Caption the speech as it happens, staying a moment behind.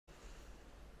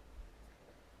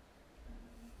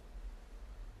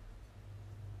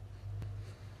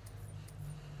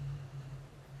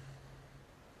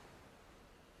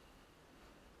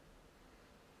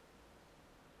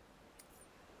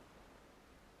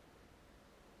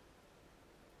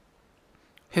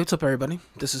Hey, what's up, everybody?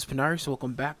 This is Panaorios.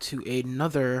 Welcome back to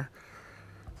another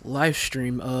live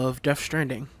stream of Death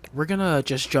Stranding. We're gonna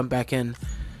just jump back in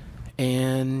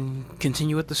and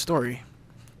continue with the story.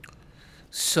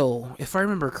 So, if I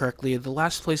remember correctly, the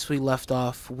last place we left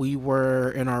off, we were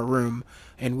in our room,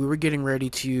 and we were getting ready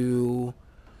to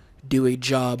do a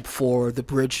job for the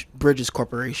Bridges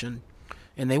Corporation.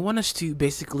 And they want us to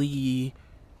basically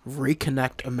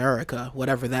reconnect America,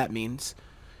 whatever that means.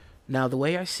 Now, the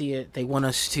way I see it, they want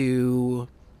us to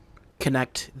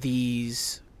connect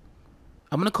these,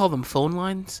 I'm going to call them phone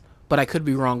lines, but I could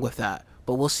be wrong with that.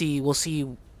 But we'll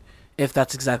see if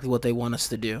that's exactly what they want us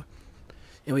to do.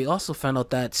 And we also found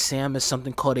out that Sam is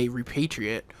something called a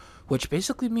repatriate, which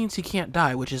basically means he can't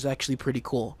die, which is actually pretty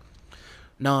cool.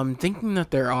 Now, I'm thinking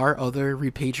that there are other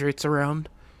repatriates around,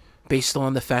 based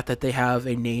on the fact that they have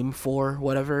a name for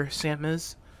whatever Sam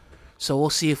is. So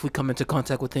we'll see if we come into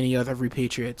contact with any other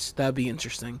repatriates. That'd be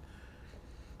interesting.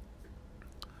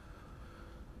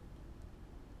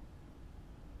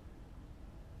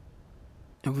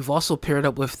 And we've also paired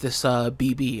up with this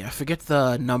BB. I forget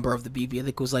the number of the BB. I think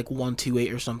it was like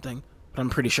 128 or something. But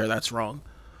I'm pretty sure that's wrong.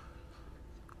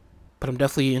 But I'm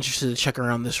definitely interested to check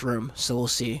around this room. So we'll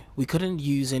see. We couldn't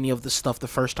use any of the stuff the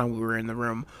first time we were in the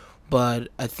room. But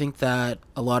I think that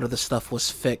a lot of the stuff was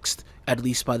fixed, at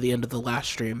least by the end of the last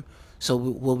stream. So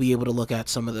we'll be able to look at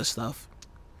some of this stuff.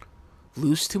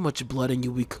 Lose too much blood and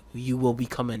you will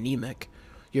become anemic.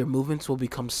 Your movements will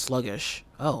become sluggish.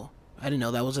 Oh, I didn't know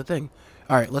that was a thing.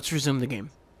 Alright, let's resume the game.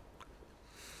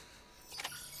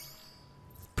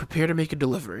 Prepare to make a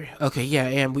delivery. Okay, yeah,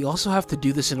 and we also have to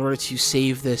do this in order to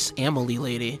save this Amelie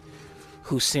lady,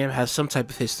 who Sam has some type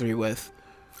of history with.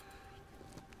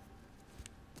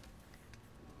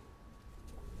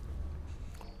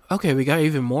 Okay, we got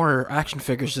even more action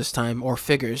figures this time, or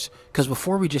figures, because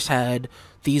before we just had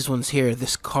these ones here,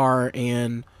 this car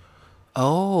and...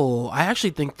 Oh, I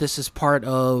actually think this is part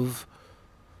of...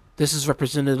 This is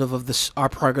representative of this our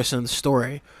progress in the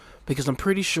story, because I'm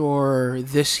pretty sure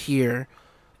this here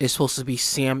is supposed to be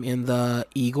Sam and the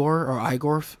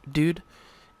Igor dude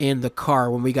in the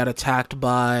car when we got attacked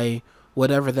by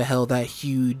whatever the hell that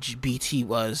huge BT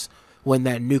was when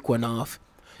that nuke went off.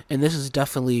 And this is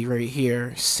definitely right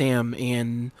here, Sam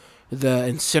and the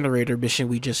incinerator mission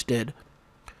we just did.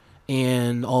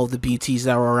 And all the BTs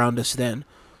that were around us then.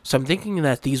 So I'm thinking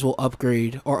that these will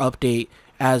upgrade or update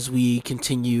as we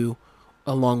continue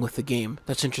along with the game.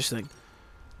 That's interesting.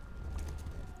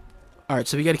 Alright,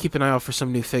 so we gotta keep an eye out for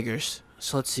some new figures.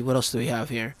 So let's see, what else do we have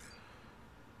here?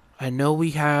 I know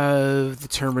we have the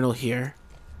terminal here.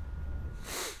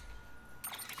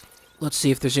 Let's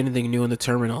see if there's anything new in the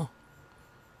terminal.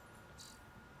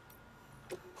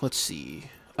 Let's see.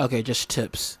 Okay, just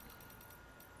tips.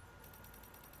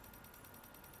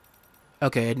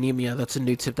 Okay, anemia. That's a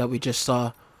new tip that we just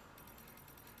saw.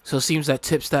 So it seems that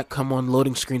tips that come on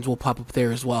loading screens will pop up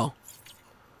there as well.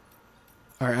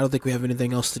 Alright, I don't think we have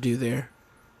anything else to do there.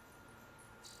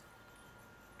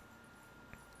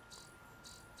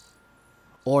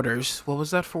 Orders. What was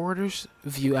that for orders?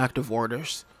 View active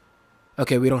orders.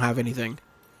 Okay, we don't have anything.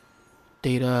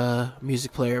 Data,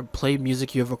 music player, play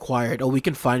music you have acquired. Oh, we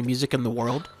can find music in the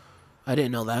world? I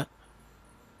didn't know that.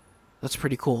 That's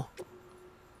pretty cool.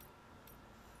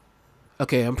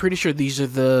 Okay, I'm pretty sure these are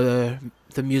the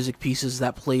music pieces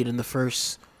that played in the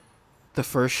first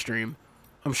stream.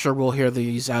 I'm sure we'll hear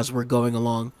these as we're going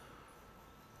along.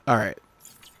 Alright.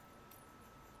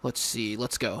 Let's see,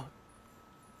 let's go.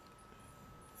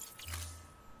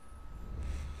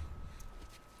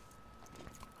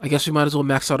 I guess we might as well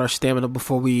max out our stamina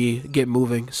before we get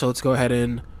moving. So let's go ahead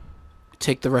and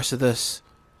take the rest of this.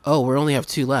 Oh, we only have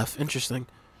 2 left. Interesting.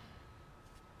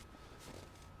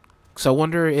 So I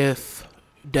wonder if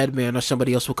Deadman or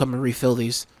somebody else will come and refill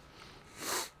these.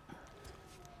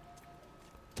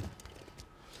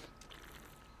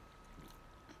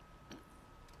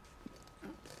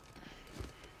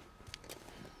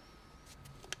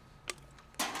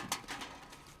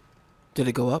 Did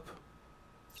it go up?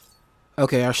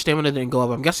 Okay, our stamina didn't go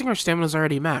up. I'm guessing our stamina's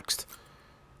already maxed.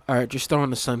 Alright, just throw on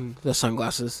the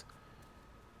sunglasses.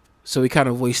 So we kind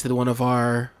of wasted one of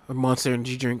our Monster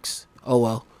Energy drinks. Oh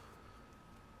well.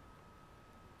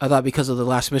 I thought because of the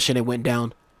last mission it went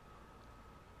down.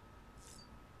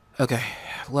 Okay,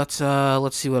 let's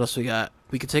see what else we got.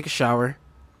 We could take a shower.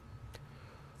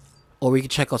 Or we could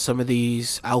check out some of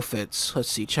these outfits. Let's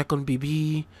see, check on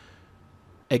BB.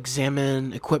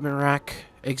 Examine equipment rack.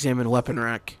 Examine weapon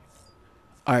rack.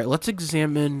 Alright, let's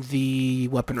examine the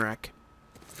weapon rack.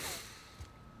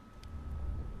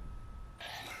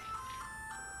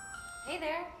 Hey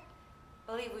there.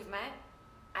 Believe we've met?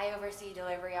 I oversee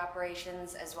delivery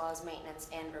operations as well as maintenance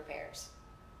and repairs.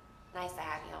 Nice to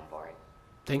have you on board.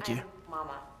 Thank you. I'm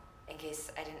Mama, in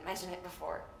case I didn't mention it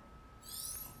before.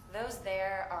 Those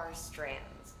there are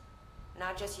strands.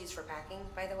 Not just used for packing,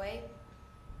 by the way,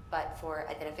 but for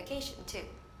identification too.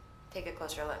 Take a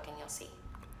closer look and you'll see.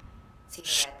 See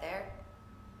the red there?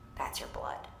 That's your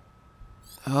blood.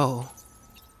 Oh.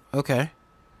 Okay.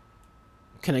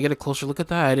 Can I get a closer look at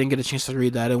that? I didn't get a chance to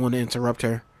read that. I didn't want to interrupt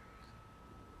her.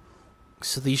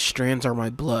 So these strands are my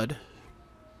blood.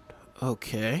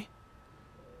 Okay.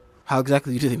 How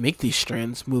exactly do they make these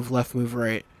strands? Move left, move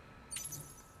right.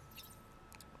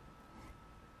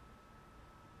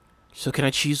 So can I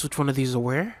choose which one of these to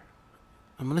wear?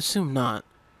 I'm gonna assume not.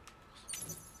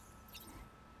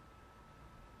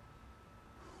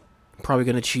 I'm probably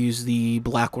gonna choose the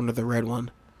black one or the red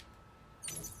one.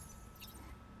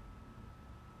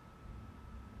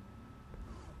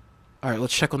 Alright,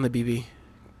 let's check on the BB.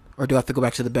 Or do I have to go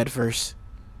back to the bed first?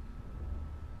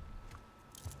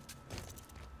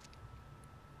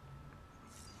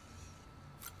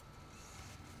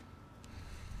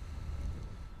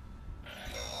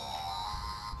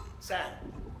 Sam,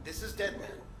 this is Deadman.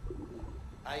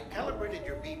 I calibrated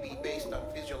your BB based on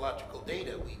physiological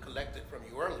data we collected from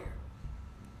you earlier.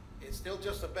 It's still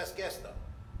just a best guess, though.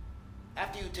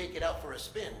 After you take it out for a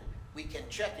spin, we can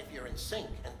check if you're in sync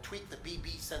and tweak the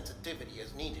BB sensitivity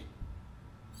as needed.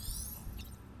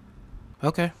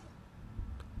 Okay.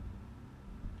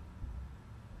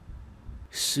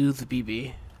 Soothe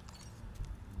BB.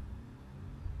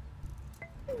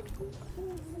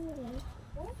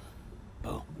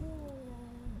 Oh.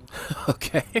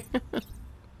 Okay.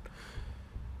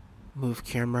 Move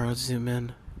camera, zoom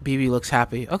in. BB looks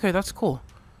happy. Okay, that's cool.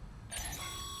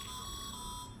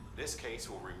 This case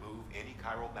will remove any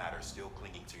chiral matter still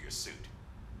clinging to your suit.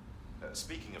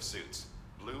 Speaking of suits,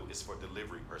 blue is for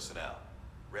delivery personnel,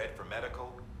 red for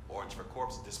medical, orange for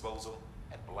corpse disposal,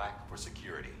 and black for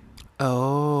security.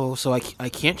 Oh, so I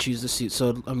can't choose the suit.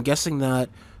 So I'm guessing that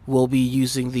we'll be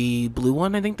using the blue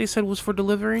one. I think they said was for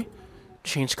delivery.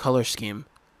 Change color scheme.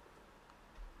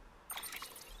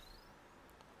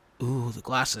 Ooh, the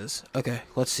glasses. Okay,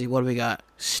 let's see. What do we got?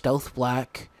 Stealth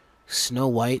black, snow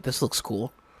white. This looks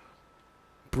cool.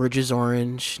 Bridges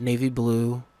orange, navy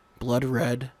blue, blood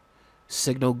red,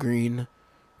 signal green,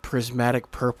 prismatic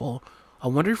purple. I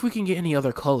wonder if we can get any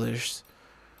other colors.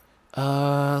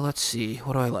 Let's see.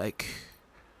 What do I like?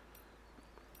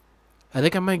 I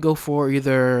think I might go for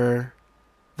either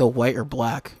the white or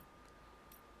black.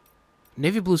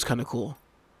 Navy blue's kind of cool.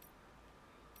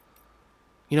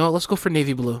 You know what? Let's go for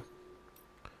navy blue.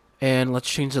 And let's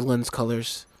change the lens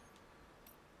colors.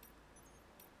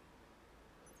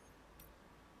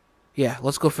 Yeah,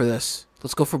 let's go for this.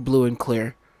 Let's go for blue and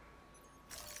clear.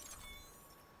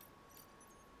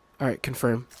 Alright,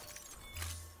 confirm.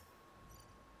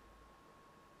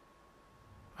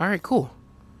 Alright, cool.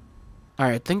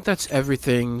 Alright, I think that's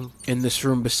everything in this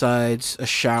room besides a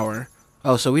shower.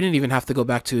 Oh, so we didn't even have to go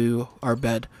back to our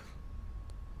bed.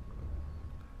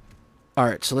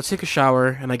 Alright, so let's take a shower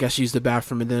and I guess use the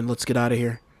bathroom and then let's get out of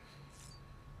here.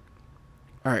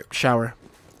 Alright, shower.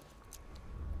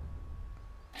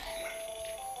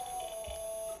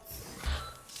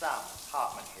 Sam,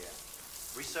 Hartman here.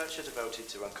 Researcher devoted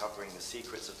to uncovering the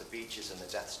secrets of the beaches in the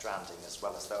Death Stranding as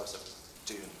well as those of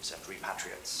dooms and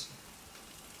repatriates.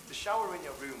 The shower in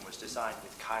your room was designed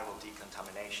with chiral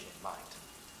decontamination in mind.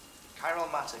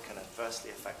 Chiral matter can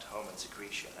adversely affect hormone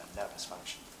secretion and nervous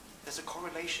function. There's a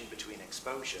correlation between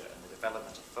exposure and the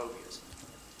development of phobias,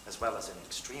 as well as in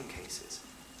extreme cases,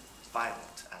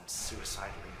 violent and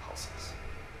suicidal impulses.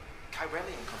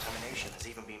 Chiralian contamination has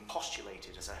even been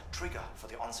postulated as a trigger for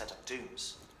the onset of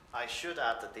dooms. I should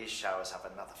add that these showers have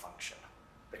another function: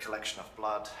 the collection of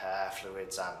blood, hair,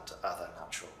 fluids, and other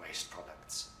natural waste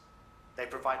products. They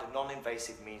provide a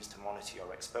non-invasive means to monitor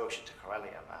your exposure to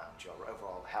chiralium and your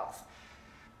overall health.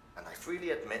 And I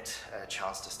freely admit a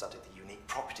chance to study the unique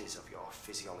properties of your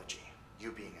physiology,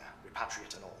 you being a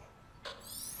repatriate and all.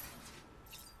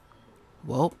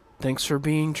 Well, thanks for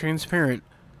being transparent.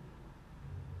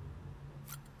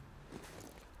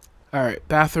 Alright,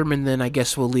 bathroom and then I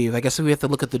guess we'll leave. I guess we have to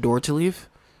look at the door to leave.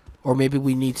 Or maybe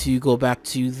we need to go back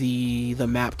to the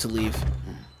map to leave.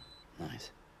 Nice.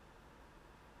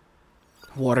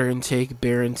 Water intake,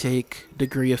 bear intake,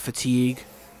 degree of fatigue.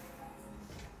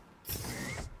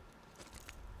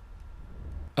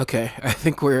 Okay, I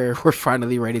think we're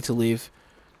finally ready to leave.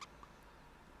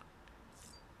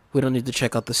 We don't need to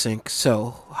check out the sink.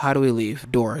 So, how do we leave?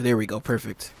 Door. There we go.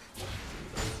 Perfect.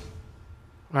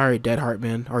 Alright, Dead Heart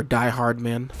Man. Or Die Hard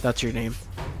Man. That's your name.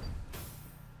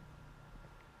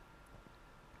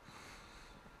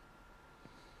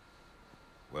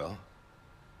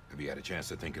 Have you had a chance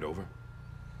to think it over?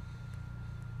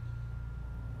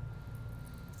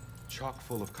 Chock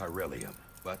full of chiralium,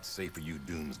 but safe for you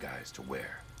Dooms guys to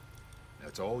wear.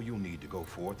 That's all you'll need to go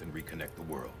forth and reconnect the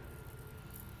world.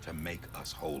 To make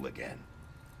us whole again.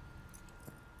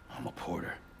 I'm a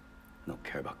porter. I don't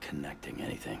care about connecting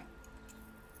anything.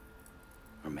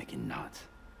 Or making knots.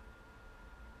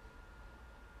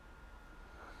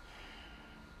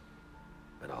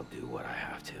 But I'll do what I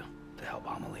have to help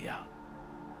Amelie out.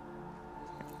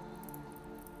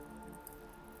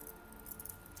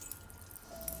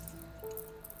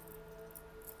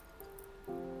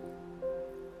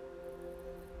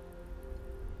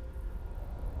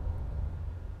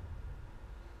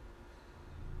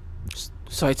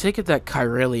 So I take it that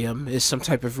chiralium is some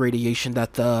type of radiation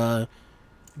that the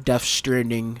Death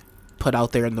Stranding put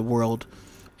out there in the world,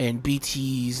 and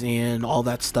BTs and all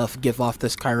that stuff give off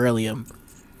this chiralium.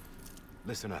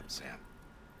 Listen up, Sam.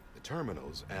 The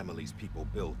terminals Amelie's people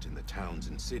built in the towns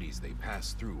and cities they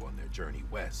passed through on their journey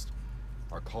west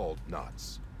are called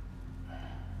knots.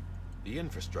 The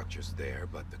infrastructure's there,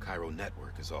 but the Cairo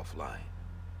network is offline.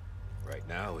 Right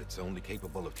now, it's only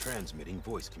capable of transmitting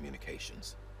voice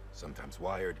communications. Sometimes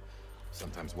wired,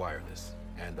 sometimes wireless,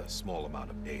 and a small amount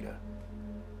of data.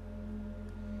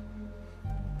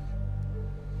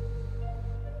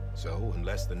 So,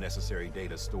 unless the necessary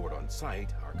data stored on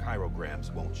site, our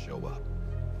chirograms won't show up.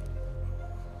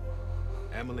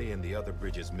 Amelie and the other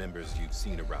Bridges members you've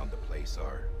seen around the place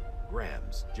are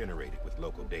grams generated with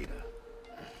local data.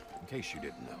 In case you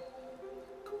didn't know.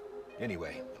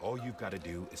 Anyway, all you've got to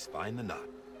do is find the knot,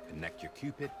 connect your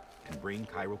Cupid, and bring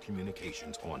Cairo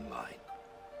communications online.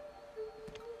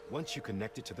 Once you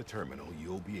connect it to the terminal,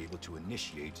 you'll be able to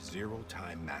initiate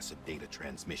zero-time massive data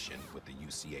transmission with the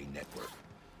UCA network.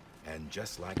 And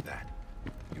just like that,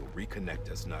 you'll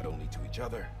reconnect us not only to each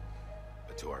other,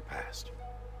 but to our past.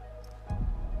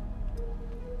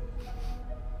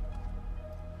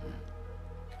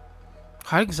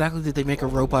 How exactly did they make a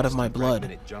rope out of my blood?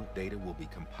 Fragmented junk data will be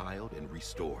compiled and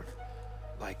restored.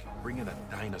 Like bringing a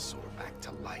dinosaur back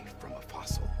to life from a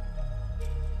fossil.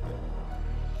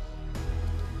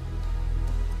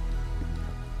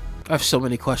 I have so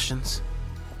many questions.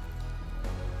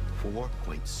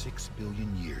 4.6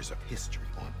 billion years of history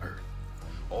on Earth.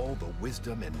 All the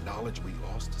wisdom and knowledge we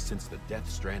lost since the Death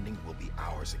Stranding will be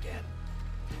ours again.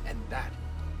 And that,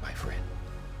 my friend,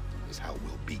 is how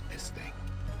we'll beat this thing.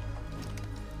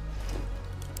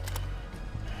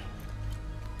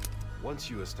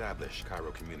 Once you establish Cairo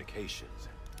communications,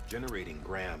 generating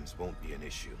grams won't be an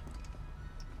issue.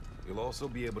 You'll also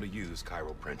be able to use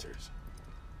Cairo printers.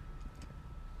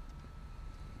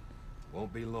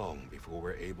 Won't be long before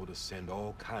we're able to send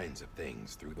all kinds of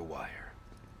things through the wire.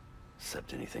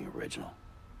 Except anything original.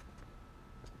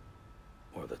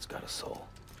 Or that's got a soul.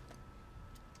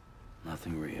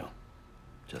 Nothing real.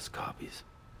 Just copies.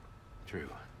 True.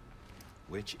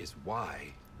 Which is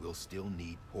why we'll still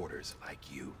need porters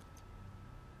like you.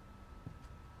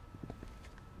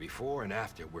 Before and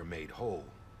after we're made whole,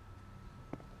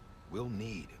 we'll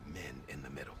need men in the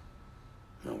middle.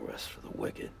 No rest for the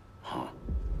wicked, huh?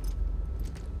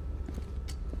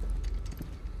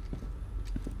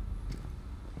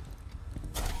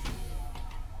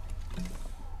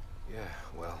 Yeah,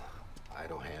 well,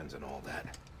 idle hands and all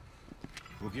that.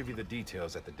 We'll give you the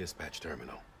details at the dispatch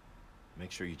terminal.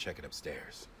 Make sure you check it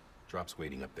upstairs. Drop's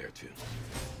waiting up there too.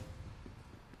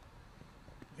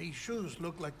 These shoes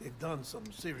look like they've done some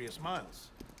serious miles.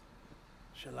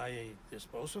 Shall I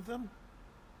dispose of them?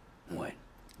 Wait.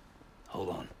 Hold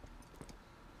on.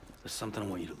 There's something I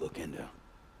want you to look into.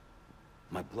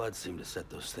 My blood seemed to set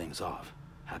those things off.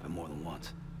 Happened more than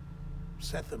once.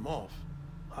 Set them off?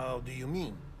 How do you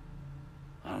mean?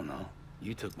 I don't know.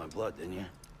 You took my blood, didn't you?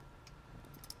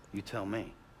 You tell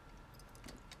me.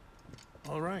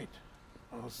 All right.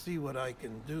 I'll see what I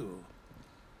can do.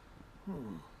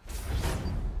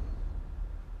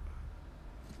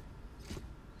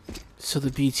 So the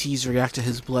BTs react to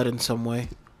his blood in some way.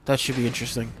 That should be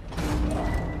interesting.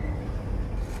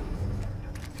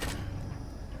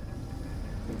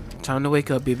 Time to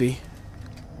wake up, BB.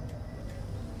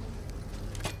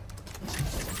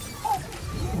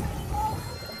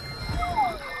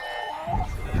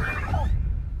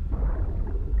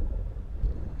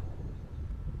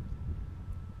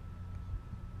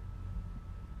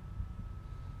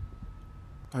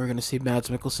 Are we gonna see Mads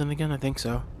Mikkelsen again? I think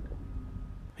so.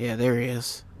 Yeah, there he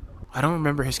is. I don't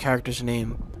remember his character's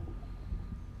name.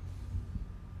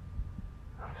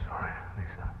 I'm sorry,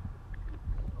 Lisa.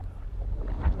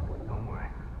 Don't worry.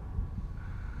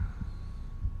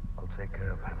 I'll take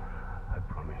care of him. I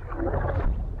promise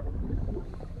you.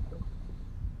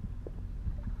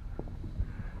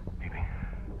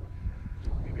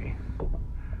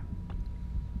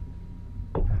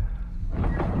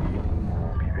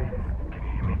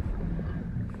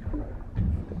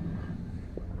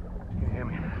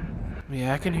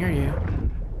 Yeah, I can hear you.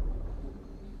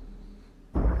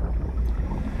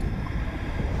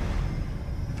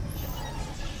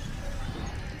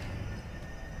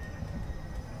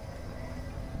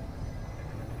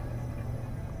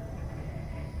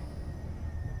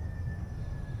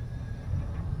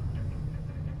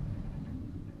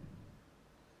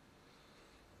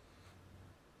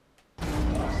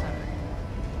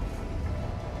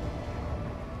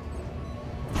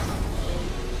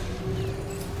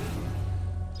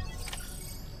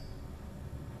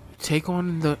 Take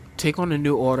on a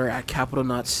new order at Capital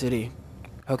Knot City.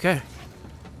 Okay.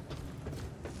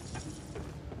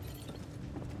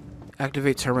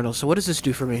 Activate terminal. So what does this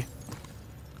do for me?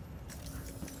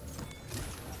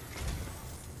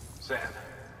 Sam,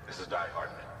 this is Die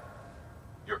Hardman.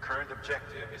 Your current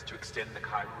objective is to extend the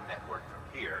chiral network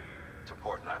from here to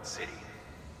Port Knot City.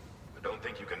 But don't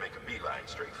think you can make a beeline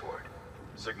straight for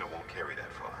it. Signal won't carry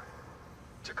that far.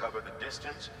 To cover the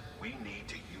distance, we need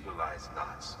to utilize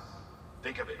knots.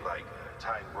 Think of it like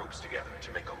tying ropes together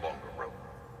to make a longer rope.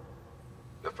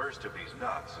 The first of these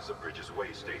knots is a Bridges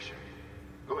way station.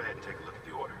 Go ahead and take a look at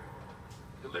the order.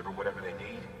 Deliver whatever they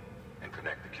need, and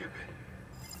connect the Cupid.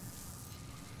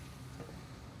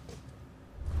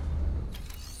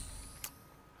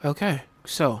 Okay,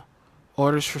 so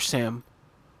orders for Sam.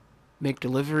 Make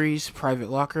deliveries, private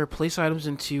locker, place items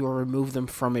into or remove them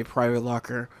from a private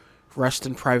locker, rest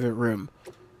in private room.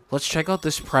 Let's check out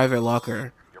this private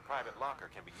locker. Your private locker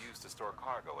can be used to store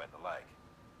cargo and the like.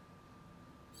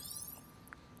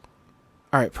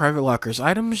 Alright, private lockers.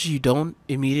 Items you don't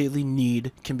immediately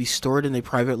need can be stored in a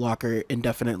private locker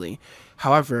indefinitely.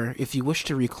 However, if you wish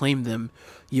to reclaim them,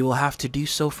 you will have to do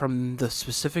so from the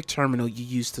specific terminal you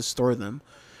used to store them.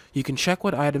 You can check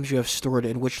what items you have stored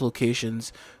in which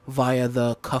locations via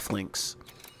the cufflinks.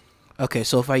 Okay,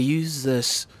 so if I use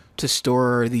this to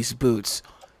store these boots,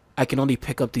 I can only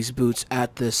pick up these boots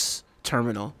at this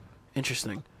terminal.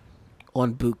 Interesting.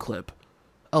 On boot clip.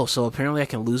 Oh, so apparently I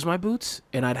can lose my boots,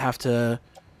 and I'd have to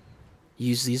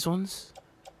use these ones?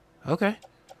 Okay.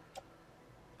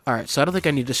 Alright, so I don't think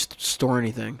I need to store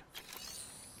anything.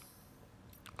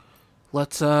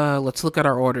 Let's look at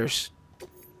our orders.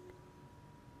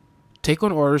 Take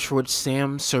on orders for which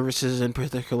Sam's services in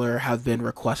particular have been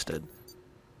requested.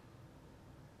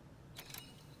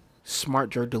 Smart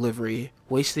drug delivery.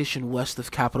 Way station west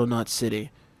of Capital Knot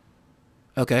City.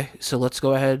 Okay, so let's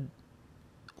go ahead.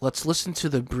 Let's listen to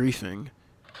the briefing.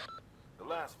 The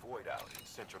last void out in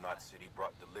Central Knot City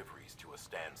brought deliveries to a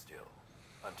standstill.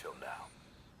 Until now.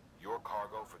 Your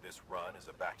cargo for this run is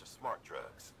a batch of smart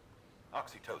drugs.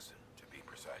 Oxytocin, to be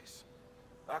precise.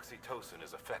 Oxytocin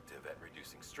is effective at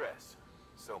reducing stress.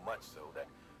 So much so that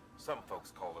some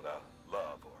folks call it a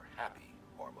love or happy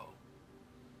hormone.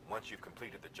 Once you've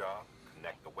completed the job,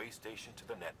 connect the way station to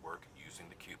the network using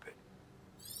the Cupid.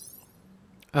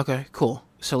 Okay, cool.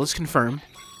 So let's confirm.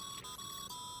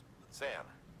 Sam,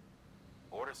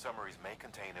 order summaries may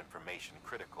contain information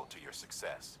critical to your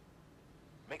success.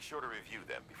 Make sure to review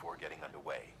them before getting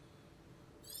underway.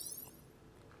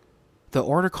 The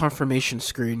order confirmation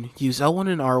screen. Use L1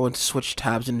 and R1 to switch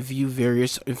tabs and view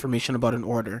various information about an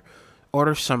order.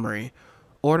 Order summary.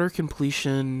 Order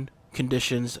completion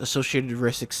conditions, associated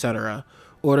risks, etc.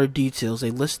 Order details.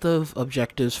 A list of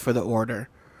objectives for the order.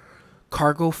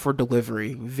 Cargo for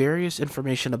delivery. Various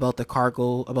information about the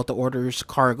cargo, about the order's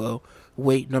cargo,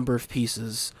 weight, number of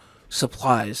pieces.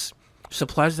 Supplies.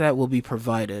 Supplies that will be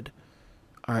provided.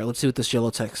 Alright, let's see what this yellow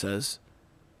text says.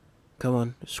 Come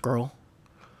on, scroll.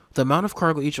 The amount of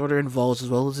cargo each order involves, as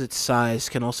well as its size,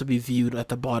 can also be viewed at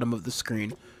the bottom of the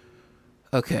screen.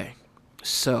 Okay,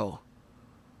 so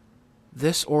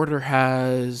this order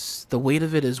has, the weight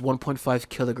of it is 1.5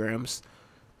 kilograms,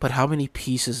 but how many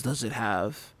pieces does it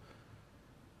have?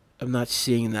 I'm not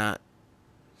seeing that.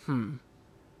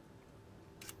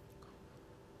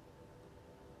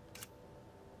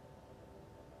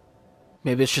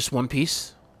 Maybe it's just one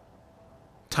piece?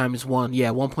 Times 1. Yeah,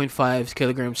 1.5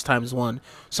 kilograms times 1.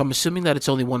 So I'm assuming that it's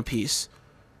only one piece.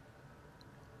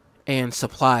 And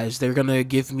supplies. They're going to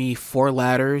give me 4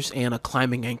 ladders and a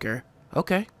climbing anchor.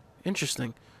 Okay,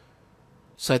 interesting.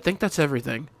 So I think that's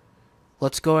everything.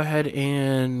 Let's go ahead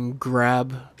and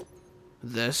grab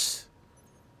this.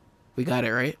 We got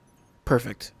it, right?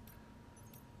 Perfect.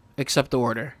 Accept the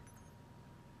order.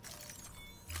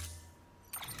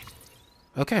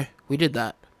 Okay, we did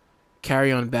that.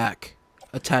 Carry on back.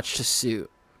 Attached to suit.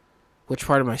 Which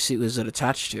part of my suit is it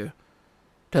attached to?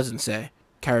 Doesn't say.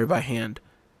 Carried by hand.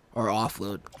 Or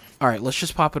offload. Alright, let's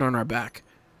just pop it on our back.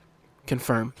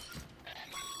 Confirm.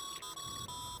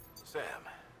 Sam,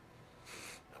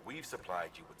 we've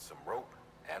supplied you with some rope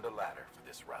and a ladder for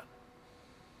this run.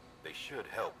 They should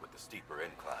help with the steeper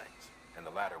inclines, and the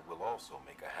ladder will also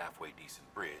make a halfway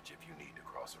decent bridge if you need to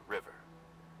cross a river.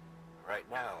 Right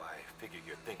now, I figure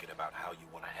you're thinking about how you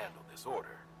want to handle this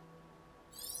order.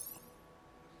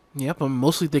 Yep, I'm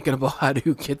mostly thinking about how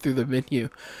to get through the menu.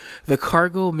 The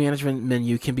cargo management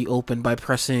menu can be opened by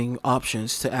pressing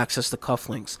options to access the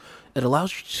cufflinks. It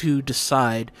allows you to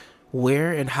decide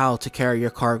where and how to carry your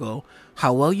cargo.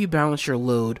 How well you balance your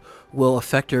load will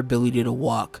affect your ability to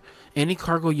walk. Any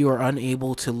cargo you are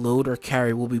unable to load or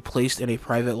carry will be placed in a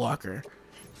private locker.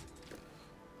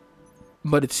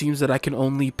 But it seems that I can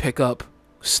only pick up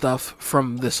stuff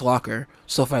from this locker.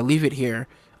 So if I leave it here,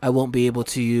 I won't be able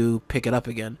to pick it up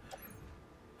again.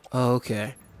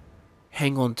 Okay.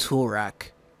 Hang on tool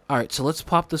rack. Alright, so let's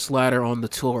pop this ladder on the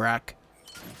tool rack.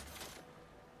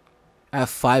 I have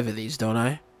 5 of these, don't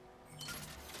I?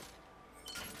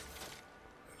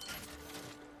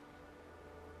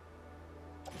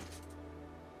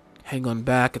 Hang on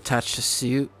back, attach to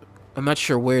suit. I'm not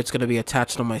sure where it's going to be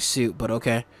attached on my suit, but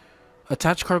okay.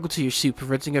 Attach cargo to your suit,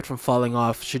 preventing it from falling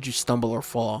off should you stumble or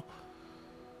fall.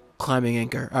 Climbing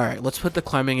anchor. Alright, let's put the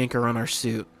climbing anchor on our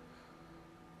suit.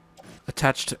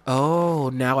 Attached to... Oh,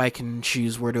 now I can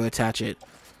choose where to attach it.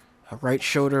 Right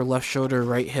shoulder,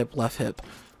 right hip, left hip.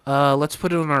 Let's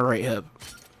put it on our right hip.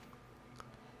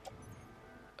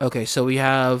 Okay, so we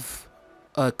have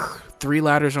 3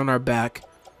 ladders on our back.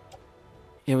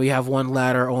 And we have 1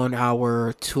 ladder on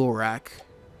our tool rack.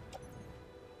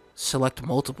 Select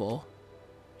multiple.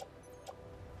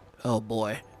 Oh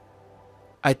boy.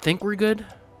 I think we're good.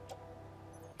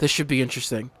 This should be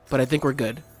interesting, but I think we're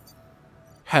good.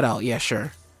 Head out, yeah,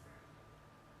 sure.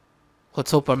 Let's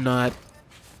hope I'm not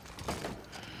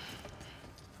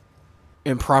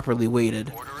improperly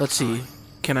weighted. Let's see.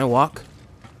 Can I walk?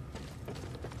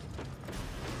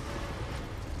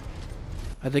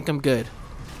 I think I'm good.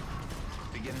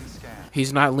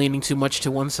 He's not leaning too much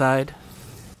to one side.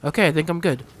 Okay, I think I'm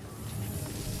good.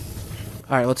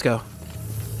 Alright, let's go.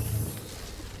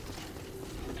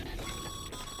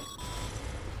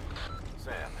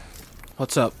 Sam,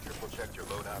 What's up? triple checked your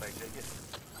loadout, I take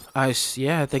it?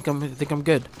 Yeah, I think I'm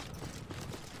good.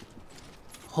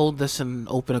 Hold this and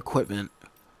open equipment.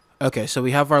 Okay, so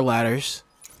we have our ladders.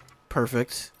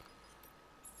 Perfect.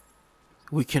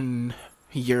 We can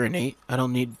urinate. I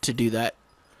don't need to do that.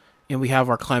 And we have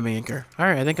our climbing anchor.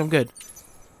 Alright, I think I'm good.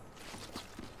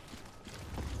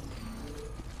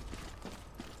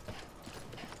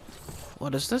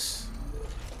 What is this?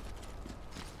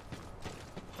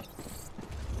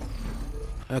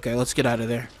 Okay, let's get out of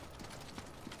there.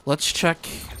 Let's check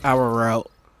our route.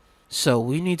 So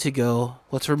we need to go...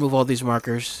 Let's remove all these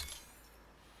markers.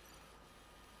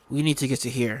 We need to get to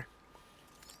here.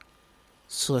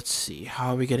 So let's see. How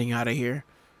are we getting out of here?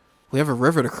 We have a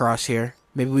river to cross here.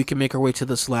 Maybe we can make our way to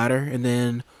this ladder and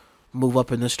then move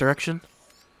up in this direction.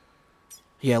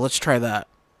 Yeah, let's try that.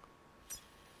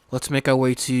 Let's make our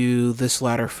way to this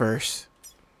ladder first.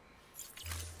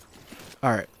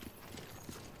 Alright.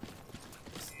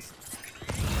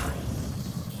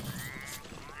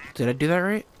 Did I do that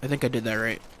right? I think I did that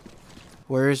right.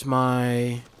 Where's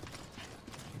my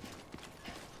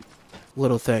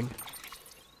little thing?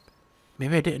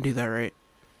 Maybe I didn't do that right.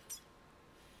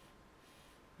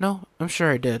 No, I'm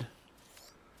sure I did.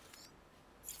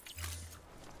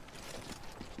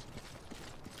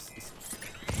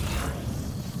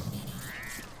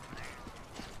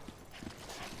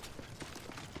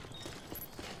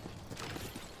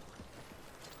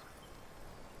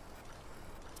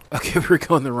 Okay, we're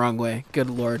going the wrong way.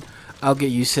 Good lord. I'll get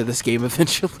used to this game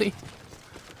eventually.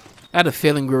 I had a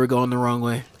feeling we were going the wrong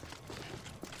way.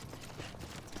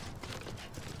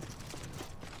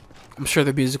 I'm sure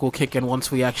the music will kick in once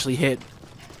we actually hit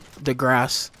the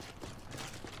grass.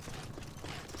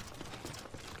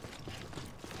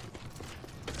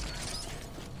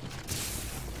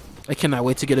 I cannot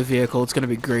wait to get a vehicle. It's going to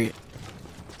be great.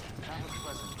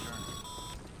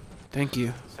 Thank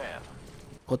you. Sam,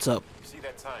 What's up? you see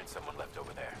that sign someone left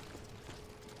over there?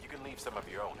 You can leave some of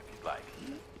your own if you'd like.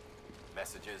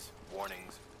 Messages,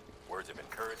 warnings, words of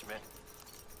encouragement,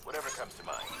 whatever comes to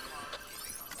mind.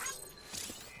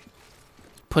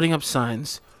 Putting up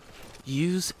signs.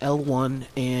 Use L1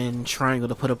 and triangle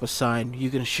to put up a sign. You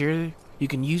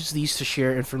can use these to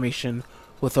share information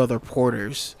with other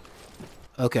porters.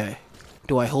 Okay.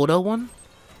 Do I hold L1?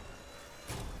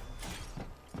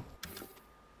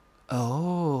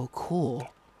 Oh,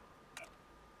 cool.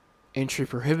 Entry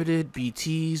prohibited,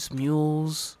 BTs,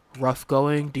 mules, rough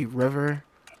going, deep river.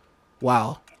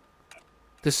 Wow.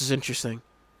 This is interesting.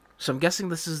 So I'm guessing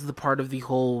this is the part of the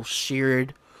whole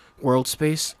shared world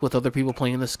space with other people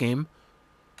playing this game.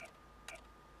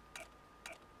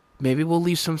 Maybe we'll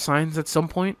leave some signs at some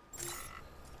point.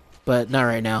 But not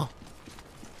right now.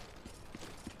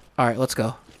 Alright, let's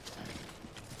go.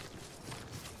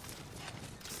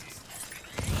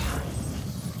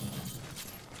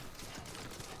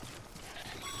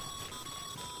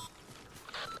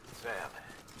 Sam,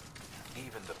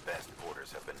 even the best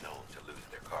porters have been known to lose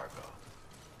their cargo.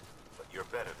 But you're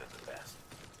better than the best.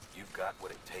 You've got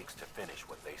what it takes to finish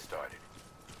what they started.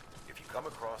 If you come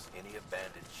across any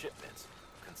abandoned shipments,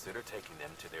 consider taking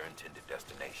them to their intended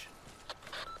destination.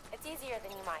 It's easier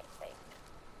than you might think.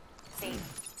 See,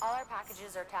 all our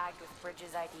packages are tagged with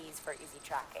Bridges IDs for easy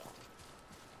tracking.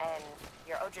 And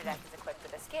your Oja deck is equipped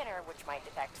with a scanner which might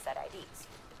detect said IDs.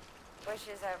 Which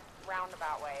is a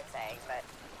roundabout way of saying that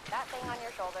that thing on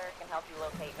your shoulder can help you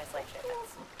locate mislaid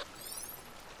shipments.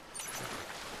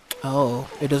 Oh,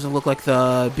 it doesn't look like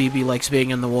the BB likes being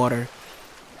in the water.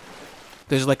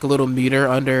 There's like a little meter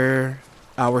under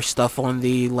our stuff on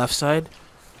the left side.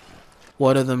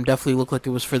 One of them definitely looked like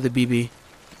it was for the BB.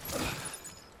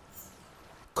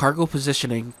 Cargo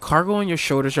positioning. Cargo on your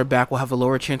shoulders or back will have a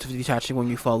lower chance of detaching when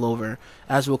you fall over,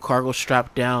 as will cargo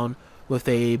strapped down with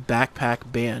a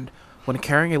backpack band. When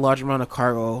carrying a large amount of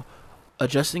cargo,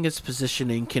 adjusting its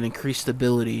positioning can increase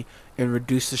stability and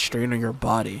reduce the strain on your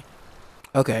body.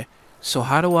 Okay, so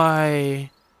how do I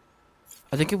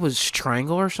think it was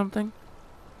triangle or something?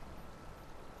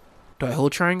 Do I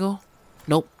hold triangle?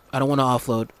 Nope, I don't want to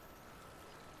offload.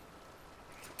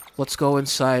 Let's go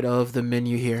inside of the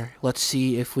menu here. Let's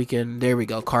see if we can... There we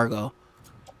go, cargo.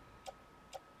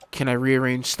 Can I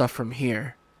rearrange stuff from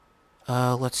here?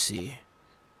 Let's see.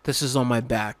 This is on my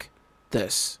back.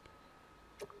 This.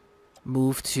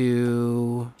 Move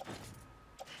to...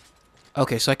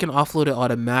 Okay, so I can offload it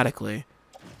automatically.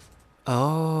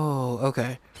 Oh,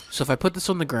 okay. So if I put this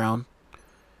on the ground,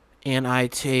 and I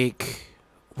take...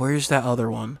 Where's that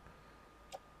other one?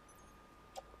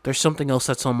 There's something else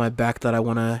that's on my back that I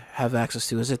want to have access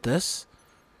to. Is it this?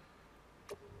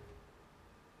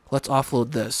 Let's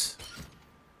offload this.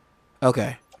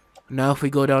 Okay. Now if we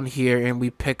go down here and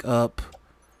we pick up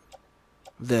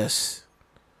this.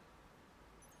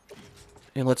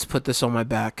 And let's put this on my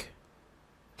back.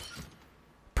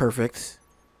 Perfect.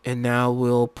 And now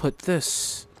we'll put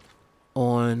this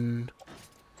on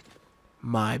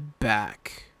my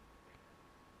back.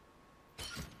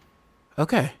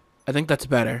 Okay. I think that's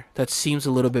better. That seems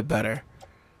a little bit better.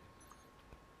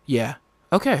 Yeah.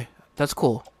 Okay. That's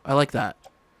cool. I like that.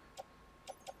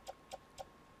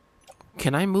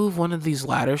 Can I move one of these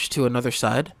ladders to another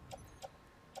side?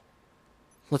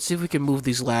 Let's see if we can move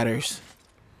these ladders.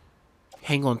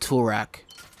 Hang on tool rack.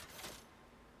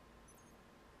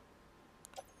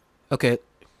 Okay.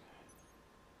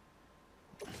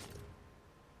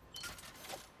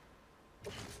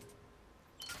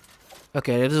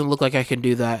 Okay, it doesn't look like I can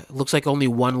do that. It looks like only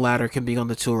one ladder can be on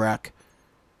the tool rack.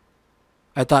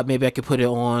 I thought maybe I could put it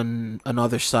on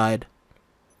another side.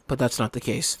 But that's not the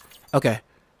case. Okay.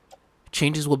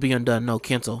 Changes will be undone. No,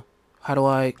 cancel. How do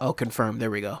I... Oh, confirm. There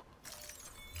we go.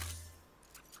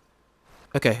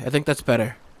 Okay, I think that's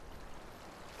better.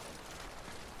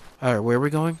 Alright, where are we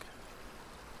going?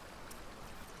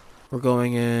 We're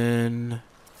going in...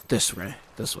 This way.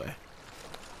 This way.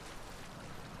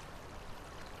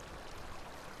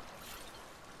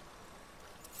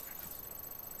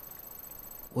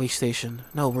 Way station.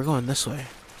 No, we're going this way.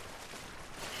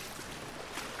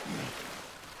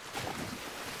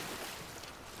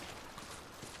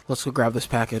 Let's go grab this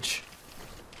package.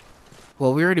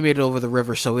 Well, we already made it over the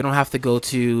river, so we don't have to go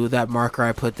to that marker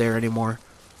I put there anymore.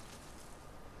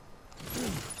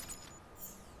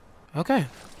 Okay.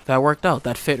 That worked out.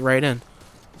 That fit right in.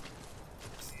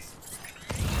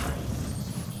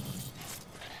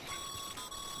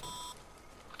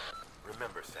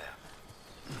 Remember, Sam,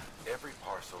 every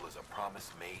parcel is a promise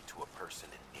made to a person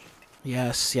in need.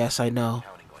 Yes, yes, I know.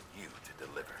 Counting on you to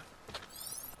deliver.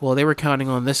 Well, they were counting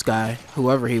on this guy,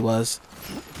 whoever he was.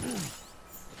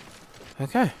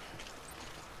 Okay.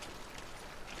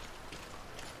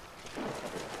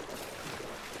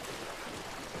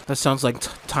 That sounds like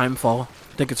timefall.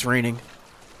 I think it's raining.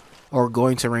 Or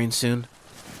going to rain soon.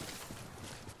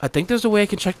 I think there's a way I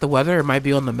can check the weather. It might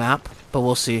be on the map, but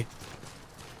we'll see.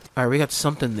 Alright, we got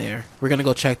something there. We're gonna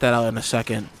go check that out in a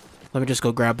second. Let me just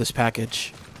go grab this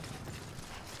package.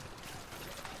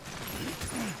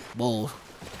 Whoa.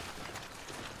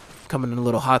 Coming in a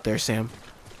little hot there, Sam.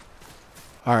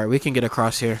 Alright, we can get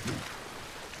across here.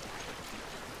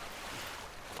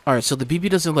 Alright, so the BB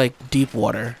doesn't like deep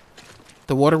water.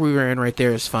 The water we were in right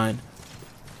there is fine.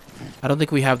 I don't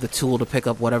think we have the tool to pick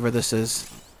up whatever this is.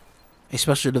 A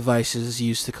special device is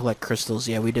used to collect crystals.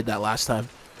 Yeah, we did that last time.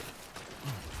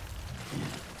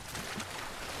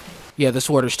 Yeah, this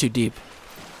water's too deep.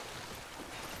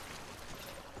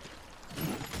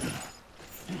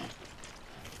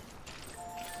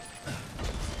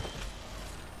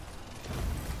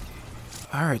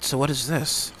 Alright, so what is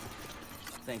this?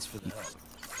 Thanks for the help.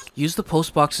 Use the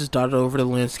post boxes dotted over the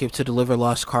landscape to deliver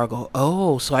lost cargo.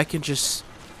 Oh, so I can just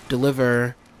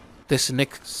deliver this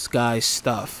next guy's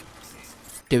stuff.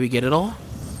 Did we get it all?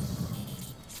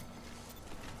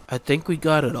 I think we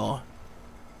got it all.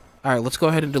 Alright, let's go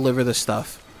ahead and deliver this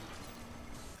stuff.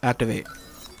 Activate.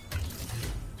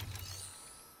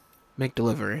 Make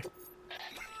delivery.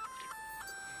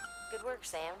 Good work,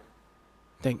 Sam.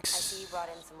 Thanks. I see you brought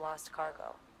in some lost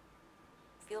cargo.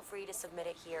 Feel free to submit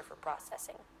it here for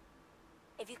processing.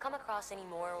 If you come across any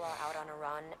more while out on a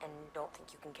run and don't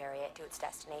think you can carry it to its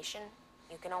destination,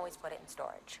 you can always put it in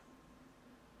storage.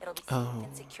 It'll be safe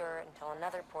and secure until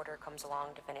another porter comes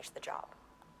along to finish the job.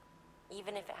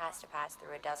 Even if it has to pass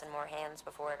through a dozen more hands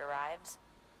before it arrives,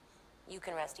 you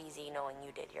can rest easy knowing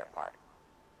you did your part.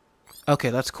 Okay,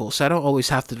 that's cool. So I don't always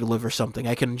have to deliver something.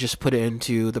 I can just put it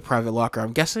into the private locker.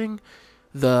 I'm guessing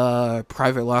the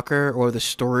private locker or the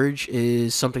storage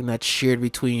is something that's shared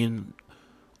between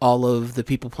all of the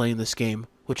people playing this game,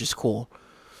 which is cool.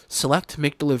 Select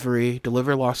Make Delivery,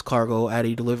 deliver lost cargo at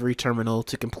a delivery terminal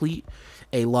to complete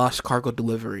a lost cargo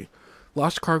delivery.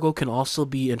 Lost cargo can also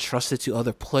be entrusted to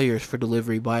other players for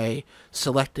delivery by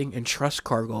selecting Entrust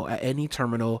Cargo at any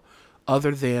terminal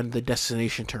other than the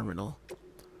destination terminal.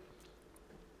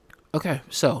 Okay,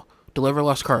 so, deliver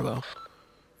lost cargo.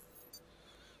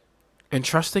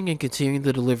 Entrusting and continuing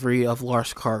the delivery of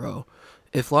lost cargo.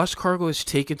 If lost cargo is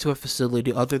taken to a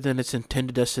facility other than its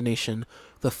intended destination,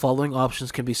 the following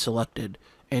options can be selected.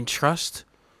 Entrust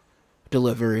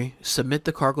delivery. Submit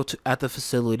the cargo at the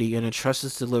facility and entrust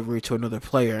its delivery to another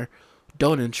player.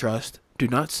 Don't entrust. Do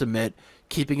not submit.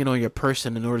 Keeping it on your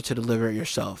person in order to deliver it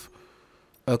yourself.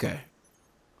 Okay.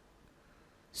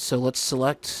 So let's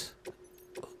select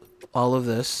all of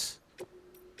this.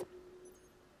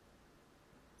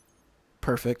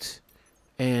 Perfect.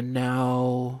 And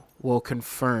now we'll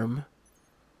confirm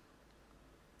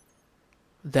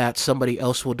that somebody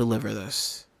else will deliver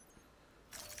this.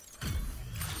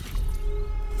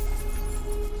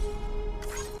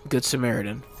 Good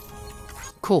Samaritan.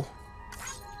 Cool.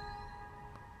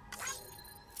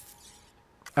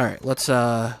 Alright, let's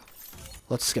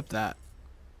skip that.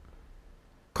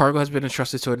 Cargo has been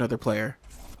entrusted to another player.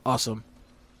 Awesome.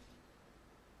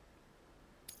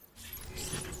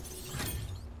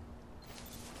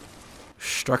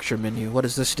 Structure menu. What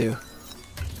does this do?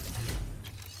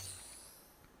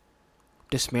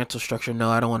 Dismantle structure.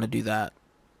 No, I don't want to do that.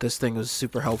 This thing was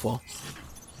super helpful.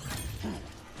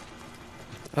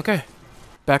 Okay.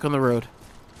 Back on the road.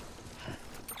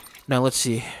 Now let's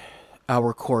see.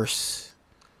 Our course.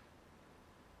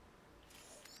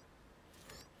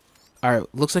 Alright,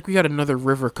 looks like we got another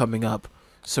river coming up.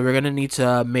 So we're going to need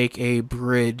to make a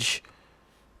bridge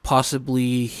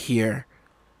possibly here.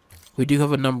 We do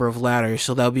have a number of ladders,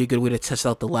 so that would be a good way to test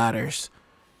out the ladders.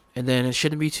 And then it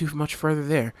shouldn't be too much further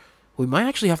there. We might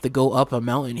actually have to go up a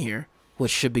mountain here,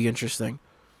 which should be interesting.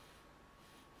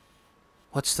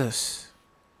 What's this?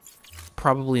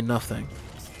 Probably nothing.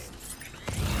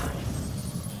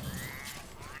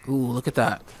 Ooh, look at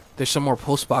that. There's some more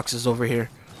post boxes over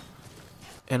here.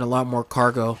 And a lot more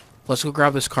cargo. Let's go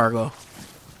grab this cargo.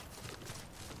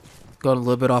 Going a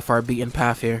little bit off our beaten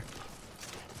path here.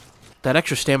 That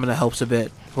extra stamina helps a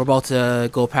bit. We're about to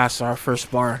go past our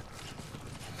first bar.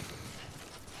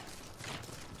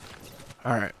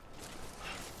 Alright.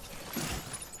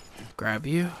 Grab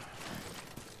you.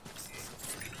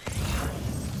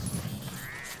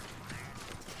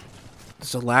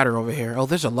 There's a ladder over here. Oh,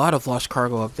 there's a lot of lost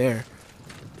cargo up there.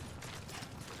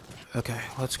 Okay,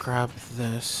 let's grab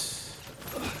this.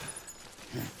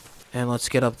 And let's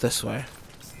get up this way.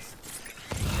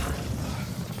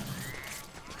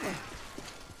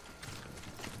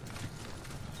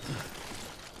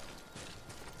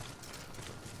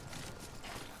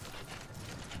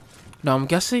 Now, I'm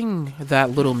guessing that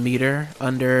little meter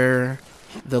under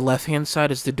the left-hand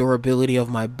side is the durability of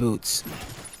my boots.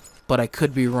 But I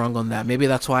could be wrong on that. Maybe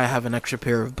that's why I have an extra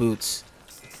pair of boots.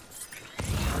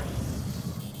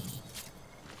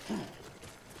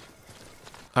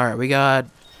 Alright, we got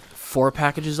 4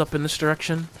 packages up in this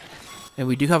direction. And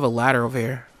we do have a ladder over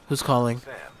here. Who's calling?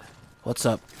 Sam, What's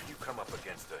up? if you come up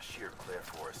against a sheer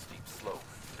cliff or a steep slope,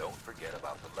 don't forget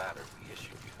about the ladder we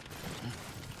issued you.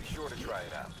 Be sure to try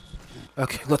it out.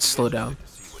 Okay, let's slow down. To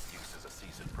see what uses a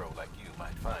seasoned pro like you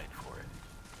might find for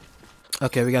it.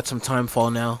 Okay, we got some time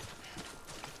fall now.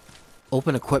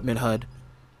 Open equipment HUD.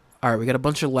 Alright, we got a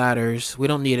bunch of ladders. We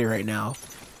don't need it right now.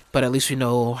 but at least we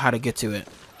know how to get to it.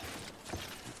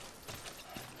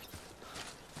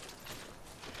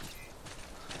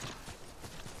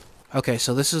 Okay,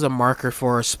 so this is a marker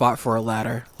for a spot for a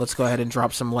ladder. Let's go ahead and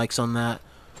drop some likes on that.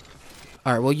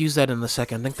 Alright, we'll use that in a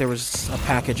second. I think there was a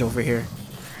package over here.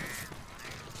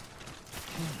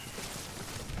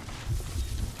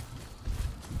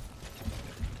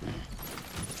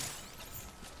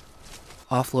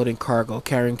 Offloading cargo,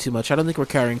 carrying too much. I don't think we're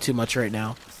carrying too much right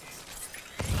now.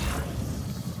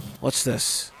 What's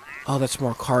this? Oh, that's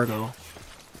more cargo.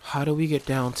 How do we get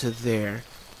down to there?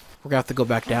 We're gonna have to go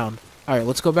back down. Alright,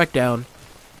 let's go back down,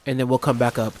 and then we'll come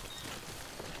back up.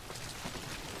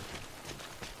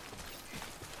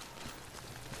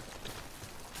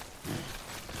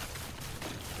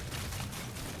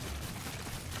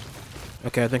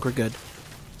 Okay, I think we're good.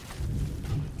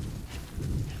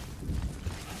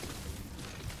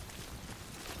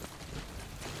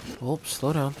 Oh,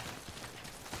 slow down.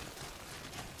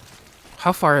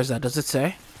 How far is that? Does it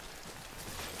say?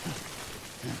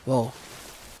 Whoa.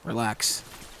 Relax.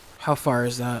 How far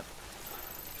is that?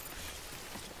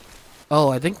 Oh,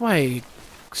 I think my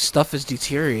stuff is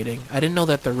deteriorating. I didn't know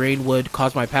that the rain would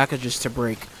cause my packages to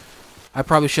break. I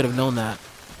probably should have known that.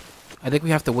 I think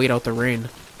we have to wait out the rain.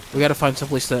 We gotta find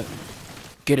someplace to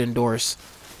get indoors.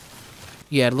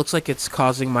 Yeah, it looks like it's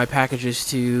causing my packages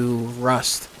to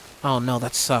rust. Oh no,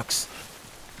 that sucks.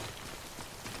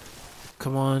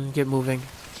 Come on, get moving.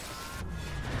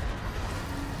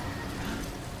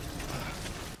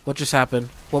 What just happened?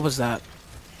 What was that?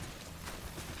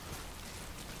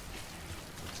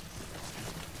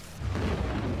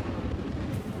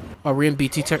 Are we in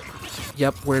BT ter-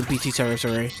 Yep, we're in BT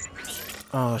territory.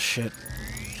 Oh shit.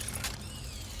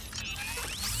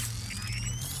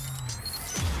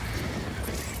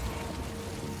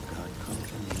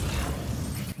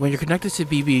 When you're connected to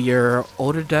BB, your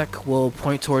older deck will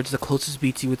point towards the closest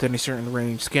BT within a certain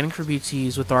range. Scanning for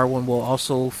BTs with R1 will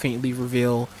also faintly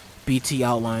reveal BT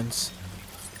outlines.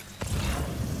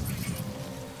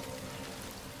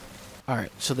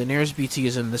 Alright, so the nearest BT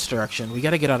is in this direction. We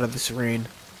gotta get out of this rain.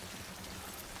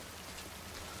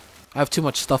 I have too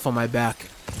much stuff on my back.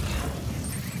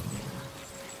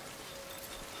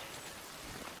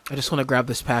 I just want to grab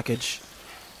this package.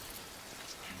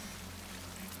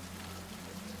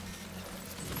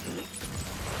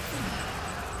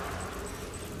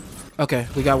 Okay,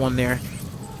 we got one there.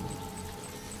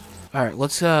 All right,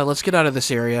 let's get out of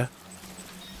this area.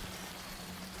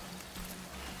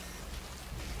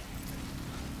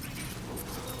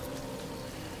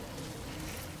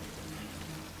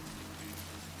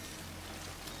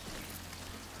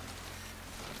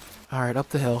 All right, up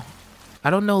the hill. I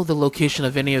don't know the location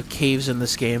of any of caves in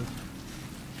this game.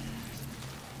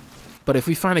 But if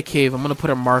we find a cave, I'm going to put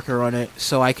a marker on it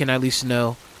so I can at least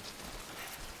know.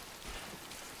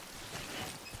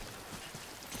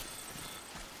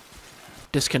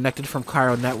 Disconnected from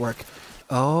Cairo network.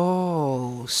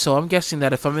 Oh, so I'm guessing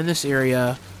that if I'm in this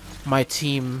area, my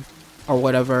team or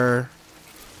whatever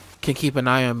can keep an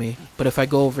eye on me. But if I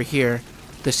go over here,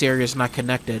 this area is not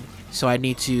connected. So I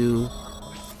need to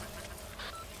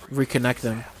reconnect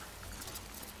them.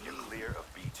 You're clear of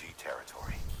BT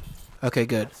territory. Okay,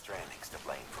 good. Death Stranding's to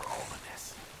blame for all of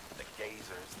this. The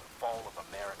gazers, the fall of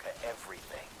America,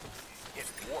 everything. It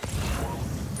warped the world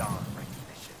beyond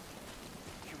recognition.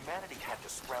 Humanity had to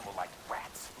scramble like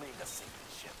rats fleeing a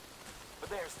sinking ship. But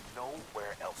there's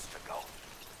nowhere else to go.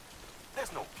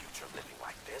 There's no future living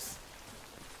like this.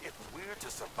 If we're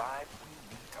to survive, we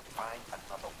need to find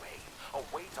another way. A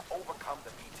way to overcome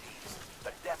the BTs,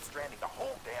 the Death Stranding, the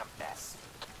whole damn mess.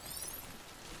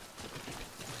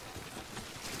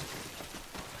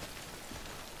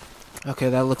 Okay,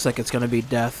 that looks like it's gonna be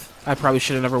death. I probably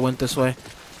should have never went this way.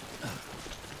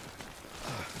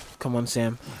 Come on,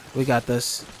 Sam. We got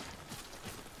this.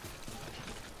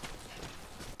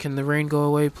 Can the rain go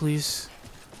away, please?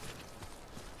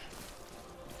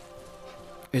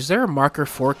 Is there a marker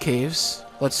for caves?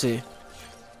 Let's see.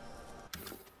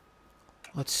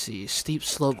 Let's see. Steep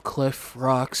slope, cliff,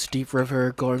 rocks, deep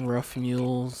river, going rough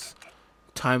mules,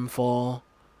 timefall.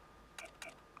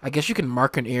 I guess you can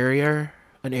mark an area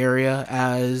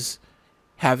as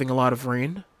having a lot of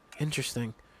rain.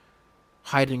 Interesting.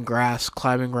 Hide in grass,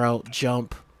 climbing route,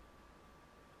 jump,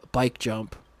 bike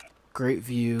jump, great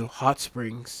view, hot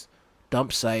springs,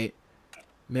 dump site,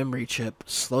 memory chip,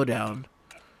 slow down.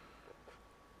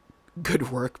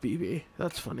 Good work, BB.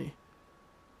 That's funny.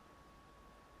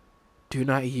 Do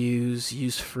not use,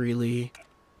 use freely,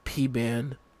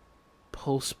 P-ban,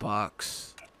 post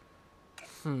box.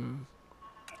 I'm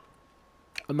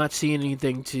not seeing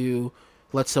anything to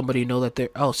let somebody know that they're...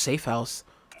 Oh, safe house,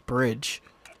 bridge.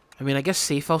 I mean, I guess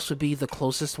safe house would be the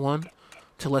closest one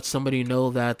to let somebody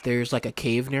know that there's like a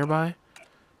cave nearby.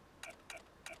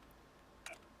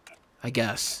 I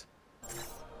guess.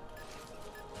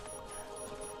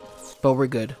 But we're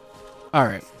good.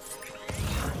 Alright.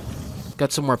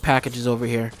 Got some more packages over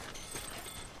here.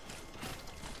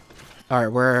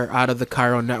 Alright, we're out of the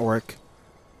Cairo network.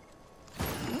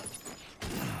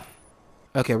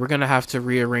 Okay, we're gonna have to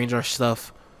rearrange our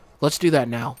stuff. Let's do that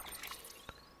now.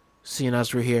 Seeing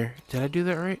as we're here. Did I do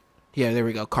that right? Yeah, there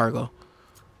we go. Cargo.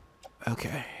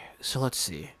 Okay, so let's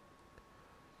see.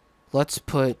 Let's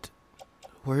put...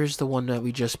 Where's the one that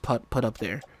we just put up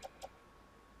there?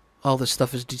 All this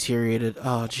stuff is deteriorated.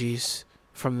 Oh, jeez.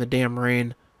 From the damn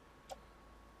rain.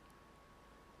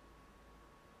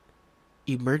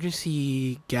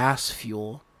 Emergency gas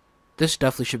fuel. This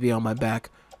definitely should be on my back.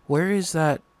 Where is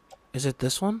that? Is it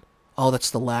this one? Oh, that's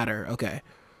the ladder. Okay.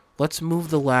 Let's move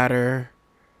the ladder.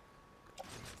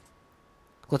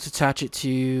 Let's attach it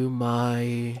to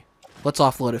my... Let's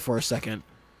offload it for a second.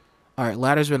 Alright,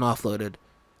 ladder's been offloaded.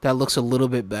 That looks a little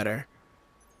bit better.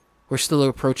 We're still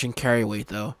approaching carry weight,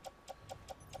 though.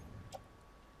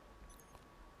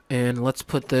 And let's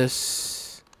put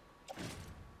this...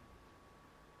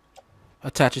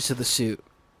 Attach it to the suit.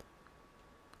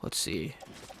 Let's see.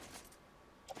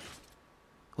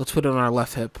 Let's put it on our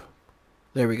left hip.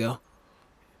 There we go.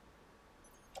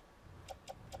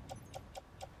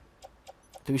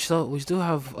 We still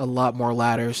have a lot more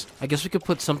ladders. I guess we could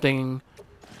put something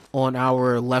on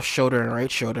our left shoulder and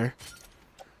right shoulder.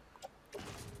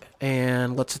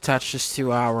 And let's attach this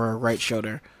to our right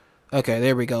shoulder. Okay,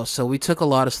 there we go. So we took a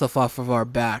lot of stuff off of our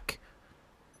back.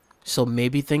 So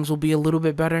maybe things will be a little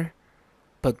bit better.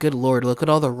 But good lord, look at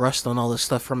all the rust on all this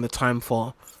stuff from the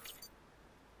timefall.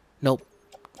 Nope.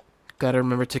 Gotta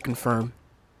remember to confirm.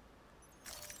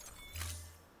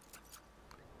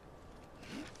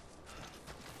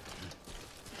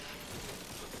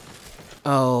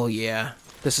 Oh yeah,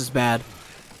 this is bad.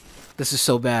 This is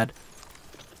so bad.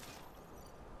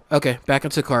 Okay, back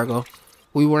into cargo.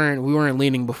 We weren't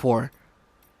leaning before.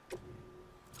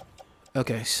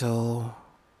 Okay, so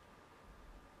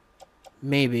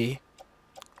maybe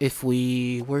if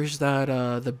we... Where's that,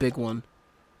 the big one?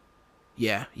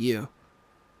 Yeah, you.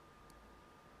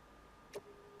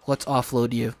 Let's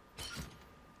offload you.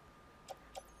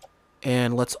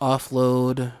 And let's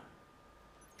offload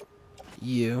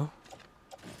you.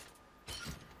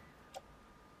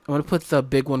 I'm gonna put the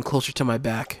big one closer to my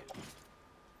back.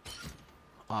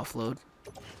 Offload.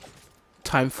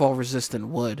 Timefall resistant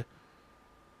wood.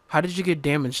 How did you get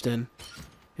damaged in?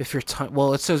 If you're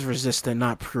well, it says resistant,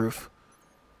 not proof.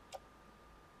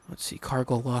 Let's see,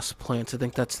 cargo lost plants. I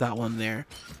think that's that one there.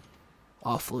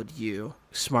 Offload you.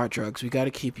 Smart drugs. We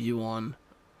gotta keep you on.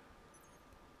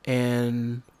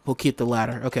 And we'll keep the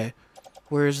ladder. Okay.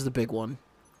 Where's the big one?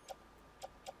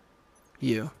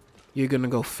 You. You're gonna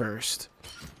go first.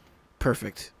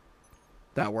 Perfect.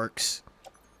 That works.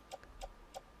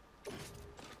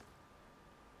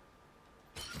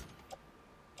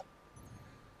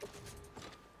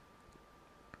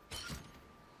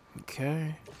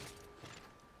 Okay.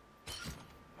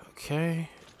 Okay.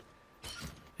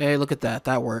 Hey, look at that.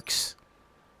 That works.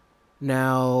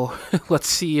 Now, let's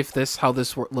see if how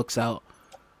this looks out.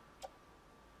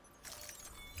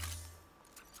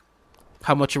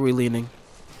 How much are we leaning?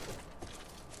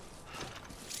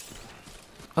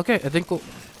 Okay, I think we'll...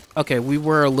 Okay, we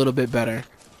were a little bit better.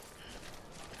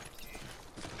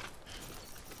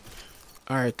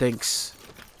 Alright, thanks.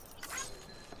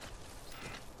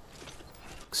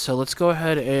 So let's go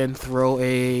ahead and throw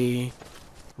a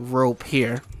rope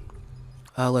here.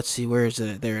 Let's see, where is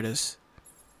it? There it is.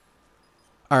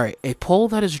 Alright, a pole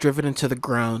that is driven into the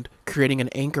ground, creating an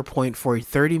anchor point for a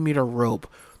 30-meter rope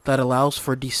that allows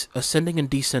for ascending and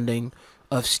descending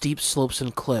of steep slopes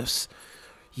and cliffs.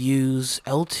 Use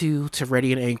L2 to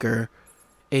ready an anchor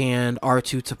and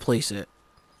R2 to place it.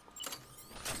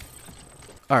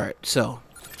 Alright, so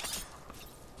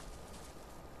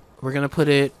we're going to put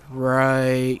it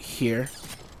right here.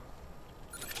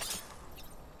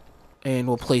 And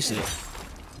we'll place it.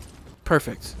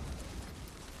 Perfect.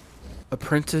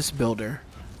 Apprentice builder.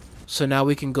 So now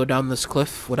we can go down this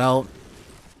cliff without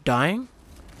dying?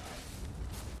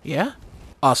 Yeah?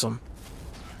 Awesome.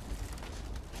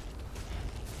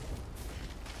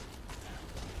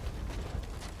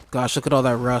 Gosh, look at all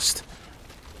that rust.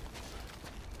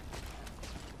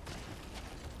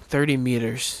 30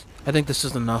 meters. I think this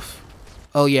is enough.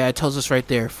 Oh yeah, it tells us right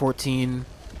there. 14,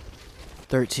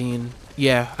 13.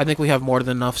 Yeah, I think we have more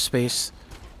than enough space.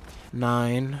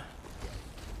 9.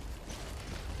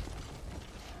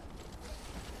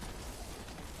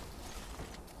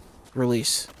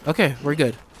 Release. Okay, we're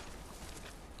good.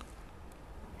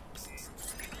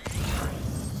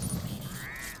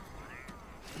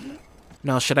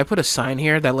 Now, should I put a sign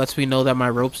here that lets me know that my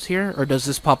rope's here? Or does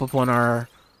this pop up on our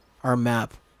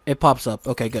map? It pops up.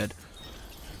 Okay, good.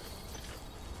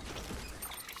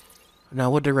 Now,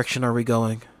 what direction are we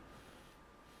going?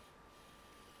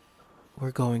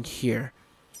 We're going here.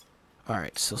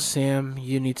 Alright, so Sam,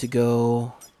 you need to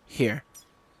go here.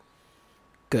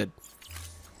 Good.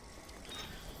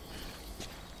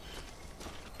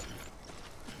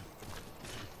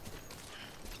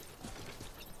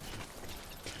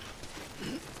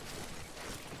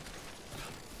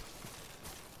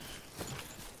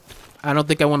 I don't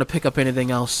think I want to pick up anything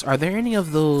else. Are there any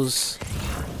of those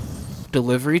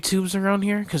delivery tubes around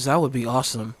here? Because that would be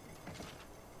awesome.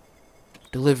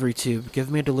 Delivery tube. Give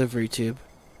me a delivery tube.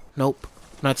 Nope.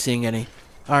 Not seeing any.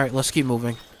 Alright, let's keep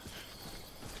moving.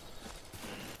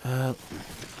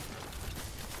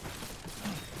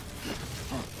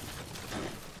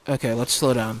 Okay, let's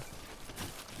slow down.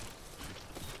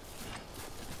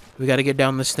 We gotta get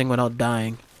down this thing without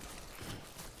dying.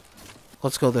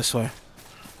 Let's go this way.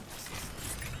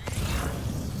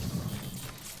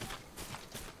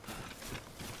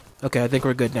 Okay, I think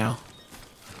we're good now.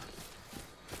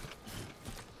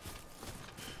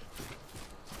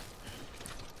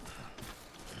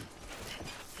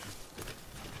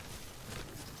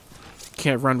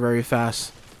 Can't run very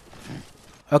fast.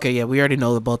 Okay, yeah, we already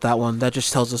know about that one. That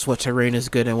just tells us what terrain is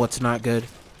good and what's not good.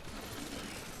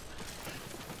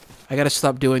 I gotta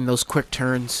stop doing those quick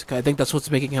turns. I think that's what's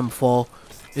making him fall,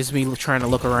 is me trying to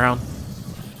look around.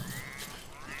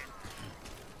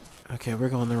 Okay, we're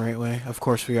going the right way. Of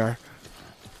course we are.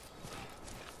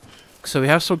 So we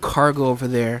have some cargo over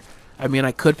there. I mean,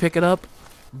 I could pick it up,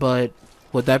 but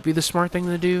would that be the smart thing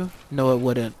to do? No, it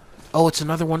wouldn't. Oh, it's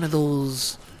another one of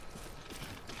those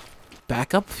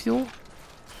backup fuel?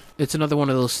 It's another one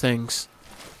of those things.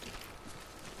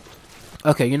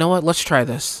 Okay, you know what? Let's try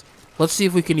this. Let's see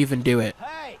if we can even do it.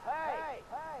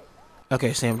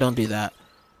 Okay, Sam, don't do that.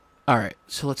 Alright,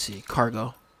 so let's see.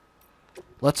 Cargo.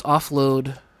 Let's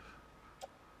offload.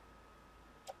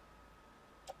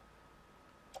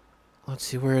 Let's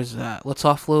see, where is that? Let's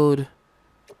offload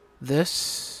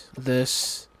this.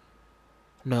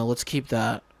 No, let's keep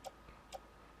that.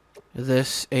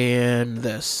 This and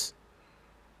this.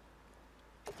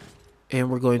 And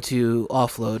we're going to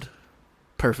offload.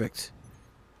 Perfect.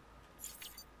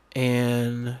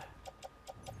 And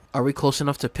are we close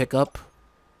enough to pick up?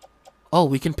 Oh,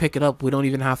 we can pick it up. We don't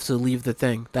even have to leave the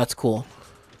thing. That's cool.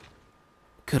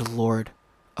 Good lord.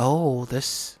 Oh,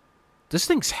 this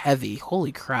thing's heavy.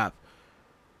 Holy crap.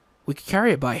 We can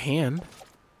carry it by hand.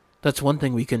 That's one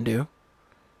thing we can do.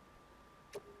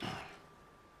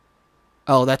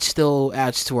 Oh, that still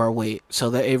adds to our weight, so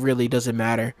that it really doesn't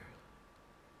matter.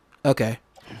 Okay.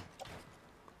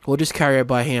 We'll just carry it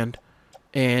by hand.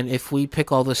 And if we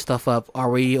pick all this stuff up, are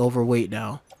we overweight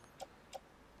now?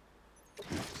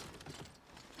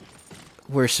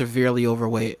 We're severely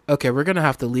overweight. Okay, we're gonna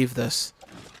have to leave this.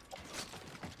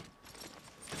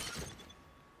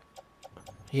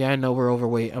 Yeah, I know we're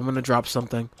overweight. I'm gonna drop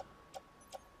something.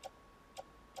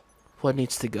 What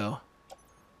needs to go?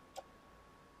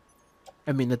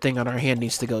 I mean, the thing on our hand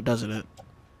needs to go, doesn't it?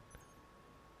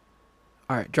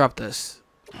 Alright, drop this.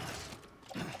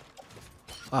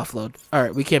 Offload.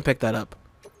 Alright, we can't pick that up.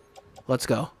 Let's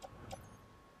go.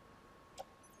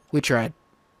 We tried.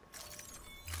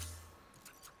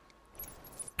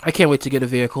 I can't wait to get a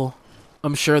vehicle.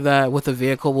 I'm sure that with a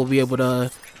vehicle we'll be able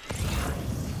to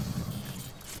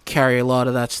carry a lot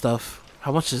of that stuff.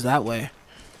 How much does that weigh?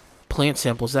 Plant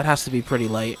samples, that has to be pretty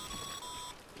light.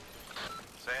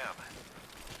 Sam.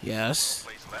 Yes.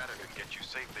 Place ladder can get you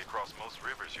safely across most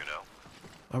rivers, you know.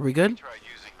 Are we good? Try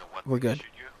using the one We're good. issued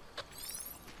you.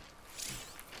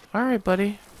 Alright,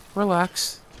 buddy.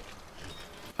 Relax.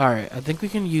 Alright, I think we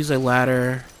can use a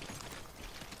ladder.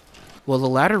 Will the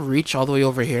ladder reach all the way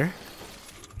over here?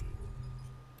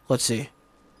 Let's see.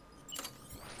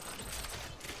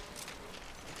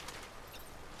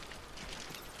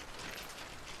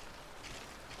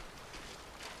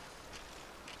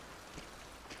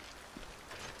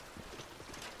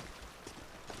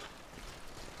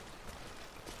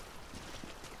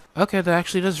 Okay, that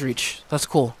actually does reach. That's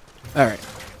cool. Alright.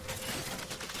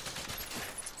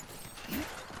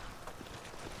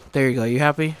 There you go. You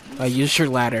happy? I used your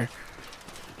ladder.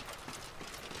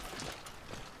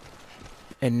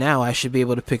 And now I should be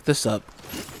able to pick this up.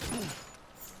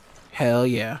 Hell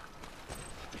yeah.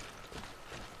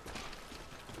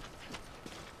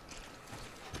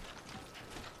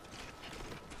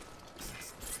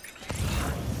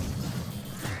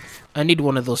 I need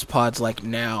one of those pods, like,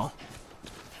 now.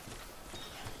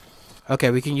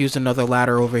 Okay, we can use another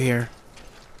ladder over here.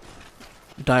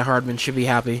 Die Hardman should be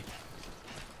happy.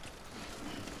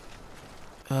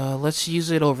 Let's use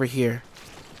it over here.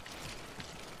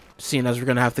 Seeing as we're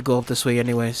gonna have to go up this way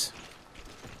anyways.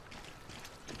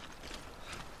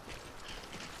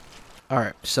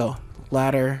 Alright, so,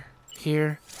 ladder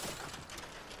here.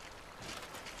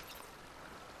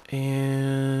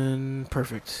 And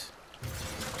perfect.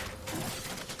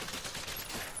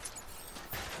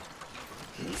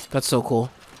 That's so cool.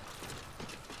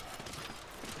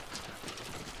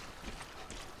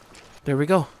 There we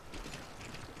go.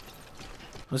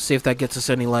 Let's see if that gets us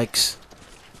any likes.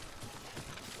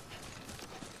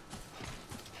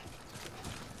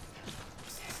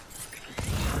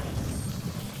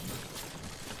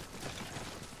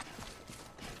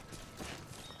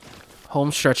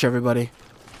 Home stretch, everybody.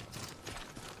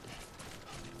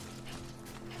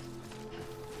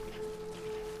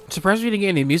 Surprised we didn't get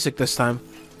any music this time.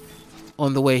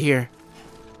 On the way here.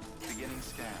 Beginning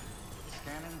scan.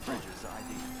 Scanning bridges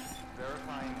ID.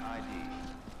 Verifying ID.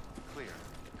 Clear.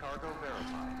 Cargo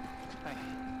verified. Thank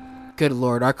you. Good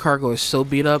lord, our cargo is so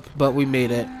beat up, but we made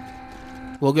it.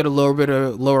 We'll get a little bit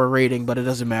of lower rating, but it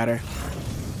doesn't matter.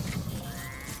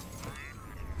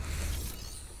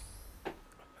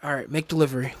 Alright, make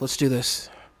delivery. Let's do this.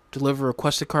 Deliver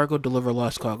requested cargo, deliver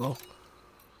lost cargo.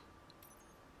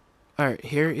 Alright,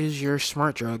 here is your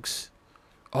smart drugs.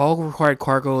 All required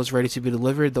cargo is ready to be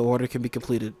delivered. The order can be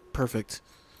completed. Perfect.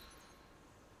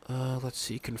 Let's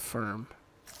see. Confirm.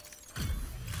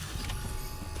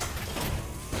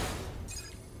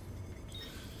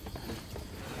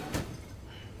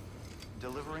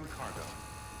 Delivering cargo.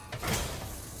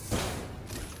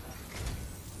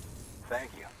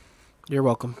 Thank you. You're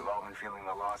welcome. We've all been feeling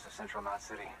the loss of Central Knot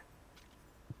City.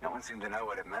 No one seemed to know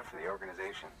what it meant for the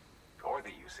organization. Or the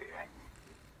UCA.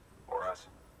 Or us.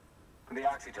 But the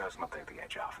oxytocin will take the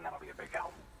edge off, and that'll be a big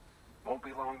help. Won't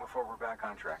be long before we're back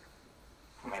on track.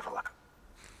 We may have a luck.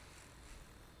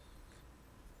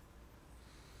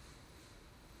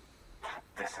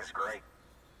 This is great.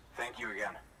 Thank you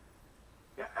again.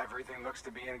 Yeah, everything looks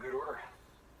to be in good order.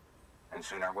 And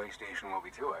soon our way station will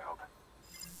be too, I hope.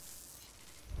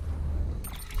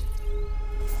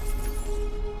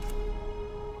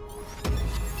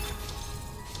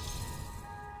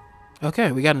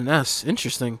 Okay, we got an S.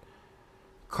 Interesting.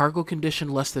 Cargo condition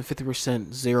less than 50%,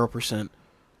 0%.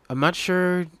 I'm not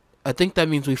sure. I think that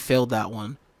means we failed that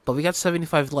one. But we got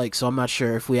 75 likes, so I'm not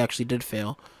sure if we actually did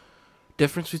fail.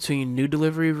 Difference between new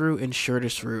delivery route and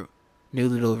shortest route. New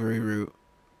delivery route.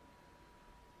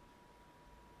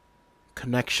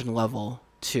 Connection level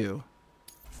 2.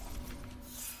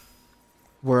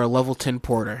 We're a level 10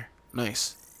 porter.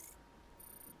 Nice.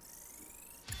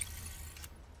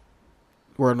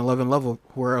 We're an 11 level.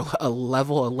 We're a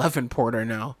level 11 porter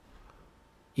now.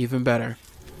 Even better.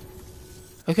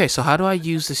 Okay, so how do I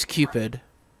use this Cupid?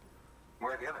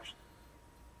 Where are the others?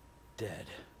 Dead.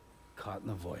 Caught in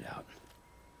the void out.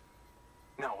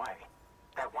 No way.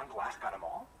 That one blast got them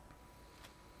all?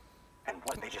 And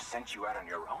what, they just sent you out on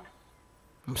your own?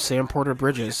 I'm Sam Porter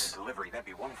Bridges. Delivery, that'd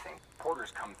be one thing. Porters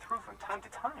come through from time to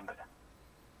time, but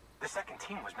the second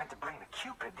team was meant to bring the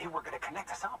Cupid. They were going to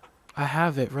connect us up. I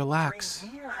have it. Relax.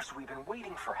 3 years we've been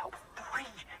waiting for help. 3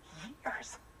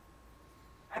 years.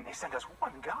 And they sent us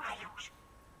one guy.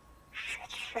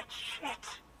 Shit.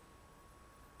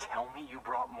 Tell me you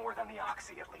brought more than the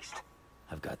Oxy, at least.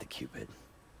 I've got the Cupid.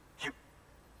 You...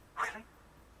 Really?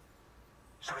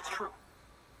 So it's true.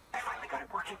 They finally got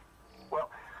it working. Well,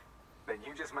 then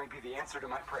you just might be the answer to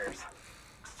my prayers.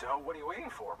 So what are you waiting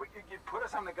for? You put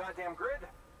us on the goddamn grid.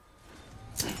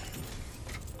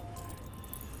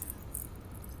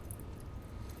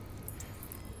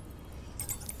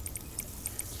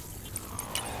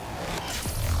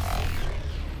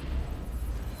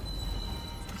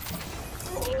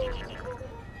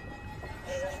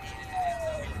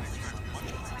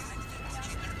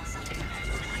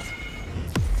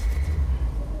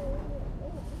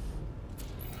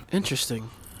 Interesting.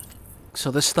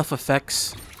 So this stuff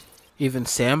affects even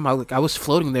Sam. I was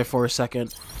floating there for a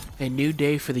second. A new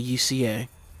day for the UCA.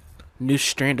 New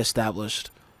strand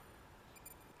established.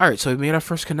 Alright, so we made our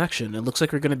first connection. It looks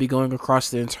like we're going to be going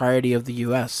across the entirety of the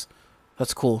US.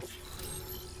 That's cool.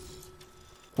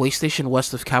 Way station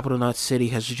west of Capital Knot City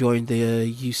has joined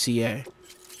the UCA.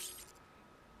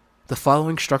 The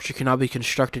following structure can now be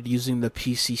constructed using the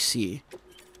PCC.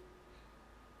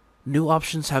 New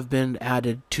options have been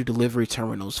added to delivery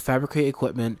terminals. Fabricate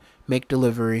equipment, make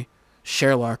delivery,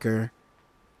 share locker,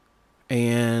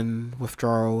 and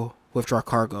withdraw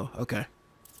cargo. Okay.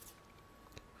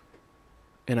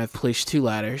 And I've placed 2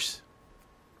 ladders.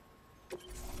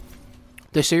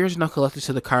 This area is now connected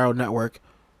to the chiral network.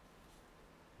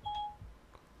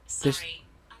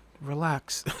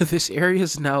 Relax. This area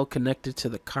is now connected to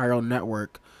the chiral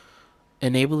network,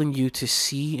 enabling you to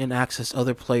see and access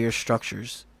other players'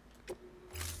 structures.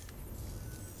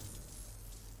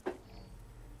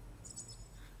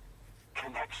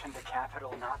 Connection to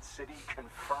capital, not city,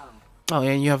 confirmed. Oh,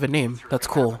 and you have a name. That's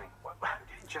cool.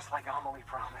 Just like Amelie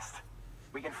promised.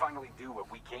 We can finally do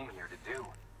what we came here to do.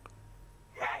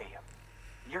 Hey,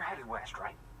 you're headed west,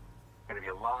 right? Gonna be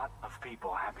a lot of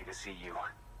people happy to see you.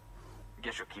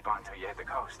 Guess you'll keep on till you hit the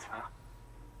coast, huh?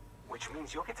 Which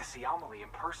means you'll get to see Amelie in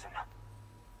person.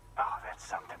 Oh, that's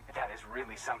something. That is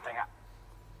really something.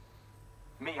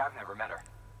 Me, I've never met her.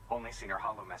 Only seen her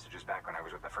holo messages back when I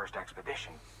was with the first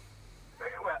expedition.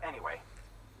 Well, anyway,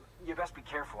 you best be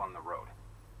careful on the road.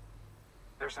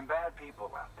 There's some bad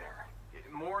people out there.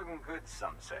 More than good,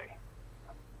 some say.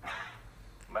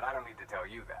 But I don't need to tell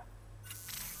you that.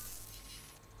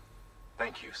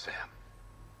 Thank you, Sam.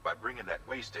 By bringing that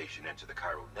way station into the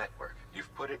chiral network,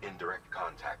 you've put it in direct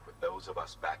contact with those of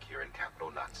us back here in Capital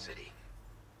Knot City.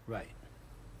 Right.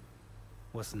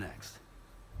 What's next?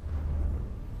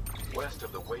 West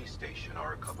of the way station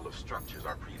are a couple of structures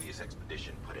our previous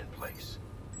expedition put in place.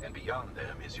 And beyond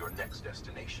them is your next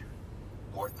destination,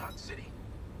 Port Knot City.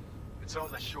 It's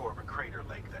on the shore of a crater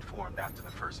lake that formed after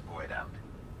the first void out.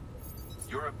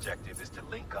 Your objective is to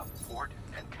link up Port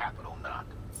and Capital Knot.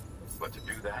 But to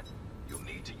do that, you'll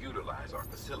need to utilize our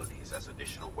facilities as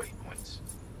additional waypoints.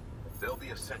 They'll be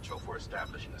essential for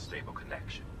establishing a stable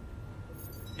connection.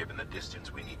 Given the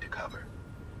distance we need to cover,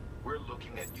 we're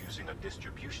looking at using a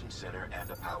distribution center and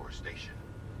a power station,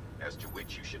 as to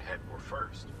which you should head for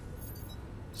first.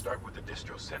 Start with the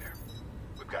distro center.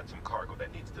 We've got some cargo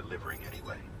that needs delivering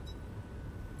anyway.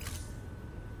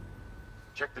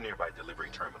 Check the nearby delivery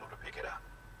terminal to pick it up.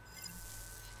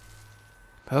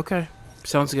 Okay,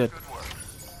 sounds good. Good work.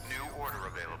 New order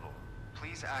available.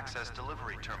 Please access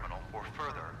delivery terminal for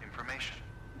further information.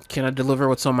 Can I deliver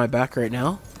what's on my back right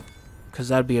now? Because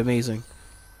that'd be amazing.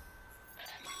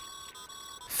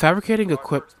 Fabricating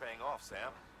equipment. Paying off,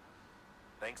 Sam.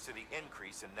 Thanks to the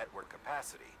increase in network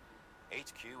capacity,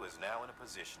 HQ is now in a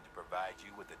position to provide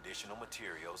you with additional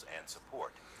materials and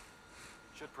support.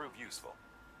 Should prove useful.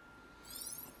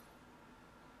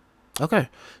 Okay.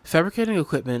 Fabricating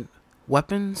equipment.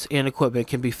 Weapons and equipment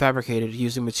can be fabricated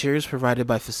using materials provided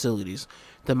by facilities.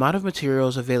 The amount of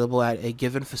materials available at a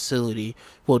given facility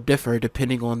will differ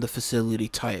depending on the facility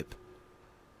type.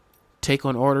 Take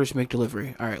on orders, make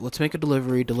delivery. Alright, let's make a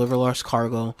delivery, deliver large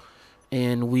cargo,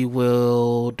 and we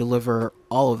will deliver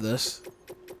all of this.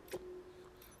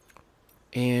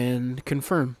 And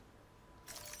confirm.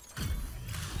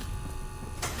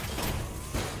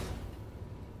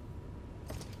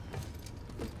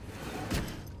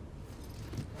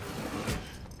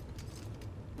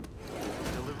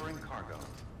 Delivering cargo.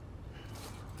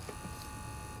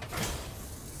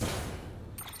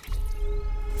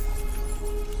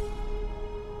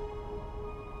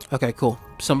 Okay, cool.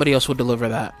 Somebody else will deliver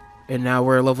that. And now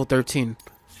we're level 13.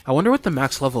 I wonder what the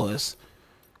max level is.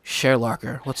 Share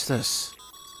locker. What's this?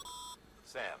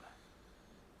 Sam,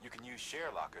 you can use share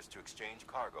lockers to exchange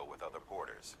cargo with other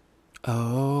porters.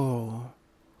 Oh.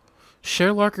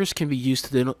 Share lockers can be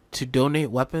used to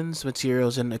donate weapons,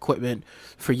 materials, and equipment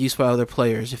for use by other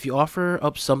players. If you offer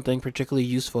up something particularly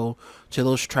useful to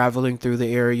those traveling through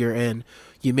the area you're in,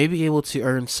 you may be able to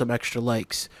earn some extra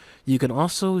likes. You can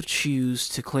also choose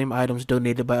to claim items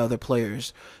donated by other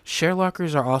players. Share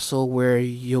lockers are also where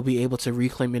you'll be able to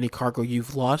reclaim any cargo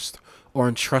you've lost or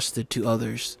entrusted to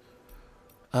others.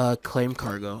 Claim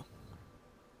cargo.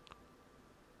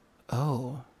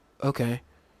 Oh, okay.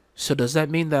 So does that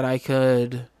mean that I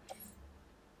could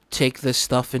take this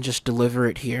stuff and just deliver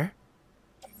it here?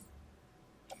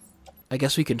 I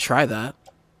guess we can try that.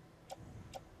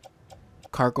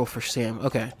 Cargo for Sam.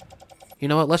 Okay. You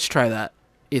know what? Let's try that.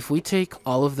 If we take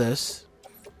all of this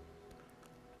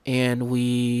and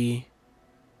we...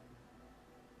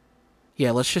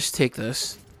 Yeah, let's just take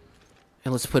this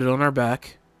and let's put it on our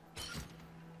back.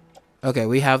 Okay,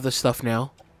 we have this stuff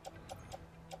now.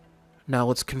 Now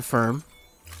let's confirm.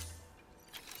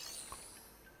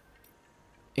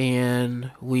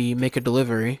 And we make a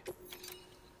delivery.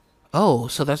 Oh,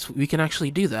 so that's... we can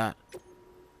actually do that.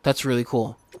 That's really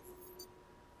cool.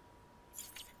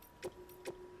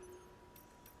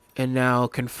 And now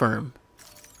confirm.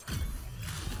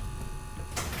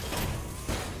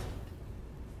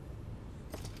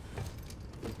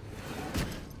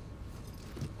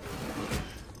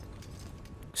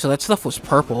 So that stuff was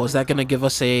purple. Is that going to give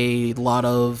us a lot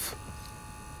of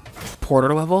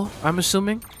transporter level, I'm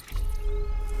assuming.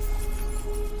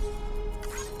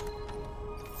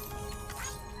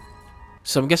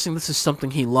 So I'm guessing this is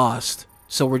something he lost,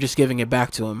 so we're just giving it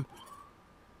back to him.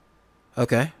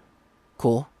 Okay,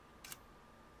 cool.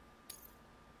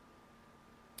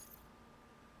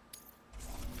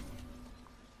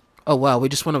 Oh wow, we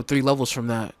just went up 3 levels from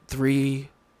that. 3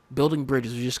 building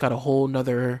bridges, we just got a whole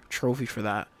nother trophy for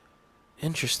that.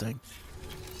 Interesting.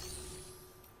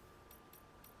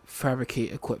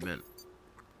 Fabricate equipment.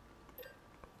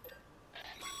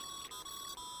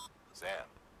 Sam,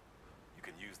 you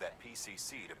can use that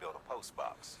PCC to build a post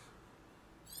box.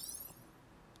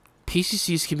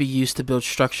 PCCs can be used to build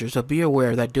structures, but be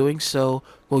aware that doing so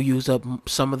will use up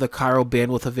some of the chiral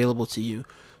bandwidth available to you.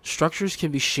 Structures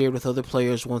can be shared with other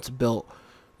players once built.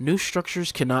 New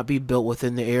structures cannot be built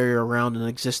within the area around an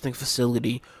existing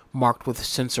facility marked with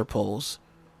sensor poles.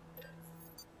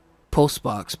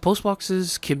 Postbox.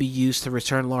 Postboxes can be used to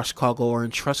return lost cargo or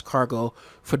entrust cargo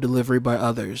for delivery by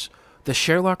others. The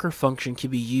share locker function can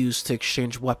be used to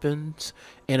exchange weapons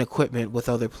and equipment with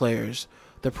other players.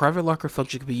 The private locker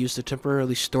function can be used to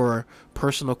temporarily store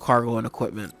personal cargo and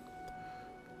equipment.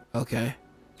 Okay.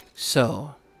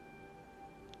 So,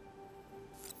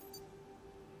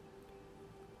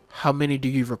 how many do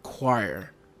you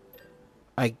require?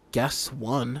 I guess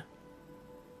 1.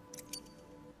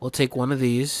 We'll take 1 of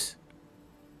these.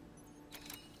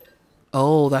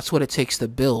 Oh, that's what it takes to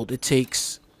build. It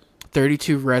takes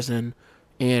 32 resin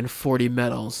and 40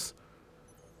 metals.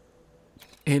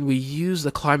 And we use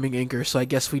the climbing anchor, so I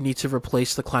guess we need to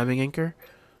replace the climbing anchor.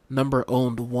 Number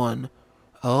owned 1.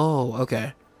 Oh,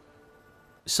 okay.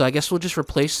 So I guess we'll just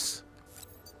replace...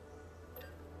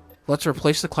 Let's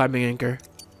replace the climbing anchor.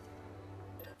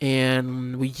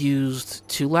 And we used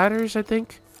 2 ladders, I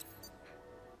think.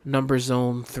 Number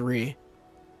zone 3.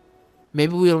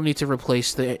 Maybe we don't need to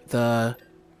replace the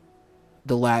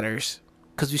ladders,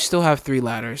 because we still have 3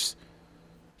 ladders.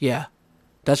 Yeah,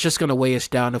 that's just gonna weigh us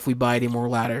down if we buy any more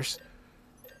ladders.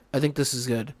 I think this is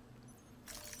good.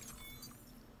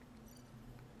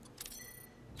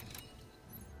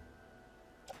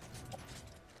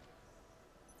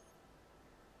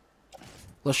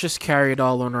 Let's just carry it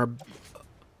all on our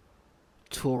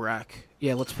tool rack.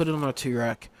 Yeah, let's put it on our tool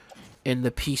rack. In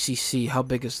the PCC, how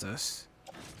big is this?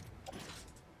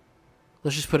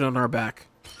 Let's just put it on our back.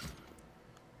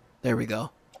 There we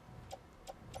go.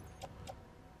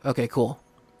 Okay, cool.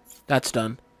 That's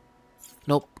done.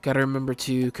 Nope, gotta remember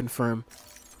to confirm.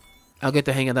 I'll get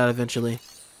the hang of that eventually.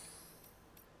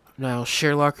 Now,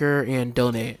 share locker and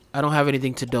donate. I don't have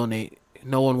anything to donate.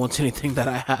 No one wants anything that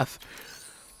I have.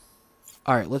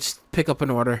 Alright, let's pick up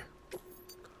an order.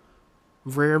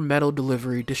 Rare metal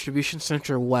delivery, distribution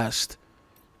center west.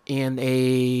 And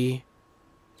a...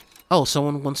 Oh,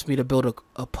 someone wants me to build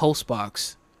a post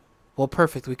box. Well,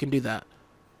 perfect. We can do that.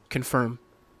 Confirm.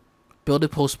 Build a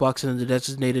post box in the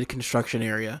designated construction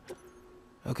area.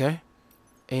 Okay.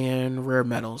 And rare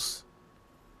metals.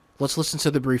 Let's listen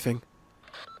to the briefing.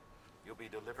 You'll be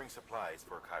delivering supplies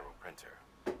for a chiral printer.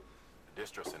 The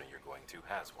distro center you're going to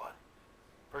has one.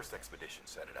 First expedition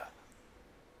set it up.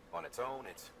 On its own,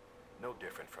 it's no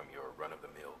different from your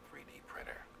run-of-the-mill 3D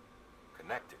printer.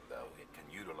 Connected, though, it can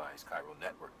utilize chiral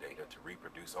network data to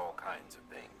reproduce all kinds of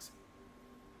things.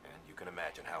 And you can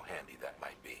imagine how handy that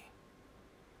might be.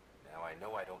 Now, I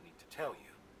know I don't need to tell you,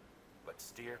 but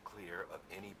steer clear of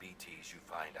any BTs you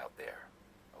find out there.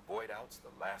 Avoid out's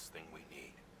the last thing we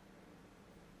need.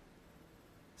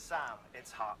 Sam,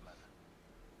 it's Hartman.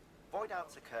 Void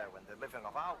outs occur when the living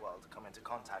of our world come into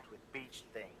contact with beached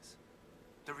things.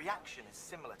 The reaction is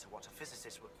similar to what a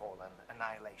physicist would call an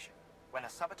annihilation, when a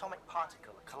subatomic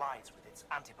particle collides with its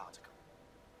antiparticle.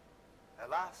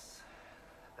 Alas,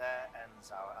 there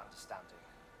ends our understanding.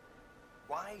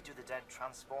 Why do the dead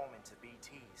transform into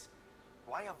BTs?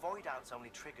 Why are void outs only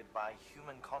triggered by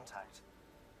human contact?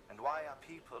 And why are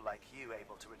people like you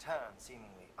able to return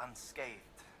seemingly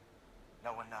unscathed?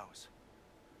 No one knows.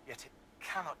 Yet it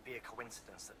cannot be a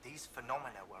coincidence that these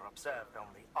phenomena were observed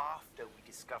only after we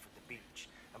discovered the beach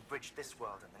and bridged this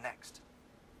world and the next.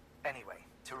 Anyway,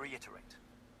 to reiterate,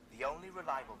 the only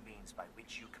reliable means by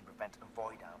which you can prevent a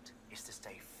void out is to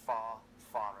stay far,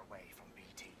 far away from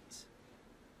BTs.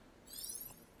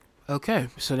 Okay,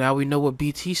 so now we know what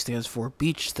BT stands for.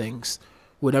 Beach things.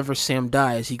 Whenever Sam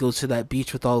dies, he goes to that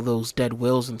beach with all those dead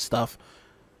whales and stuff.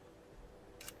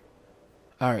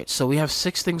 Alright, so we have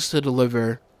 6 things to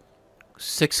deliver.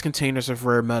 6 containers of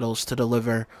rare metals to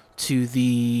deliver to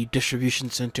the distribution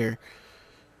center.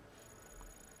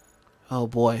 Oh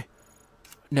boy.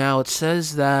 Now it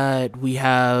says that we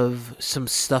have some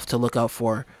stuff to look out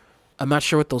for. I'm not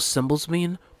sure what those symbols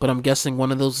mean, but I'm guessing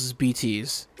one of those is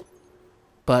BTs.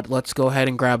 But let's go ahead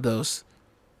and grab those.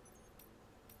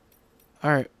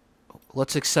 Alright,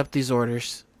 let's accept these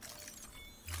orders.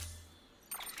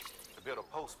 To build a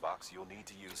post box, you'll need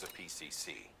to use a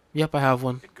PCC. Yep, I have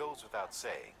one. It goes without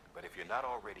saying, but if you're not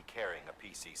already carrying a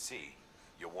PCC,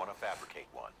 you'll want to fabricate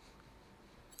one.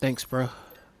 Thanks, bro.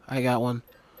 I got one.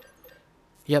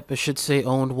 Yep, it should say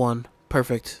owned one.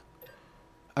 Perfect.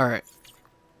 Alright.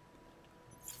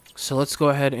 So let's go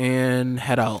ahead and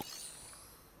head out.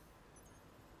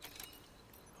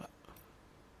 To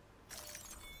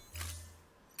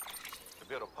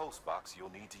build a post box,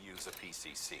 you'll need to use a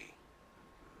PCC.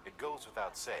 It goes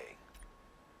without saying.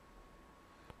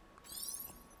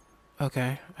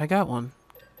 Okay, I got one.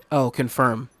 Oh,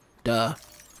 confirm. Duh.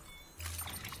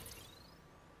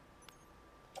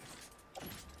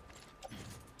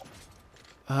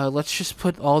 Let's just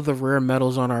put all the rare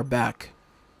metals on our back.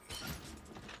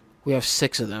 We have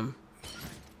 6 of them.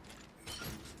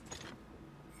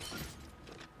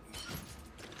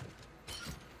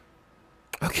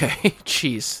 Okay,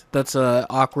 jeez. That's a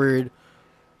awkward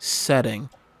setting.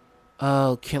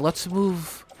 Okay, let's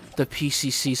move the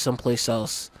PCC someplace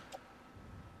else.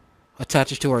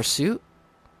 Attach it to our suit?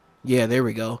 Yeah, there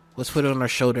we go. Let's put it on our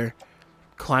shoulder.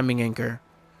 Climbing anchor.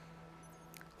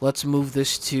 Let's move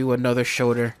this to another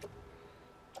shoulder.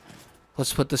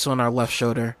 Let's put this on our left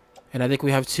shoulder. And I think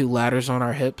we have 2 ladders on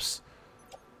our hips.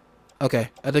 Okay,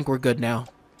 I think we're good now.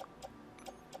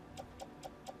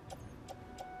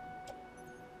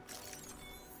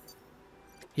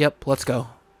 Yep, let's go.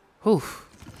 Whew.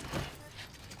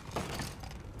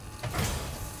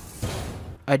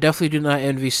 I definitely do not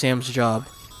envy Sam's job.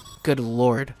 Good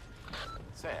lord.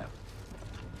 Sam,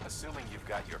 assuming you've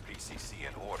got your PCC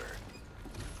in order,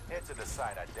 head to the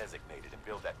site I designated and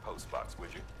build that post box,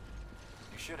 would you?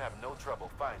 You should have no trouble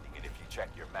finding it if you check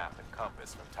your map and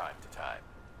compass from time to time.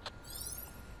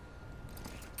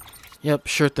 Yep,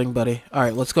 sure thing, buddy.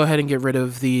 Alright, let's go ahead and get rid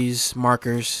of these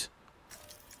markers.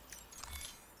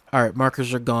 Alright,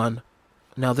 markers are gone.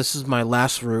 Now this is my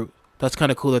last route. That's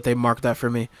kind of cool that they marked that for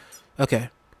me. Okay,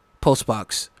 post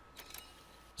box.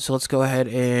 So let's go ahead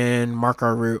and mark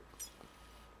our route.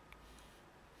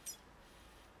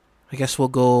 I guess we'll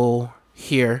go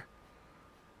here.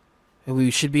 And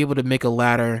we should be able to make a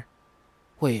ladder.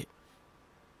 Wait.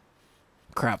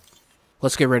 Crap.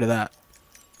 Let's get rid of that.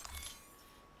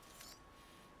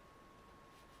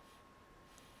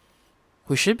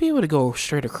 We should be able to go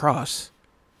straight across.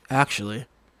 Actually.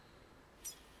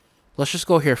 Let's just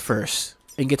go here first.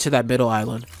 And get to that middle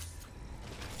island.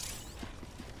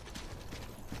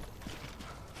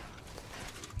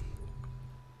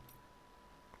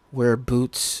 Wear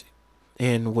boots.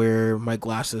 And wear my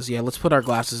glasses. Yeah, let's put our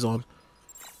glasses on.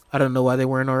 I don't know why they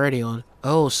weren't already on.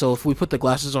 Oh, so if we put the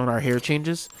glasses on, our hair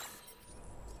changes?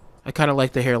 I kind of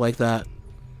like the hair like that.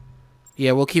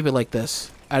 Yeah, we'll keep it like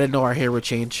this. I didn't know our hair would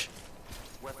change.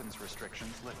 Weapons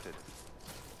restrictions lifted.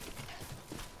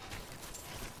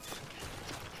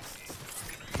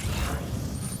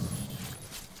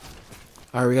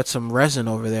 Alright, we got some resin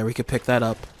over there. We could pick that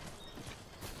up.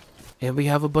 And we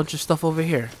have a bunch of stuff over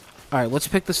here. Alright, let's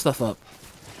pick this stuff up.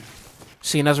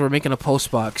 Seeing as we're making a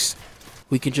post box,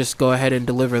 we can just go ahead and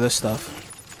deliver this stuff.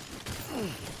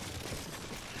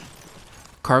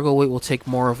 Cargo weight will take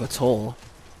more of a toll.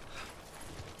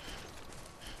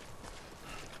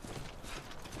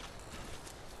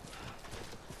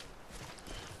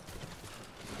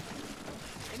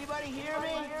 Anybody hear me?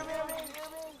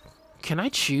 Can I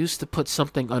choose to put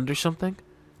something under something?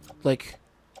 Like,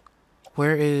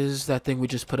 where is that thing we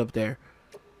just put up there?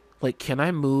 Like, can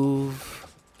I move...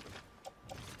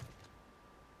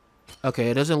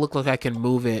 Okay, it doesn't look like I can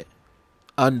move it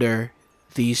under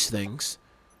these things.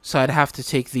 So I'd have to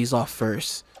take these off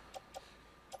first.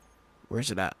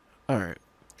 Where's it at? Alright.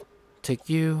 Take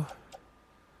you.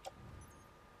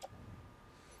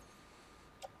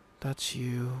 That's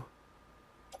you.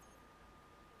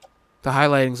 The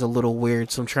highlighting's a little weird,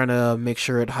 so I'm trying to make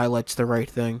sure it highlights the right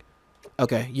thing.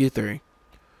 Okay, you 3.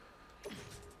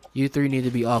 You 3 need to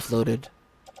be offloaded.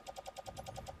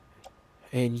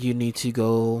 And you need to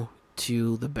go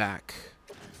to the back.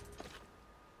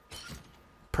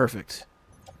 Perfect.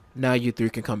 Now you 3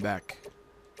 can come back.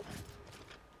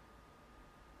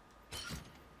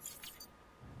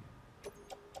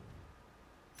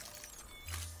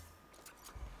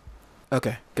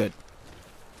 Okay, good.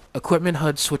 Equipment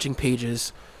HUD switching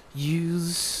pages.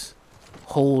 Use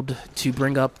hold to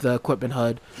bring up the equipment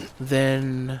HUD,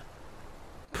 then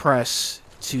press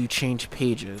to change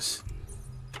pages.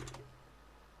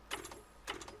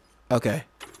 Okay.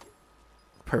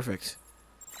 Perfect.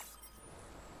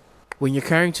 When you're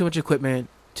carrying too much equipment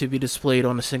to be displayed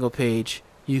on a single page,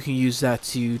 you can use that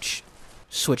to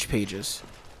switch pages.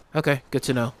 Okay, good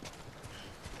to know.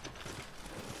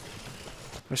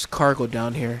 There's cargo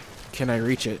down here. Can I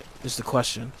reach it? Is the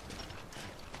question.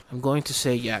 I'm going to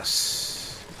say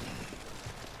yes.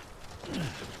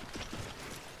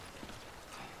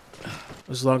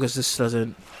 As long as this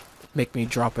doesn't make me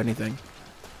drop anything.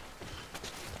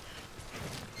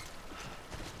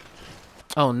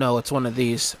 Oh no, it's one of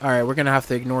these. Alright, we're gonna have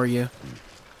to ignore you.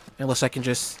 Unless I can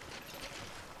just...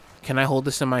 Can I hold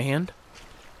this in my hand?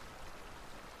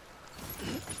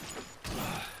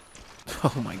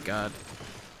 Oh my god.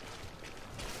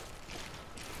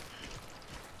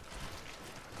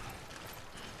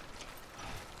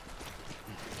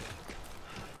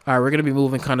 Alright, we're gonna be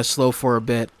moving kind of slow for a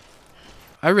bit.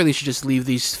 I really should just leave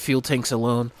these fuel tanks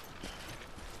alone.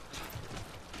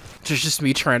 It's just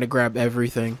me trying to grab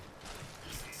everything.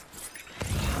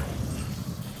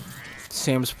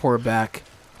 Sam's poor back.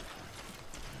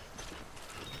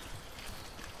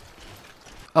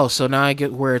 Oh, so now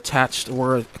we're attached,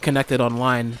 we're connected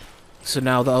online. So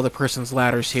now the other person's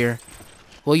ladder's here.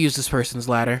 We'll use this person's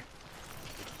ladder.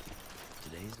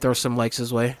 Throw some likes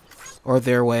his way. Or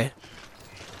their way.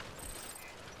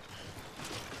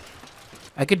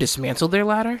 I could dismantle their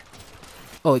ladder?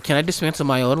 Oh, can I dismantle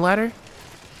my own ladder?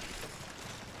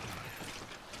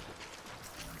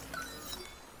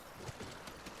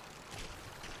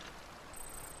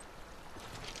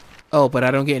 Oh, but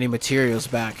I don't get any materials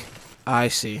back. I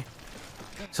see.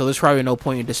 So there's probably no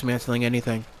point in dismantling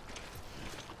anything.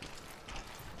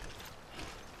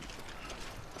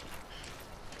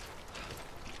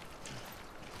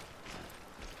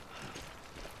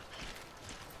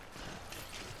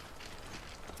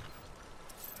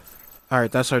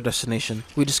 Alright, that's our destination.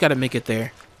 We just gotta make it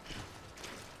there.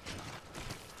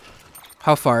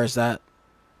 How far is that?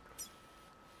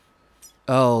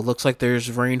 Oh, looks like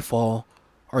there's rainfall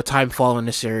or timefall in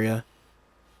this area.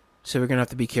 So we're gonna have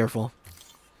to be careful.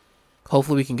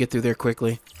 Hopefully we can get through there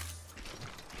quickly.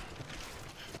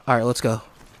 Alright, let's go.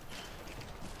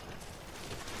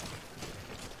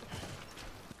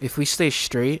 If we stay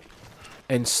straight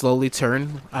and slowly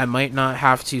turn, I might not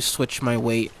have to switch my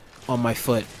weight on my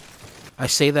foot. I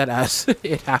say that as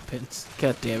it happens.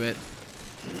 God damn it.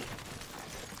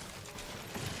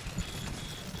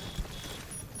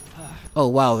 Oh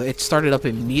wow, it started up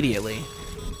immediately.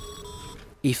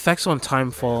 Effects on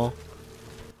timefall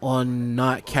on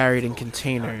not carried in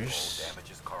containers.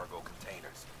 Damages cargo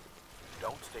containers.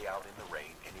 Don't stay out in the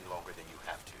rain any longer than you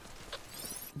have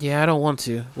to. Yeah, I don't want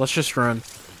to. Let's just run.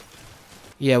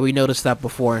 Yeah, we noticed that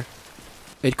before.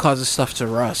 It causes stuff to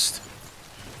rust.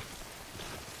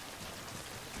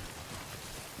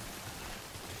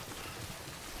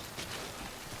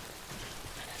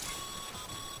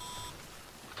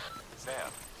 Sam,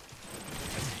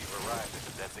 I see you've arrived at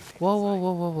the designated Whoa, whoa, site.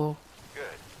 whoa, whoa, whoa. Good.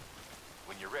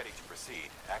 When you're ready to proceed,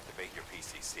 activate your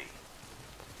PCC.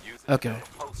 Use it Okay. to build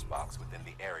a post box within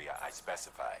the area I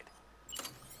specified.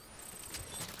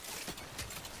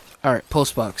 Alright,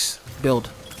 post box.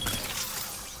 Build.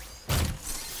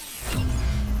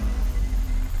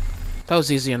 That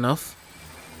was easy enough.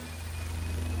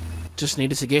 Just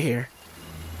needed to get here.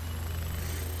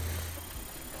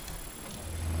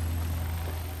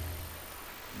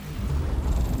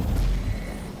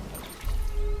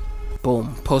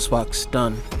 Boom. Post box.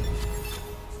 Done.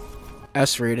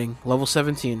 S rating. Level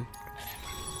 17.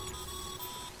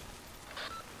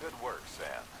 Good work, Sam.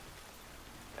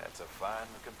 That's a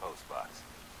fine-looking post box.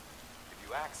 If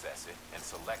you access it and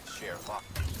select share lock...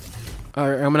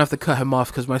 Alright, I'm gonna have to cut him off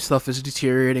because my stuff is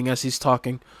deteriorating as he's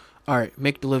talking. Alright,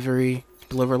 make delivery.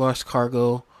 Deliver lost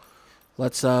cargo.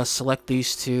 Let's select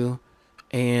these two.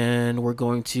 And we're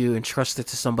going to entrust it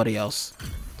to somebody else.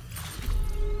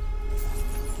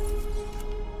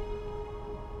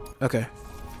 Okay.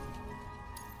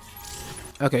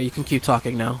 Okay, you can keep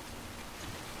talking now.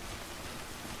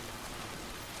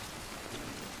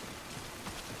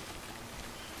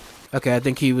 Okay, I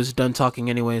think he was done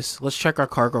talking anyways. Let's check our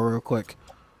cargo real quick.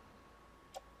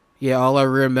 Yeah, all our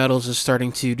rare metals is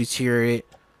starting to deteriorate.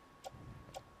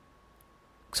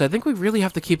 So I think we really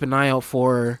have to keep an eye out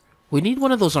for... We need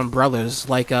one of those umbrellas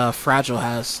like Fragile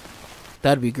has.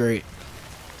 That'd be great.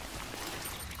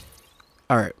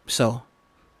 Alright, so...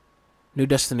 New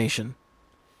destination.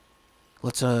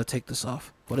 Let's take this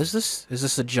off. What is this? Is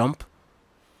this a jump?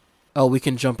 Oh, we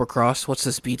can jump across. What's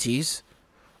this, BTs?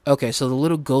 Okay, so the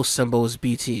little ghost symbol is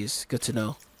BTs. Good to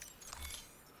know.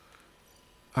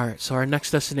 Alright, so our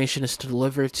next destination is to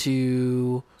deliver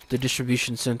to the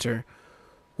distribution center,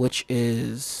 which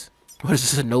is... What is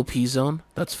this, a no-P zone?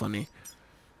 That's funny.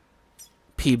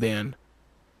 P-band.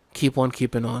 Keep on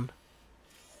keeping on.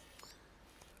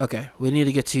 Okay, we need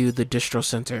to get to the distro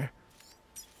center.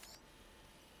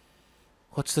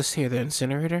 What's this here? The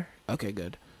incinerator? Okay,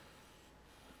 good.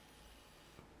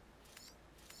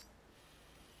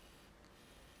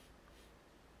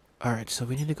 Alright, so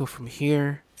we need to go from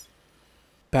here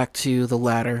back to the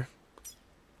ladder.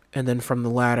 And then from the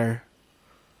ladder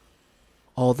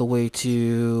all the way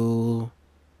to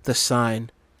the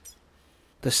sign.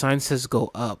 The sign says go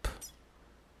up.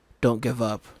 Don't give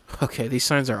up. Okay, these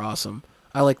signs are awesome.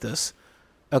 I like this.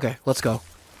 Okay, let's go.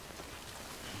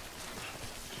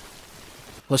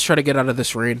 Let's try to get out of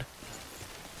this rain.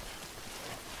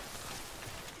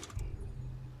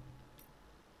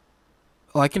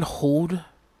 Oh, I can hold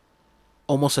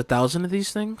almost 1,000 of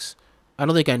these things? I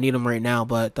don't think I need them right now,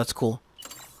 but that's cool.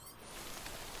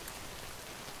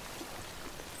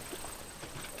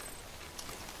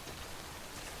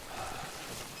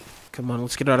 Come on,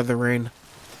 let's get out of the rain.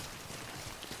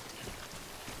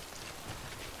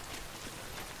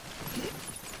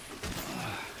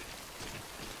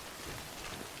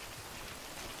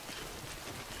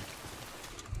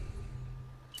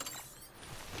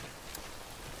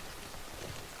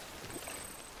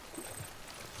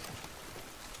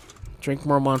 Drink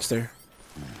more Monster.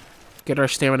 Get our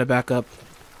stamina back up.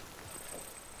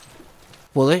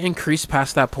 Will it increase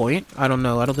past that point? I don't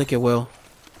know. I don't think it will.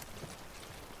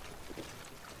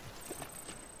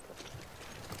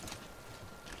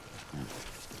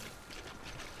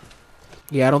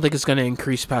 Yeah, I don't think it's going to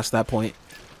increase past that point.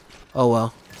 Oh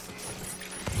well.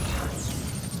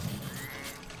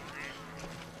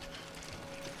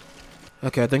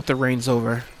 Okay, I think the rain's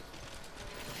over.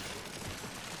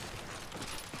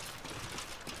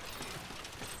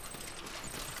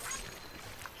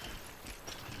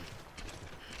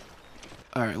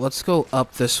 Alright, let's go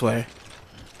up this way.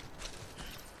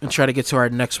 And try to get to our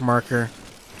next marker.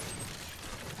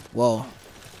 Whoa.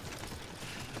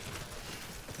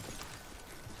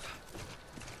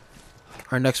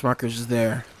 Our next marker is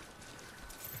there.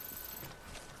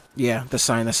 Yeah, the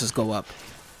sign that says go up.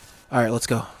 Alright, let's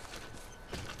go.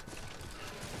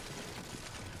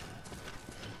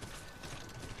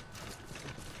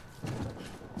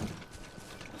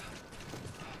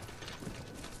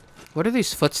 What are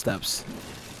these footsteps?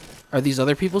 Are these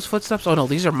other people's footsteps? Oh no,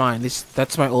 these are mine.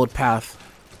 That's my old path.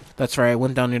 That's right, I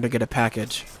went down here to get a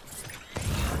package.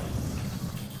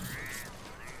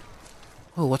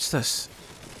 Oh, what's this?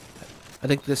 I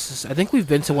think we've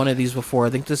been to one of these before. I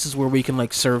think this is where we can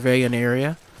like survey an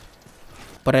area.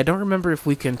 But I don't remember if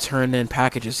we can turn in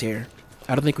packages here.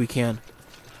 I don't think we can.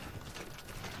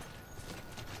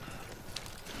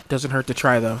 Doesn't hurt to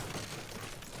try though.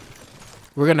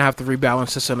 We're gonna have to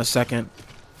rebalance this in a second.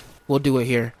 We'll do it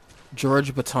here.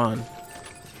 George Baton.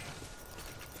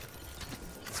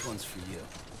 This one's for you.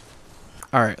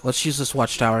 Alright, let's use this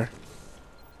watchtower.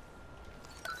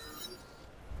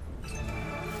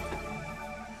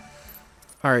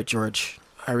 Alright, George.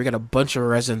 Alright, we got a bunch of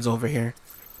resins over here.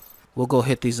 We'll go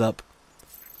hit these up.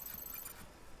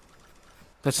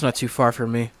 That's not too far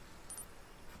from me.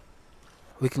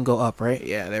 We can go up, right?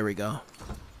 Yeah, there we go.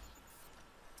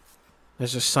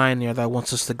 There's a sign there that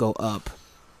wants us to go up.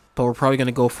 But we're probably going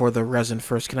to go for the resin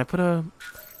first. Can I put a...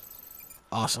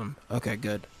 Awesome. Okay,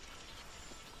 good.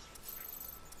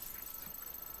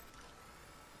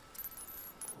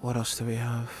 What else do we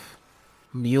have?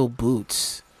 Mule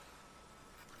boots.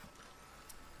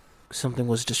 Something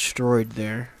was destroyed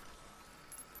there.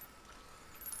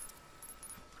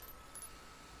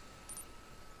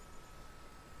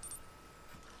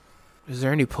 Is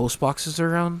there any post boxes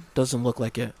around? Doesn't look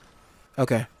like it.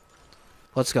 Okay.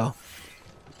 Let's go.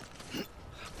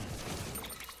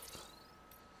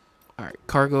 Alright,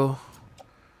 cargo.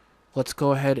 Let's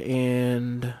go ahead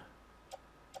and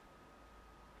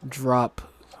drop...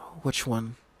 Which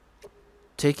one?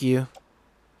 Take you.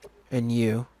 And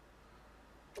you.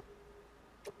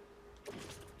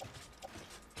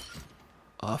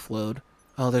 Offload.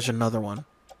 Oh, there's another one.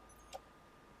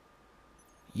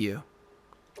 You.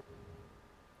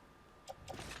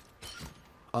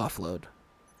 Offload.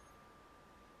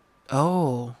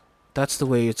 Oh, that's the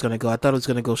way it's gonna go. I thought it was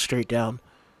gonna go straight down.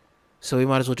 So we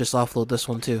might as well just offload this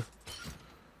one too.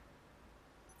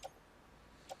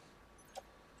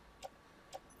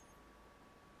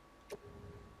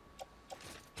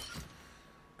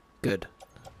 Good.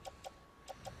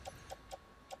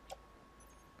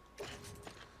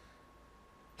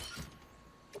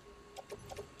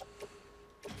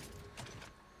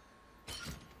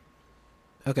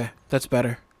 Okay, that's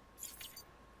better.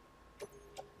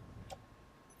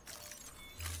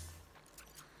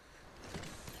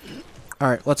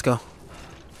 Alright, let's go.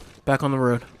 Back on the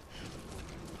road.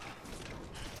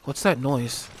 What's that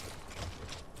noise?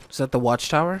 Is that the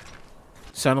watchtower?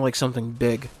 Sounded like something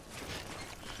big.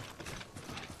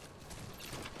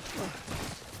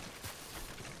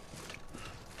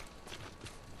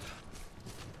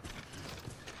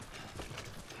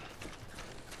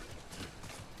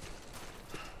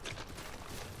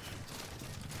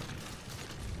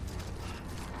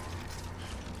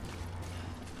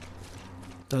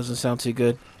 Doesn't sound too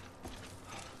good.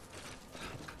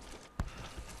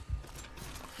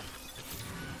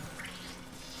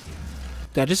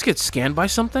 Did I just get scanned by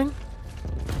something?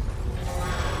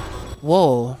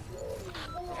 Whoa.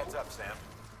 Heads up, Sam.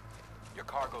 Your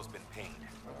cargo's been pinged.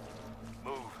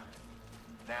 Move.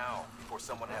 Now, before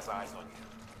someone has eyes on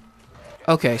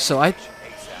you. Okay, so I ASAP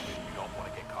if you don't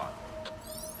want to get caught.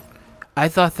 I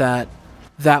thought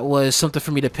that was something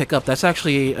for me to pick up. That's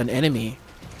actually an enemy.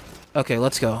 Okay,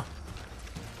 let's go.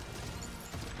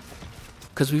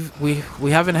 Cause we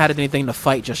haven't had anything to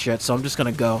fight just yet, so I'm just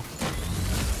gonna go.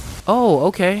 Oh,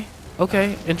 okay.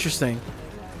 Okay, interesting.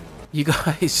 You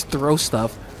guys throw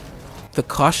stuff. The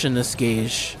cautionist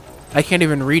gauge. I can't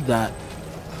even read that.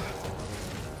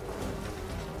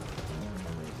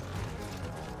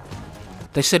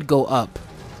 They said go up.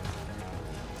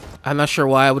 I'm not sure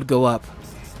why I would go up.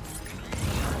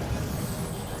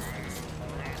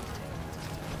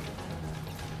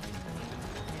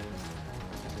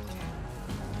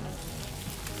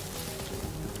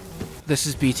 This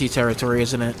is BT territory,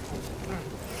 isn't it?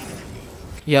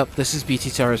 Yep, this is BT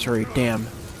territory. Damn.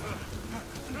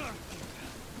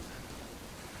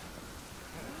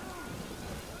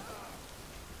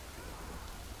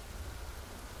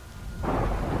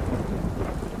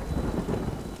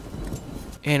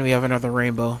 And we have another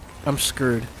rainbow. I'm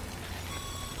screwed.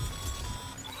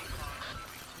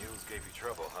 Mules gave you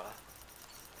trouble, huh?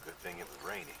 Good thing it was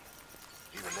raining.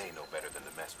 Even they know better than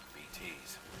to mess with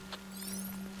BTs.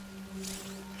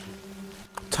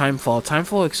 Timefall.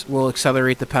 Timefall will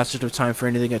accelerate the passage of time for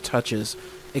anything it touches.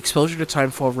 Exposure to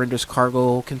timefall renders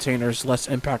cargo containers less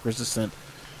impact resistant.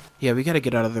 Yeah, we gotta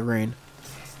get out of the rain.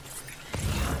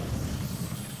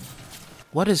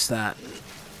 What is that?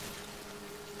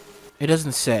 It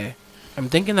doesn't say. I'm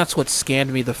thinking that's what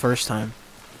scanned me the first time.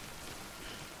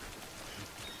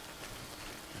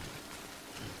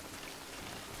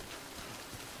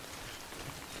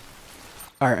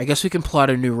 Alright, I guess we can plot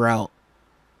a new route.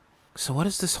 So what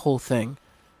is this whole thing?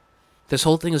 This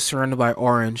whole thing is surrounded by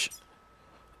orange.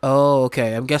 Oh,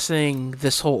 okay. I'm guessing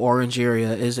this whole orange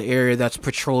area is an area that's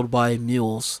patrolled by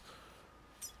mules.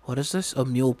 What is this? A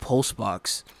mule post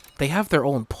box. They have their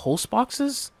own post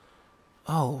boxes?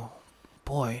 Oh,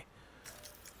 boy.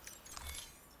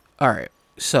 Alright,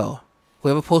 so we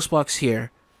have a post box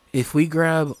here. If we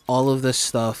grab all of this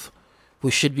stuff,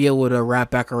 we should be able to wrap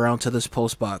back around to this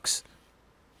post box.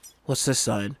 What's this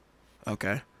sign?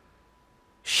 Okay.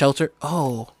 Shelter.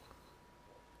 Oh.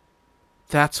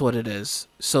 That's what it is.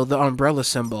 So the umbrella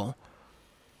symbol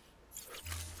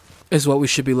is what we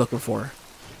should be looking for.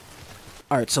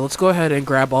 Alright, so let's go ahead and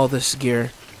grab all this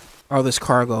gear. All this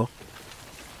cargo.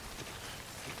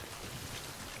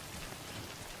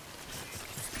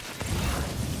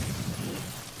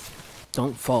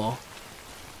 Don't fall.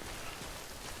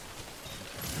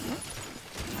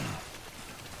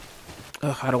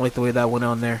 Ugh, I don't like the way that went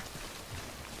on there.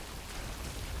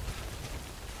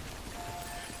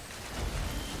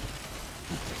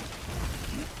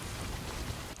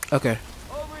 Okay.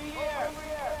 Over here.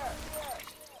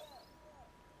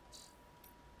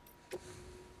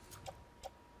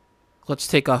 Let's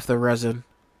take off the resin.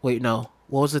 Wait, no.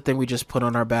 What was the thing we just put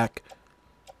on our back?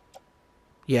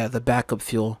 Yeah, the backup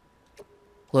fuel.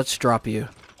 Let's drop you.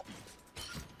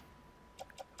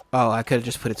 Oh, I could have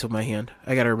just put it to my hand.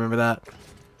 I gotta remember that.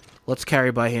 Let's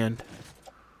carry by hand.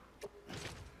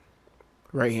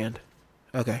 Right hand.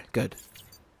 Okay, good.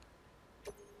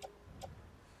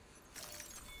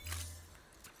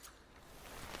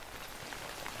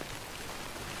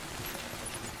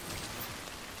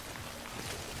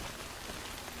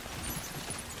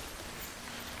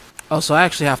 Oh, so I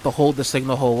actually have to hold this thing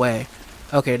the whole way.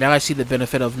 Okay, now I see the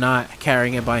benefit of not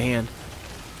carrying it by hand.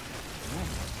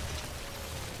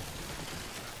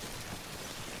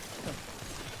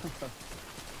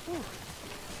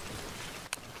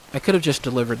 I could have just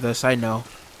delivered this, I know.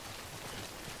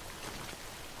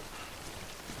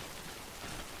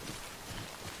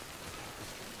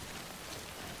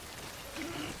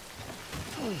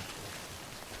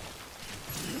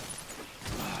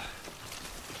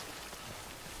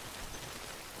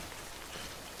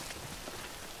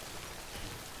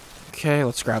 Okay,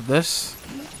 let's grab this.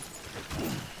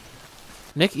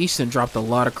 Nick Easton dropped a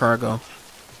lot of cargo.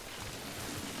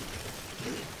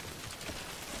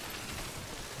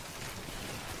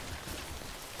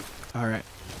 Alright.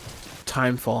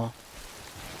 Timefall.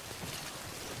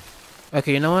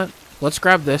 Okay, you know what? Let's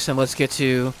grab this and let's get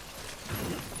to...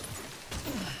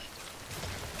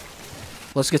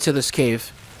 Let's get to this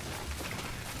cave.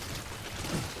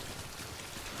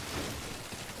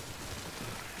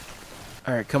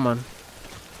 Alright, come on.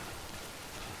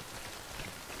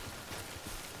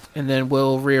 And then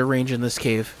we'll rearrange in this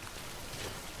cave.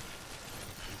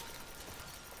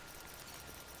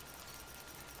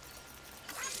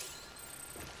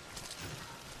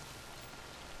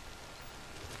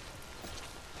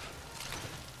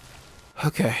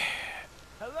 Okay.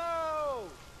 Hello.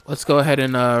 Let's go ahead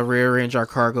and rearrange our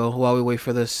cargo while we wait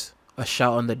for this. A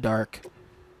shout in the dark.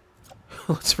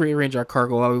 Let's rearrange our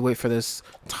cargo while we wait for this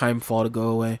timefall to go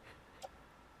away.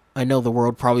 I know the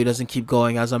world probably doesn't keep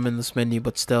going as I'm in this menu,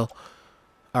 but still.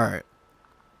 Alright.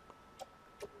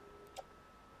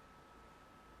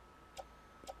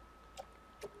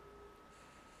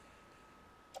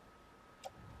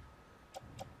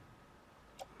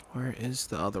 Where is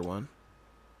the other one?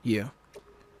 You.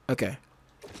 Okay.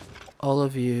 All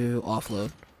of you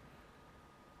offload.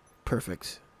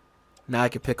 Perfect. Now I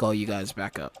can pick all you guys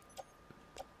back up.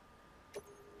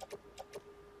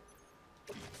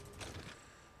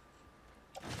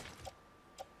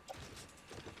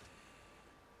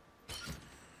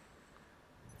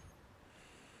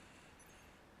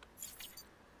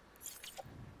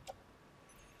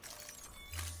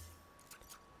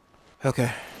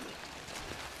 Okay.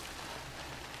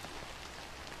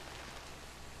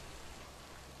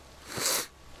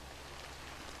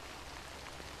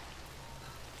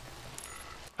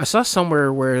 I saw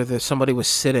somewhere where somebody was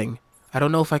sitting. I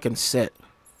don't know if I can sit,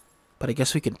 but I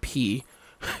guess we can pee.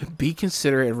 Be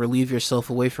considerate and relieve yourself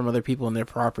away from other people and their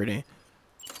property.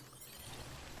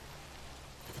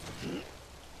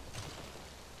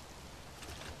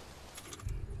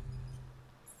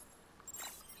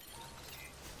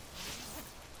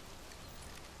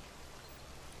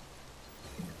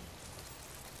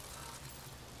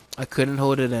 I couldn't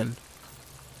hold it in.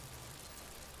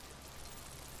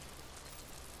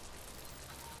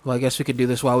 Well, I guess we could do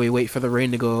this while we wait for the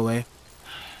rain to go away.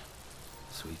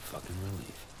 Sweet fucking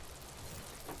relief.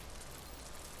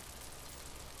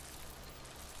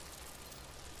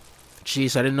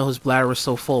 Jeez, I didn't know his bladder was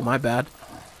so full. My bad.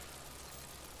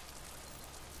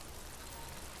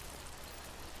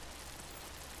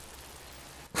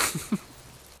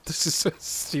 This is so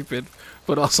stupid,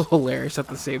 but also hilarious at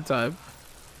the same time.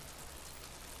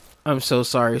 I'm so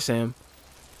sorry, Sam.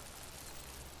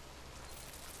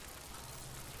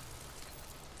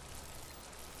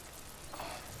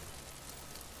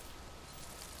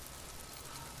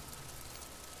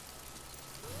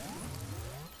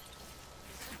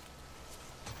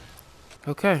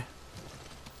 Okay.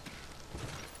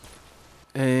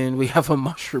 And we have a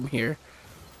mushroom here.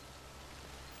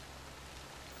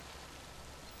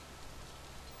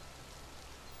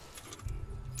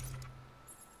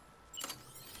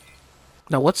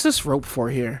 Now, what's this rope for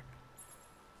here?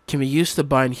 Can be used to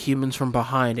bind humans from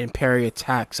behind and parry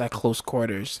attacks at close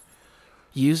quarters.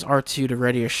 Use R2 to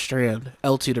ready a strand,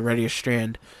 L2 to ready a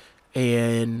strand,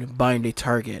 and bind a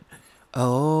target.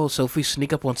 Oh, so if we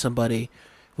sneak up on somebody,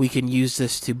 we can use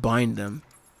this to bind them.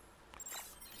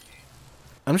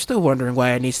 I'm still wondering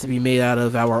why it needs to be made out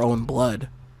of our own blood.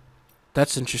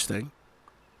 That's interesting.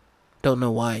 Don't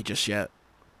know why just yet.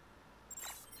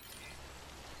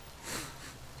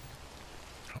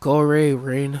 Go away,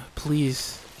 Rain,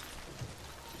 please.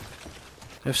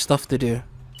 I have stuff to do.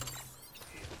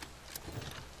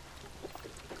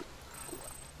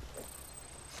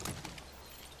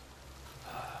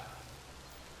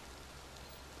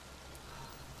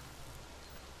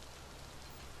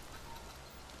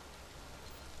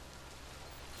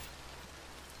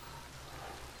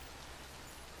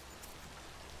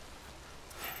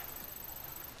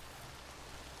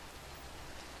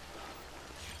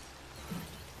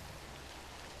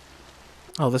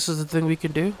 Oh, this is the thing we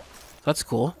can do? That's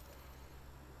cool.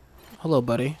 Hello,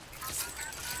 buddy.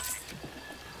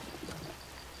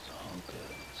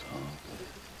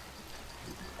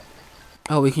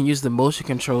 Oh, we can use the motion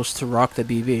controls to rock the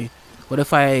BB. What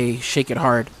if I shake it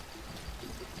hard?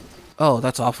 Oh,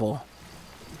 that's awful.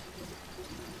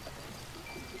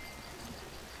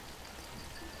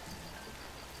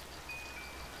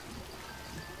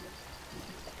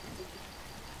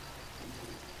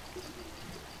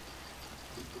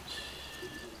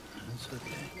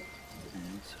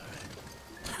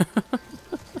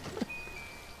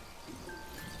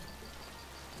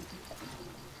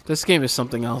 This game is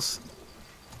something else.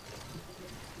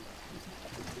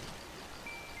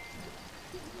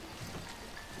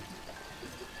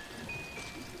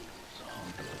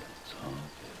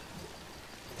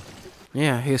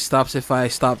 Yeah, he stops if I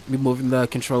stop moving the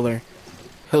controller.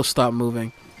 He'll stop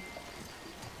moving.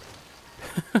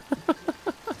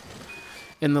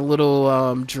 And the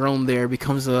little drone there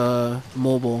becomes a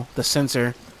mobile, the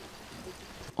sensor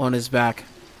on his back.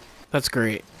 That's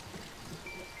great.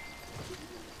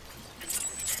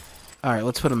 Alright,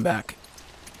 let's put him back.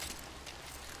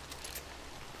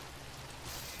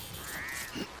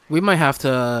 We might have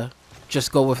to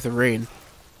just go with the rain.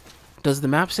 Does the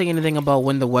map say anything about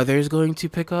when the weather is going to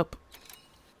pick up?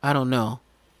 I don't know.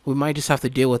 We might just have to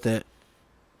deal with it.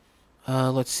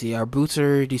 Let's see. Our boots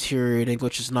are deteriorating,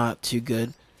 which is not too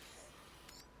good.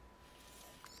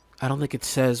 I don't think it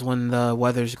says when the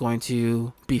weather's going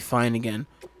to be fine again.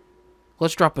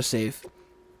 Let's drop a save.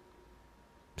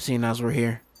 Seeing as we're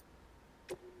here.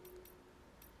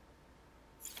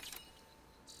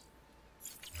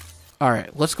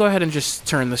 Alright, let's go ahead and just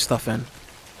turn this stuff in.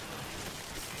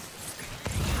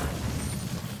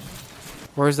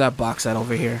 Where's that box at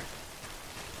over here?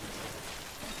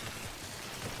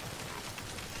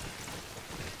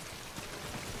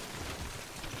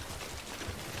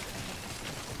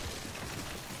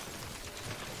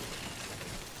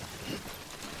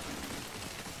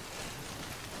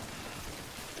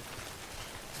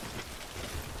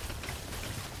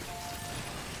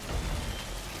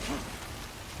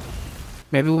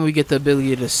 Maybe when we get the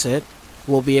ability to sit,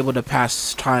 we'll be able to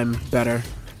pass time better.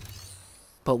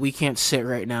 But we can't sit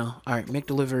right now. Alright, make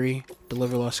delivery.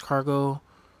 Deliver lost cargo.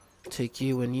 Take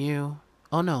you and you.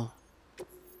 Oh no.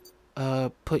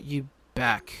 Put you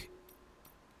back.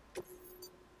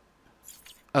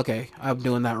 Okay, I'm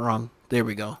doing that wrong. There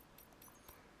we go.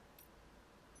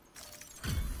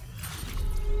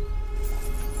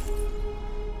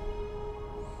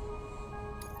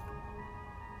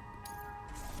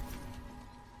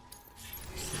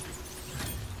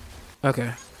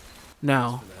 Okay.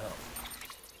 Now,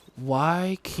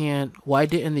 why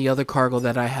didn't the other cargo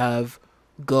that I have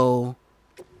go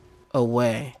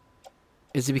away?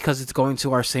 Is it because it's going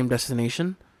to our same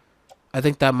destination? I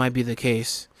think that might be the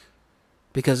case.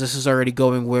 Because this is already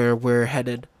going where we're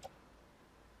headed.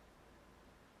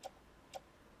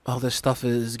 Oh, this stuff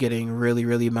is getting really,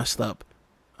 really messed up.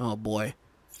 Oh boy.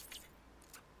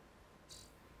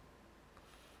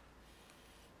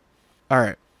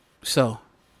 Alright, so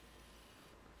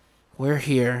we're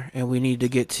here, and we need to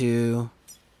get to...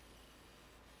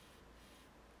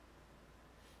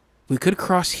 We could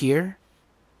cross here.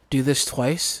 Do this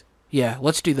twice. Yeah,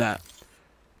 let's do that.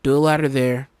 Do a ladder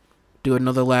there. Do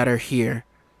another ladder here.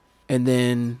 And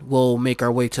then we'll make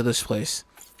our way to this place.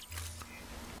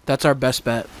 That's our best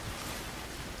bet.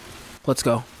 Let's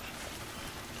go.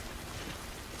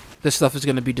 This stuff is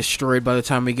going to be destroyed by the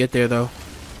time we get there, though.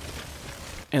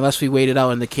 Unless we wait it out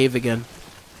in the cave again.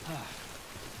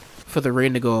 For the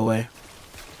rain to go away.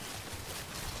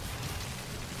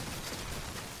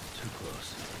 Too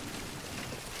close.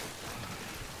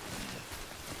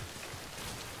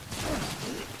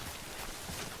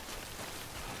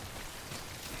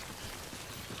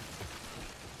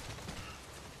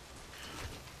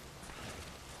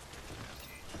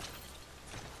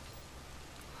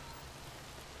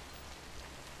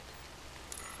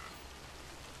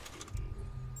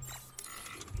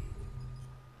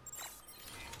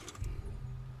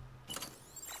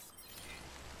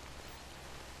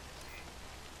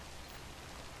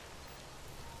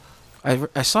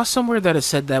 I saw somewhere that it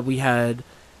said that we had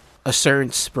a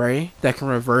certain spray that can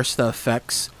reverse the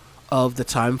effects of the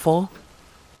time fall.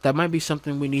 That might be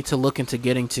something we need to look into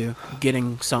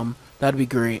getting some. That'd be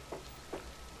great.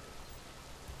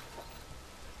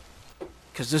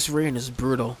 Because this rain is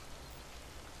brutal.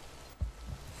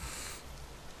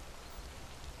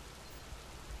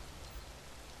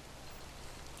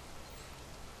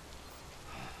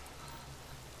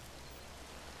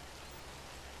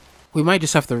 We might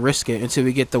just have to risk it until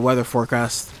we get the weather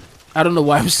forecast. I don't know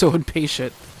why I'm so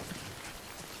impatient.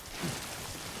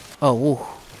 Oh, woo.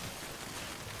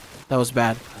 That was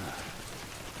bad.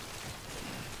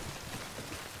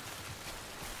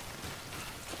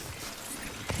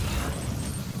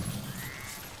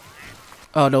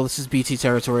 Oh no, this is BT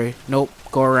territory. Nope,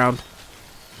 go around.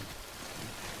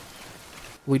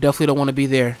 We definitely don't want to be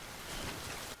there.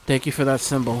 Thank you for that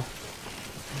symbol.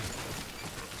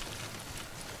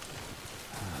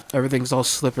 Everything's all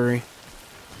slippery.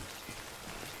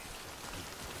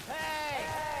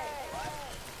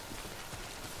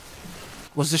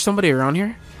 Was there somebody around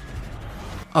here?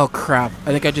 Oh crap,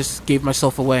 I think I just gave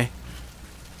myself away.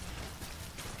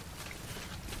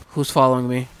 Who's following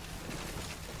me?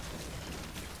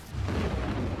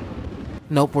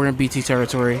 Nope, we're in BT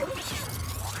territory.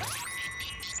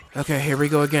 Okay, here we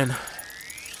go again.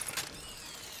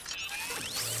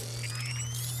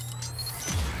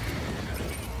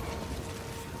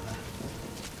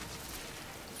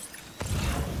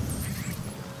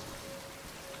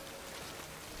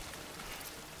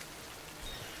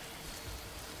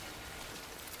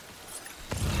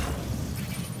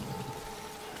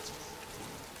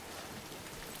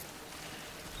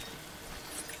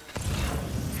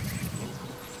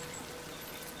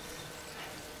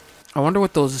 I wonder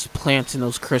what those plants and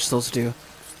those crystals do.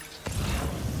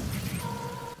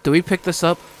 Do we pick this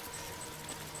up?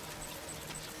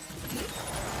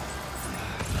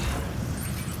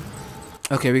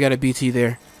 Okay, we got a BT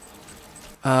there.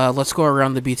 Let's go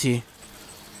around the BT.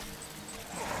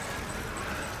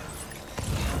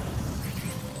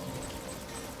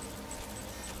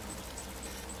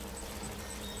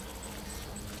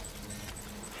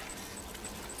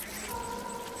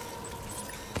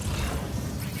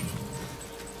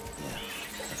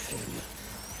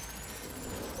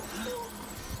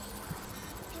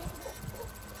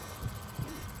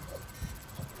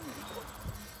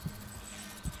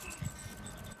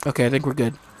 Okay, I think we're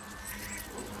good.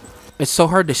 It's so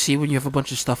hard to see when you have a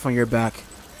bunch of stuff on your back.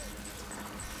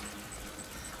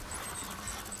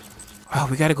 Oh,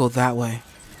 we gotta go that way.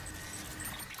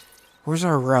 Where's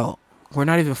our route? We're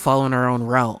not even following our own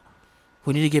route.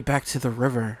 We need to get back to the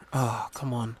river. Oh,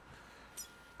 come on.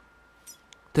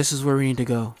 This is where we need to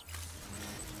go.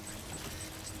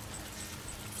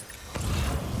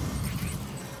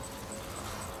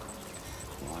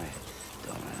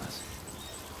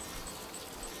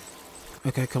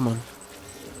 Okay, come on.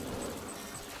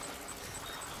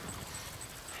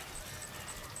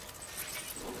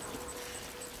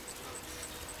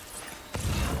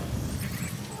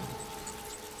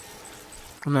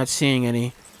 I'm not seeing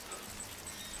any.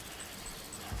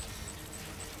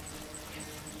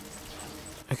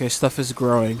 Okay, stuff is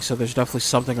growing, so there's definitely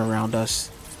something around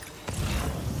us.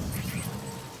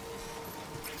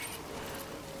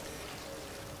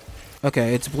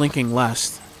 Okay, it's blinking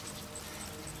less.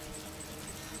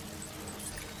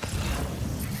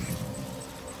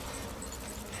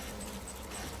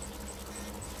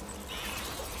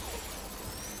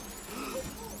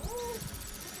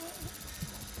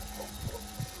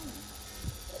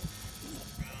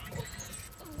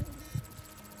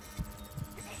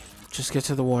 Just get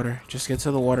to the water. Just get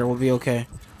to the water. We'll be okay.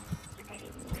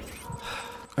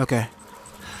 Okay.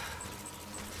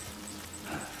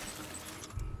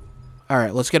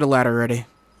 Alright, let's get a ladder ready.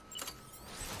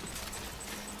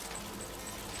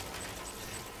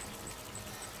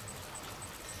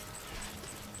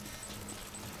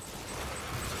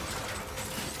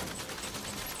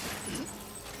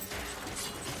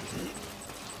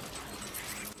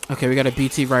 Okay, we got a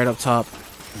BT right up top.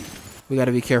 We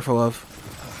gotta be careful of.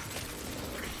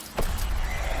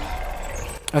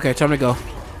 Okay, time to go.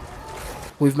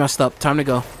 We've messed up. Time to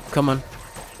go. Come on.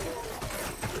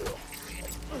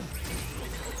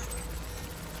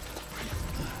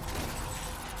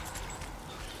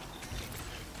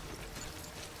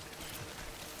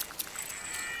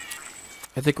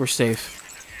 I think we're safe.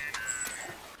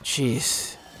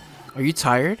 Jeez. Are you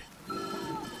tired?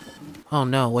 Oh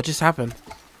no, what just happened?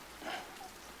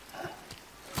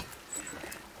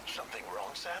 Something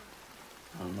wrong, Sam?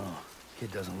 I don't know.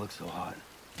 Kid doesn't look so hot.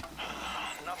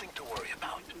 Nothing to worry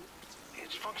about.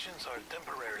 Its functions are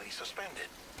temporarily suspended,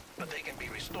 but they can be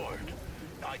restored.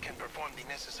 I can perform the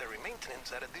necessary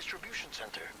maintenance at a distribution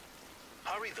center.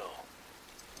 Hurry, though.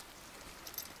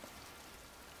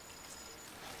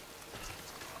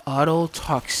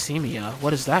 Autotoxemia? What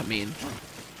does that mean?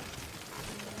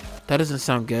 That doesn't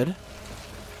sound good.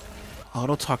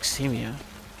 Autotoxemia.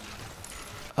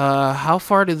 How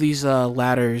far do these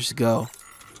ladders go?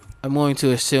 I'm willing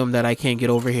to assume that I can't get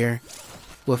over here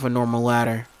with a normal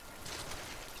ladder.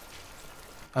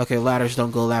 Okay, ladders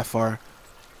don't go that far.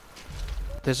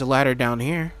 There's a ladder down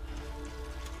here.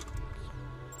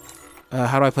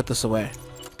 How do I put this away?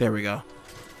 There we go.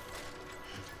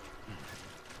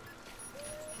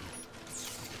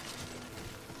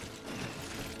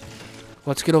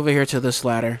 Let's get over here to this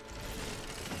ladder.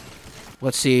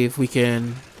 Let's see if we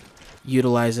can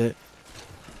utilize it.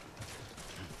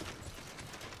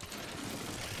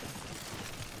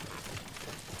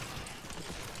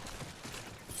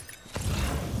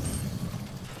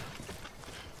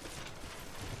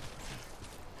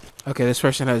 Okay, this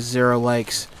person has 0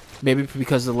 likes. Maybe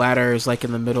because the ladder is like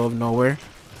in the middle of nowhere.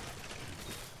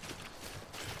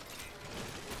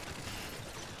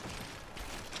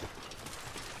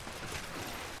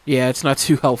 Yeah, it's not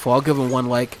too helpful. I'll give him 1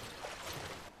 like.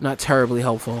 Not terribly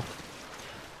helpful.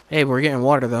 Hey, we're getting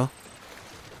water though.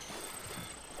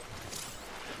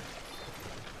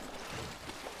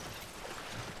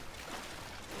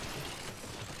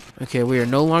 Okay, we are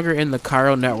no longer in the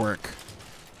chiral network.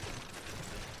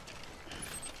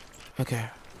 Okay,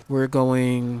 we're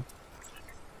going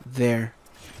there.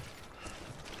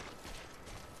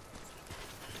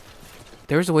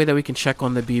 There's a way that we can check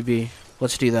on the BB.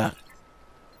 Let's do that.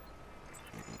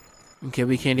 Okay,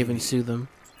 we can't even sue them.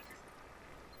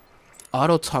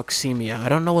 Autotoxemia. I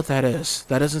don't know what that is.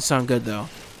 That doesn't sound good though.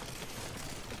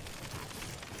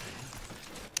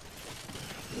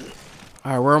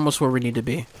 Alright, we're almost where we need to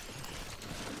be.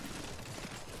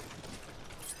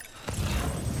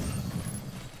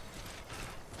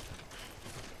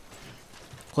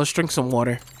 Let's drink some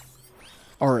water.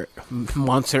 Or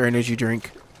Monster energy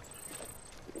drink.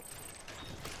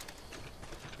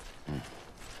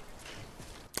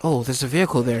 Oh, there's a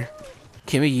vehicle there.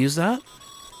 Can we use that?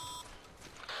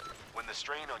 When the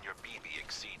strain on your BB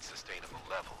exceeds sustainable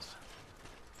levels,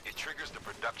 it triggers the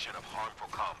production of harmful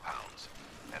compounds,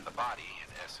 and the body, in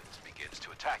essence, begins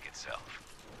to attack itself.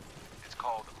 It's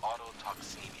called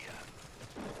autotoxemia.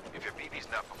 If your BB's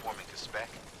not performing to spec,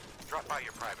 drop by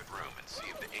your private room and see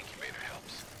if the incubator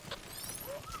helps.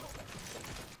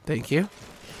 Thank you.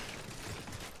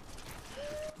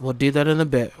 We'll do that in a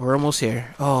bit. We're almost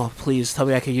here. Oh, please tell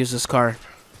me I can use this car.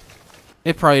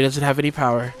 It probably doesn't have any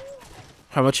power.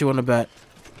 How much you want to bet?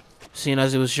 Seeing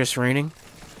as it was just raining,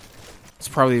 it's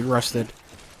probably rusted.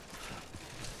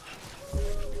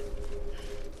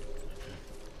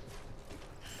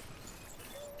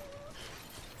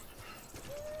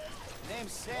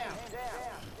 Name's Sam.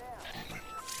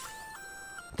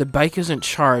 The bike isn't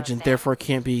charged and therefore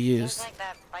can't be used. Looks like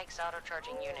that bike's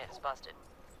auto-charging unit is busted.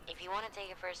 If you want to take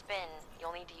it for a spin,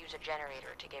 you'll need to use a generator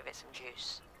to give it some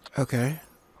juice. Okay.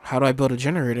 How do I build a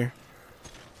generator?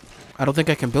 I don't think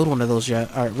I can build one of those yet.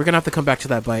 Alright, we're gonna have to come back to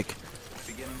that bike.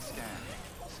 Beginning scan.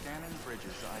 Scanning bridges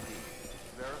ID.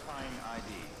 Verifying ID.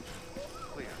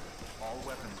 Clear. All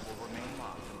weapons will remain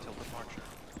locked until departure.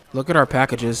 Look at our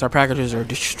packages. Our packages are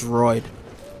destroyed.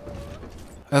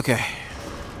 Okay.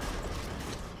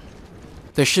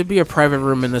 There should be a private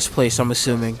room in this place, I'm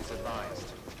assuming.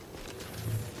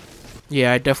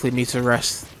 Yeah, I definitely need to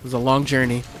rest. It was a long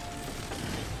journey.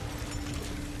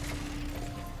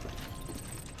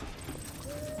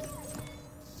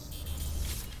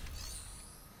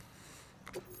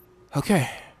 Okay.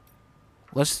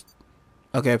 Let's...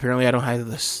 Okay, apparently I don't have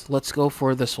this. Let's go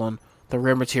for this one. The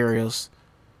rare materials.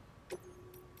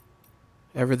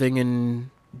 Everything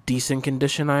in decent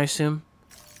condition, I assume?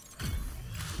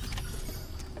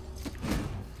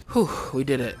 Whew, we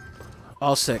did it.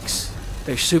 All 6.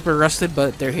 They're super rusted,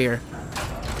 but they're here.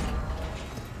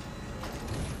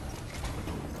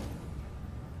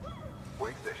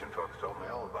 Wake station folks told me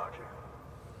all about you.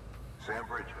 Sam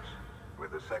Bridges,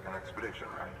 with the 2nd expedition,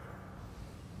 right?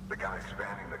 The guy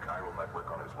expanding the chiral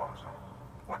network on his lonesome,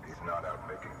 when he's not out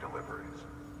making deliveries.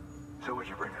 So what'd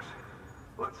you bring us?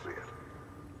 Let's see it.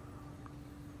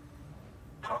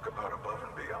 Talk about above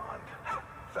and beyond.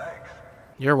 Thanks.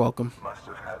 You're welcome. Must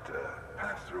have had to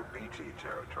pass through BT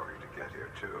territory to get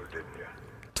here too, didn't you?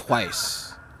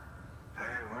 Twice. They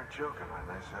weren't joking when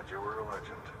they said you were a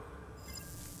legend.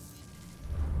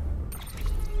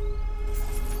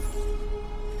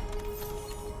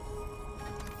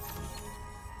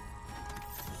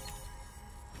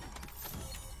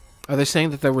 Are they saying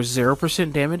that there was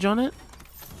 0% damage on it?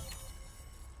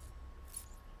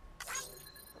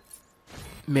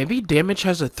 Maybe damage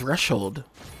has a threshold.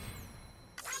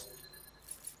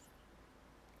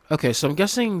 Okay, so I'm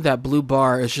guessing that blue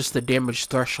bar is just the damage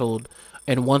threshold,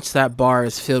 and once that bar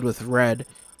is filled with red,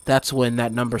 that's when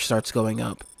that number starts going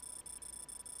up.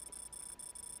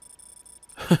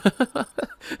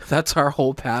 That's our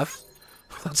whole path?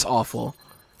 That's awful.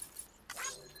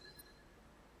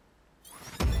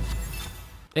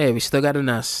 Hey, we still got an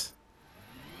S.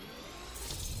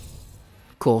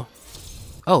 Cool.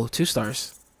 Oh, 2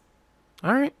 stars.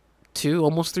 Alright. 2,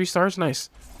 almost 3 stars. Nice.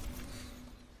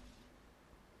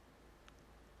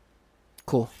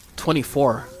 Cool.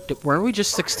 24. Weren't we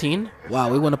just 16? Wow,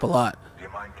 we went up a lot. Do you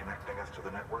mind connecting us to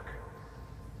the network?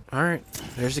 Alright.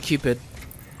 There's the Cupid.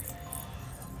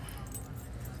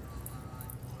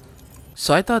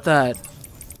 So I thought that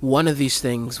one of these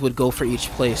things would go for each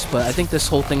place, but I think this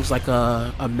whole thing's like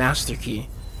a master key,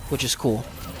 which is cool.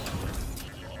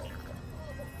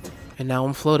 And now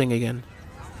I'm floating again.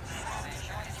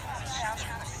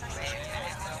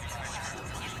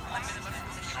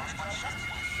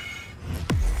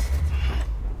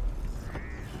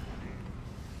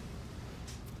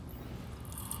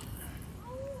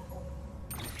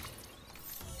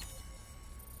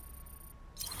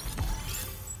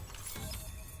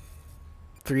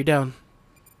 3 down.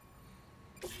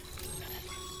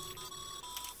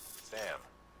 Sam,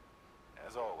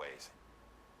 as always,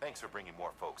 thanks for bringing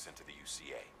more folks into the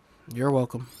UCA. You're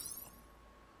welcome.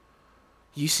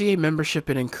 UCA membership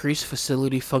and increased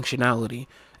facility functionality.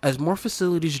 As more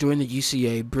facilities join the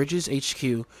UCA, Bridges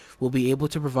HQ will be able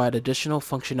to provide additional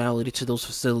functionality to those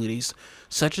facilities,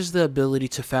 such as the ability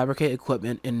to fabricate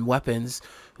equipment and weapons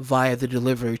via the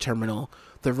delivery terminal.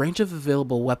 The range of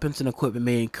available weapons and equipment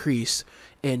may increase,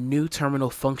 and new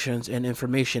terminal functions and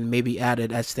information may be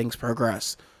added as things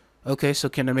progress. Okay, so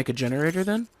can I make a generator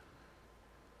then?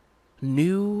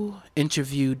 New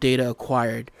interview data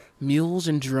acquired. Mules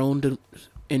and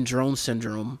drone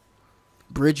syndrome.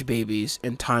 Bridge babies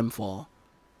and timefall.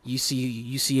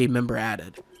 UCA member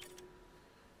added.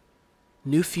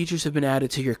 New features have been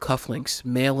added to your cufflinks,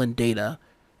 mail, and data.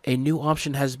 A new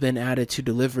option has been added to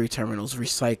delivery terminals,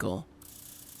 recycle.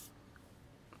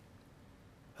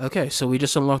 Okay, so we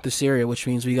just unlocked this area, which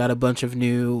means we got a bunch of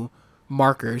new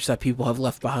markers that people have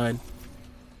left behind.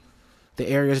 The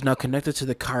area is now connected to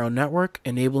the chiral network,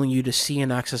 enabling you to see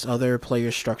and access other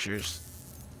player structures.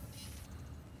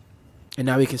 And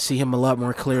now we can see him a lot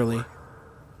more clearly.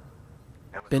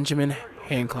 Benjamin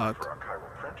Hancock. For our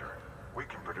chiral printer, we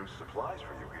can produce supplies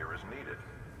for you here as needed.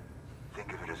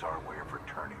 Think of it as our way of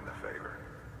returning the favor.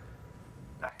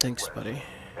 Thanks, buddy.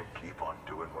 And keep on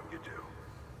doing what you do.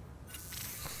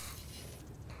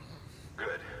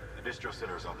 Good. The distro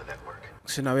center is on the network.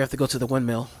 So now we have to go to the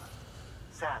windmill.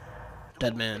 Sam,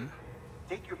 Dead man.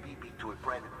 take your BB to a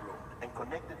private room and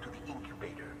connect it to the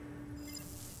incubator.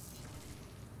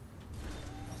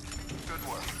 Good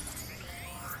work.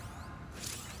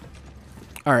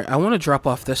 Alright, I want to drop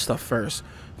off this stuff first.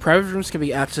 Private rooms can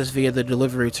be accessed via the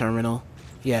delivery terminal.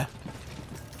 Yeah.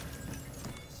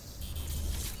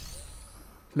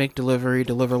 Make delivery,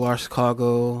 deliver large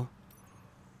cargo.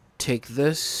 Take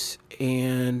this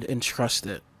and entrust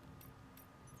it.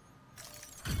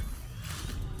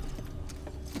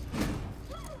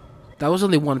 That was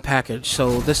only one package,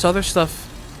 so this other stuff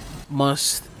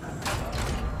must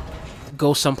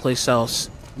go someplace else.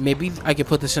 Maybe I could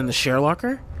put this in the share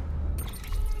locker?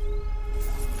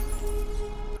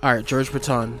 Alright, George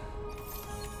Breton.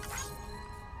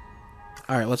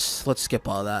 Alright, let's skip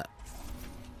all that.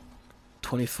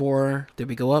 24. Did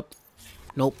we go up?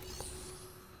 Nope.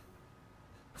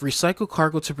 Recycle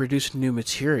cargo to produce new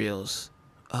materials.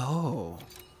 Oh.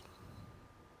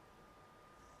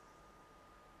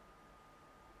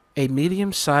 A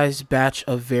medium-sized batch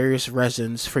of various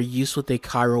resins for use with a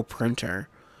chiral printer.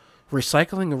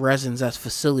 Recycling resins at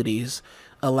facilities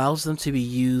allows them to be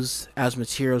used as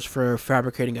materials for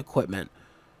fabricating equipment.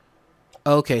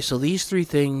 Okay, so these 3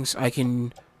 things I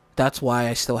can... That's why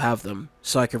I still have them,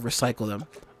 so I can recycle them.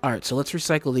 Alright, so let's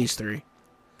recycle these 3.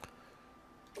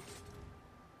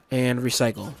 And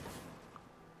recycle.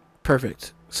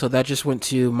 Perfect. So that just went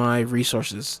to my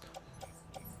resources.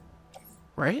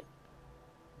 Right?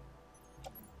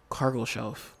 Cargo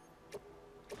shelf.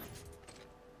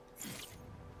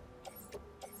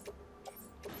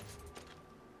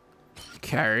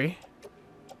 Carry.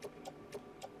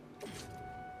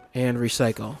 And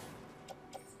recycle.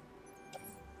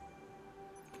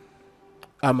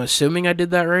 I'm assuming I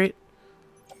did that right.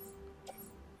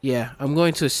 Yeah, I'm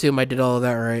going to assume I did all of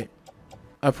that right.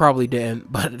 I probably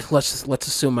didn't, but let's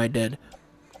assume I did.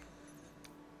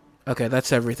 Okay,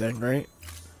 that's everything, right?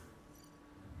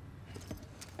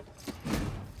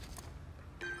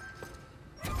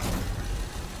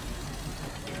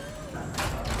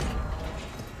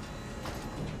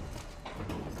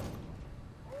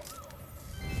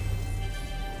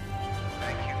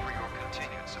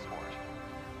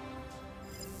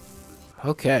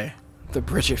 Okay, the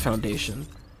Bridget Foundation.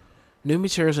 New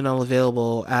materials are now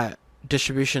available at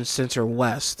Distribution Center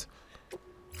West.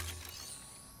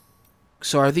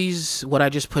 So are these, what I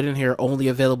just put in here, only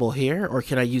available here, or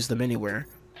can I use them anywhere?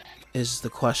 Is the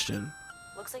question.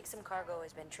 Looks like some cargo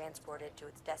has been transported to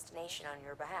its destination on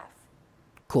your behalf.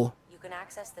 Cool. You can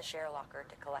access the share locker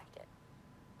to collect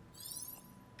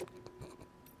it.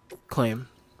 Claim.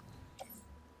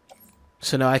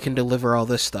 So now I can deliver all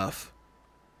this stuff.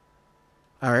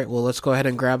 Alright, well, let's go ahead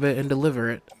and grab it and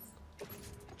deliver it.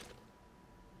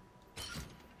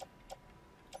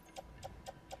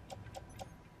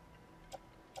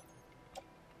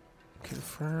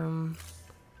 Confirm.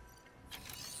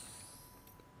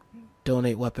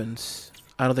 Donate weapons.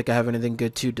 I don't think I have anything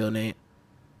good to donate.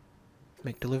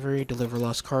 Make delivery, deliver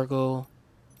lost cargo.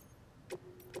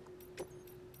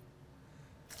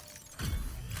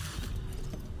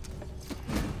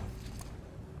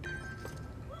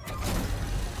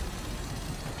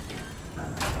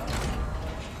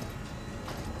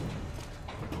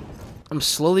 I'm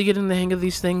slowly getting the hang of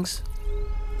these things.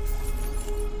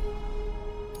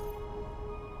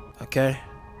 Okay.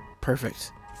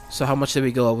 Perfect. So how much did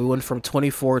we go up? We went from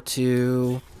 24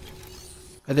 to...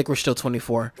 I think we're still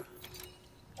 24.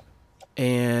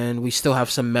 And we still have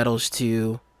some metals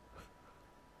to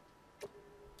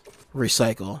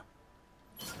recycle.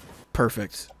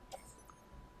 Perfect.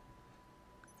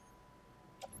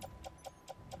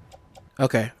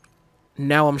 Okay.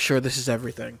 Now I'm sure this is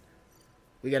everything.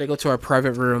 We gotta go to our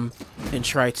private room and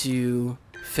try to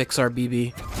fix our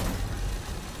BB.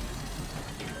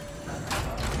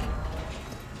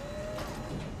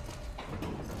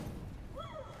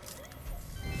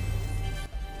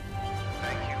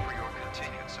 Thank you for your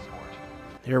continued support.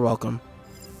 You're welcome.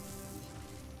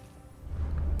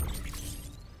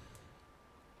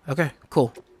 Okay,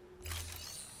 cool.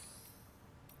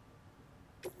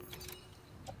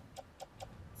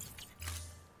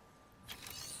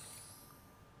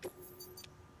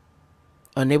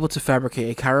 Unable to fabricate,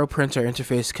 a Cairo printer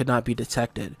interface could not be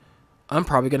detected. I'm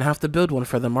probably gonna have to build one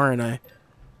for them, aren't I?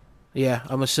 Yeah,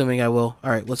 I'm assuming I will.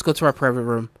 Alright, let's go to our private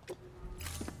room.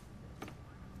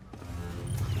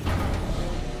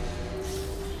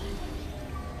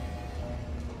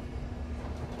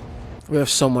 We have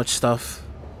so much stuff.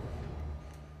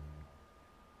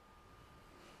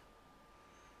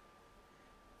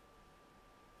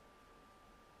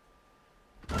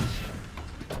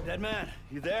 Dead man,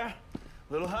 you there?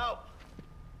 Little help?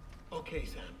 Okay,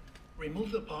 Sam.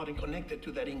 Remove the pod and connect it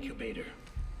to that incubator.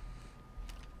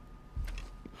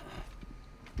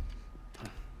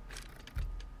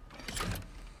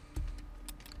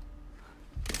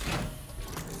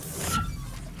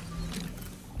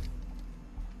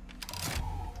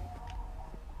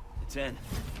 It's in.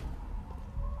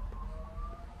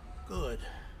 Good.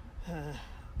 A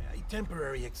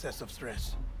temporary excessive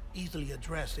stress. Easily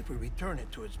addressed if we return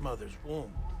it to its mother's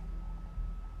womb.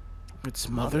 Its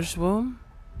mother's womb?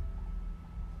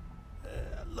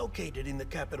 Located in the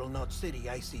capital Knot City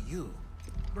ICU.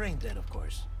 Brain dead, of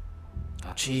course.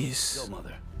 Jeez. Still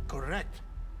mother. Correct.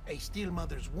 A steel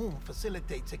mother's womb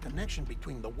facilitates a connection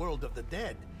between the world of the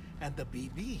dead and the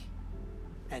BB.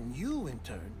 And you, in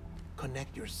turn,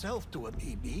 connect yourself to a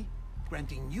BB,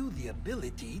 granting you the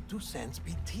ability to sense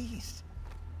BTs.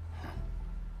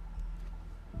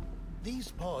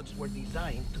 These pods were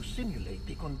designed to simulate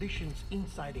the conditions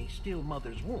inside a still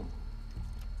mother's womb.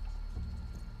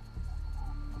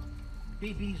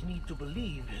 BBs need to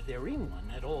believe they're in one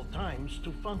at all times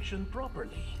to function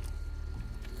properly.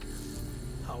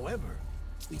 However,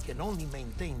 we can only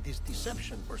maintain this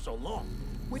deception for so long,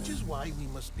 which is why we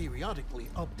must periodically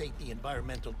update the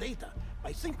environmental data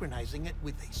by synchronizing it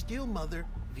with a still mother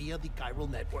via the chiral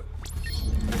network.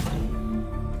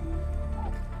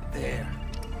 There.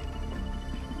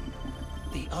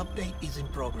 The update is in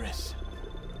progress.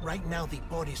 Right now, the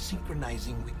pod is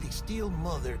synchronizing with the steel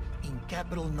mother in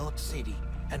capital Knot City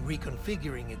and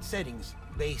reconfiguring its settings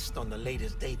based on the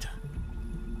latest data.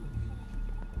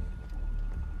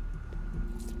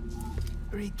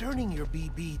 Returning your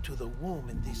BB to the womb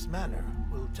in this manner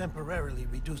will temporarily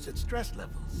reduce its stress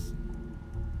levels.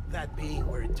 That being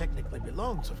where it technically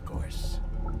belongs, of course.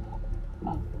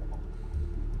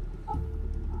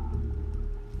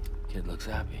 Kid looks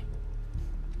happy.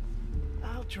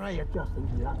 I'll try adjusting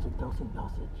the oxytocin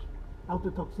dosage.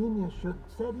 Autotoxemia should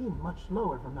set in much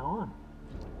slower from now on.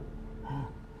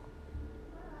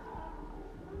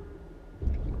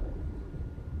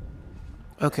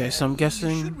 Okay, so I'm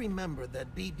guessing... You should remember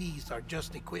that BBs are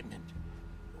just equipment.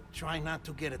 Try not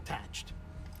to get attached.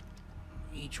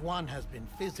 Each one has been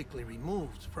physically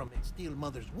removed from its steel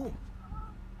mother's womb.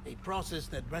 A process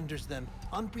that renders them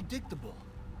unpredictable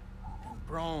and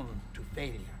prone to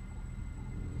failure.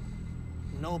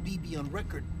 No BB on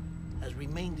record has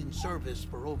remained in service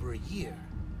for over a year.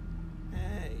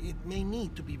 It may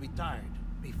need to be retired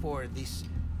before this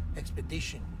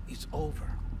expedition is over.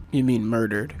 You mean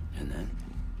murdered? And then?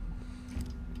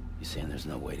 You saying there's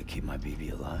no way to keep my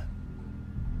BB alive?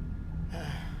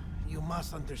 You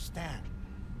must understand,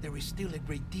 there is still a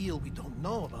great deal we don't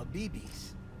know about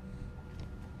BBs.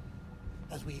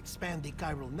 As we expand the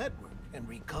chiral network and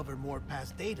recover more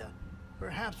past data,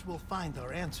 perhaps we'll find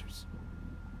our answers.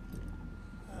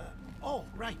 Oh,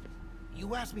 right.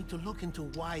 You asked me to look into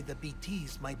why the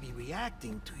BTs might be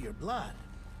reacting to your blood.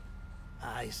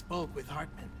 I spoke with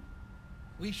Hartman.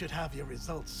 We should have your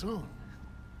results soon.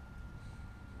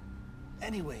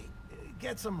 Anyway,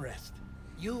 get some rest.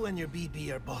 You and your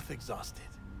BB are both exhausted.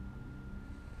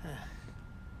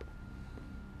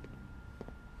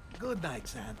 Good night,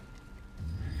 Sam.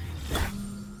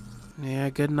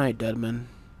 Yeah, good night, Deadman.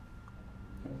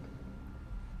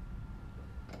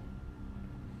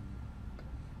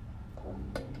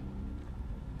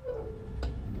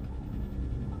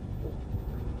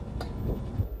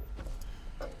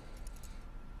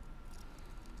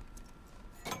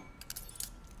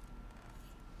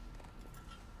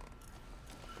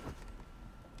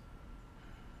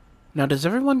 Now, does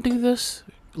everyone do this?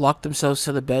 Lock themselves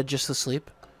to the bed just to sleep?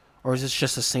 Or is this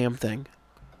just a Sam thing?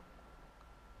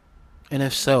 And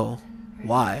if so,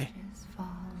 why?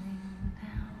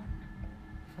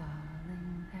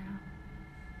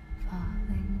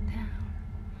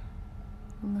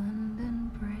 London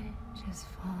Bridge is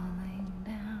falling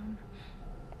down,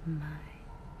 my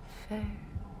fair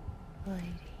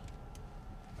lady.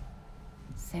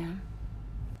 Sam?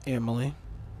 Emily?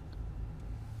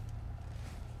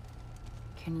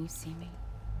 Can you see me?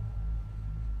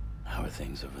 How are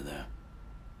things over there?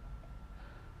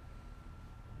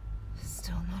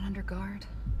 Still not under guard.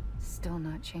 Still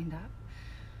not chained up.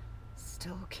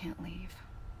 Still can't leave.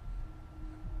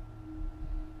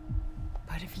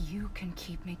 But if you can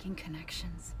keep making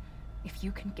connections, if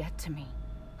you can get to me,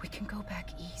 we can go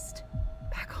back east,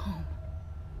 back home.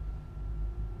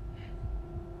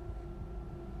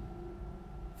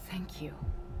 Thank you.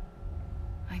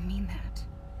 I mean that.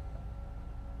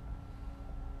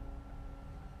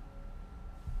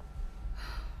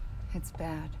 It's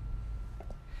bad.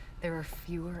 There are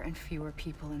fewer and fewer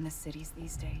people in the cities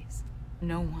these days.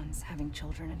 No one's having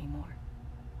children anymore.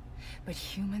 But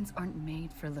humans aren't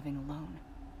made for living alone.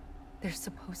 They're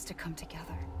supposed to come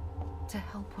together, to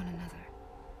help one another.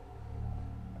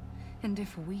 And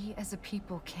if we as a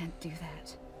people can't do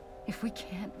that, if we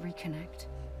can't reconnect,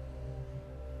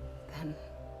 then,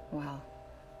 well,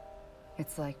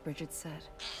 it's like Bridget said,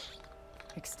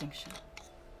 extinction.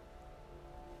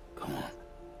 Come on.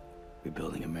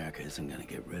 Rebuilding America isn't gonna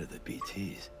get rid of the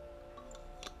BTs.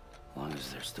 As long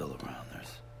as they're still around,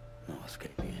 there's no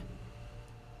escaping it.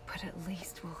 But at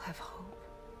least we'll have hope.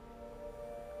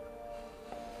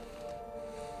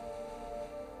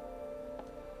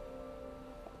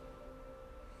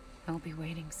 I'll be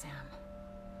waiting, Sam.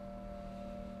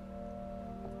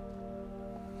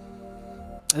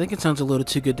 I think it sounds a little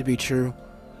too good to be true.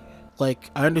 Like,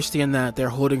 I understand that they're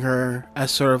holding her as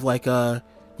sort of like a,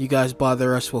 you guys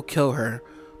bother us, we'll kill her.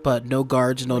 But no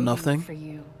guards, no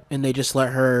nothing. And they just let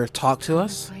her talk to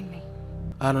us?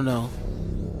 I don't know.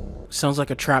 Sounds like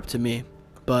a trap to me.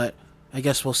 But I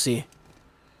guess we'll see.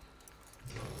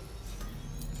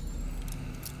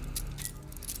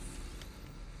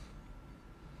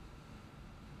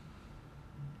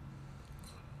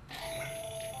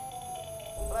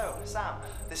 Hello, Sam.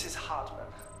 This is Hartman.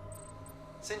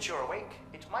 Since you're awake,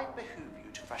 it might behoove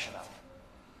you to freshen up.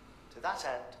 To that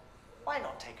end, why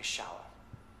not take a shower?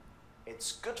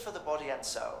 It's good for the body and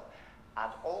soul,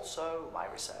 and also my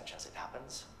research as it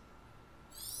happens.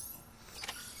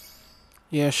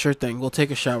 Yeah, sure thing. We'll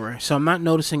take a shower. So I'm not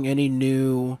noticing any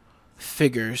new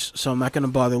figures, so I'm not going to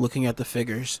bother looking at the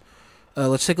figures.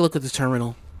 Let's take a look at the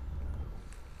terminal.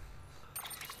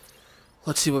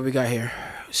 Let's see what we got here.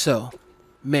 So,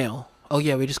 mail. Oh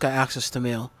yeah, we just got access to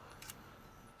mail.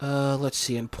 Let's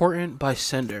see. Important by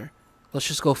sender. Let's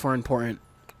just go for important.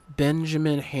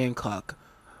 Benjamin Hancock.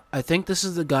 I think this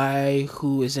is the guy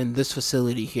who is in this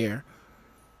facility here.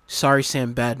 Sorry,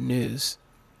 Sam, bad news.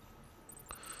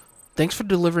 Thanks for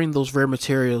delivering those rare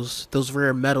materials, those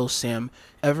rare metals, Sam.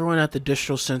 Everyone at the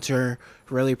distro center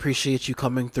really appreciates you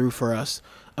coming through for us.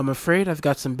 I'm afraid I've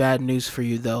got some bad news for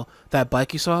you, though. That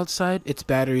bike you saw outside, its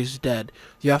battery is dead.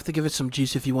 You have to give it some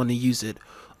juice if you want to use it.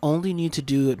 Only need to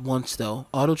do it once, though.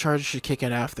 Auto charger should kick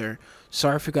in after.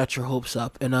 Sorry if I got your hopes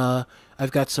up. And,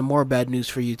 I've got some more bad news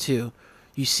for you, too.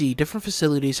 You see, different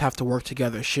facilities have to work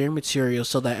together, sharing materials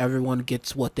so that everyone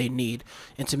gets what they need,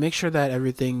 and to make sure that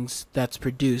everything that's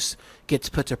produced gets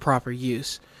put to proper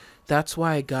use. That's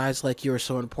why guys like you are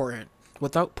so important.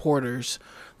 Without porters,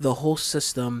 the whole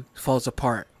system falls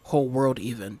apart, whole world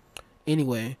even.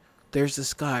 Anyway, there's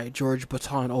this guy, George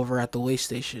Baton, over at the way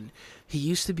station. He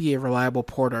used to be a reliable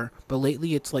porter, but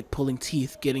lately it's like pulling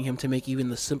teeth getting him to make even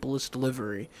the simplest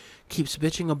delivery. Keeps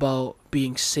bitching about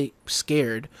being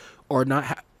scared, or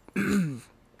not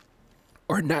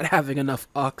or not having enough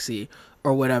oxy,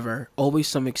 or whatever. Always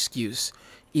some excuse.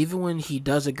 Even when he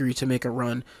does agree to make a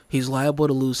run, he's liable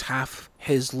to lose half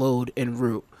his load en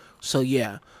route. So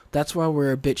yeah, that's why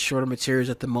we're a bit short of materials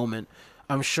at the moment.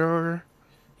 I'm sure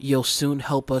you'll soon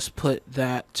help us put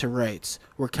that to rights.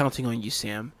 We're counting on you,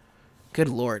 Sam. Good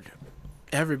lord.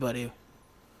 Everybody.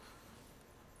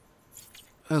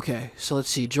 Okay, so let's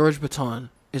see. George Baton.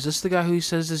 Is this the guy who he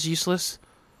says is useless?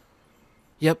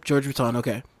 Yep, George Baton,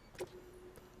 okay.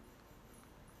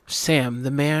 Sam,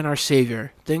 the man, our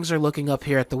savior. Things are looking up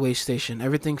here at the way station.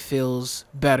 Everything feels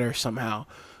better somehow.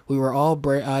 We were all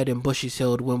bright-eyed and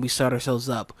bushy-tailed when we set ourselves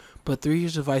up, but 3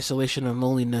 years of isolation and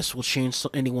loneliness will change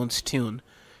anyone's tune.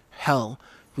 Hell,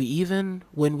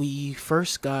 when we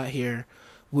first got here,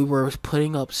 we were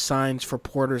putting up signs for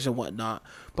porters and whatnot,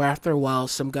 but after a while,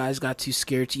 some guys got too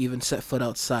scared to even set foot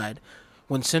outside.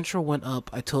 When Central went up,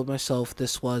 I told myself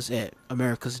this was it.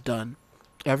 America's done.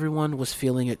 Everyone was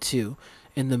feeling it too,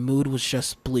 and the mood was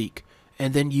just bleak.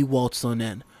 And then you waltzed on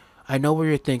in. I know what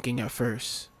you're thinking at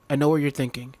first.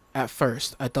 At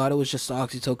first, I thought it was just the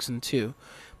oxytocin too,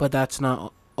 but that's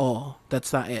not all.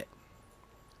 That's not it.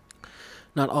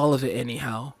 Not all of it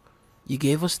anyhow. You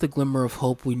gave us the glimmer of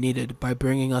hope we needed by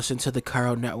bringing us into the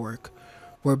Cairo network.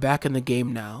 We're back in the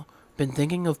game now. Been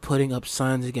thinking of putting up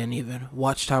signs again even.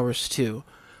 Watchtowers too.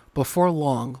 Before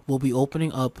long, we'll be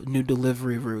opening up new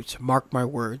delivery routes. Mark my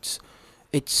words.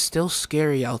 It's still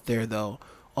scary out there though.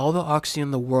 All the oxy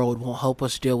in the world won't help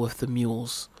us deal with the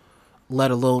mules,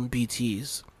 let alone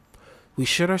BTs. We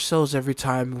shit ourselves every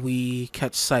time we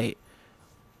catch sight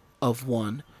of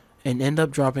one and end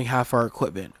up dropping half our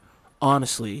equipment.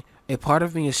 Honestly, a part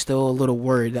of me is still a little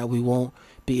worried that we won't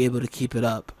be able to keep it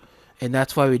up. And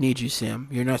that's why we need you, Sam.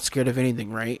 You're not scared of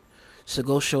anything, right? So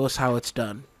go show us how it's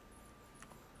done.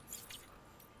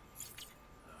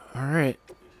 Alright.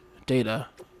 Data.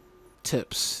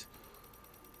 Tips.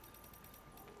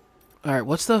 Alright,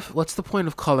 what's the point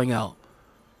of calling out?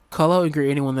 Call out and greet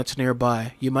anyone that's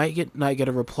nearby. You might not get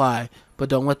a reply, but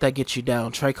don't let that get you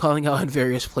down. Try calling out in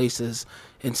various places,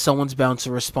 and someone's bound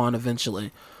to respond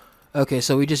eventually. Okay,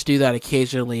 so we just do that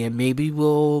occasionally, and maybe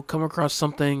we'll come across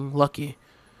something lucky.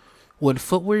 When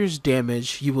footwear is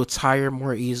damaged, you will tire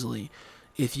more easily.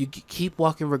 If you keep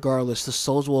walking regardless, the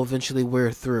soles will eventually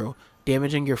wear through,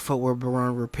 damaging your footwear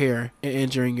beyond repair and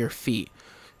injuring your feet.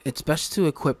 It's best to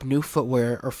equip new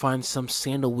footwear or find some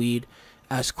sandalweed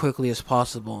as quickly as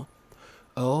possible.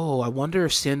 Oh, I wonder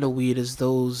if sandalweed is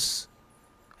those...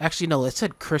 Actually, no, it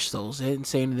said crystals. It didn't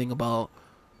say anything about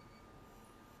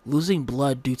losing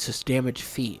blood due to damaged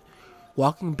feet.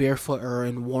 Walking barefoot or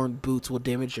in worn boots will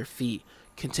damage your feet.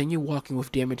 Continue walking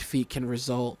with damaged feet can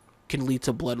lead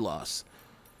to blood loss.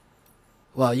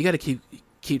 Wow, you gotta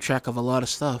keep track of a lot of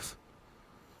stuff.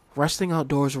 Resting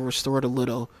outdoors will restore it a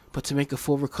little, but to make a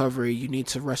full recovery, you need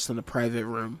to rest in a private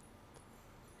room.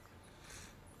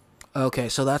 Okay,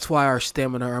 so that's why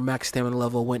our max stamina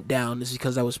level went down, is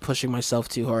because I was pushing myself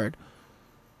too hard.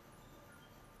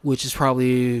 Which is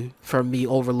probably from me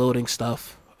overloading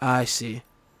stuff. I see.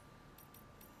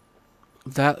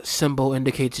 That symbol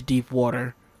indicates deep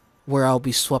water, where I'll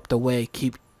be swept away.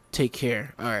 Take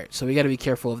care. Alright, so we gotta be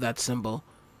careful of that symbol.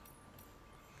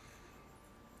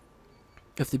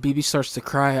 If the baby starts to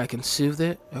cry, I can soothe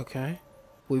it. Okay,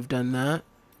 we've done that.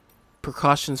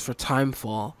 Precautions for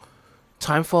timefall.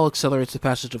 Timefall accelerates the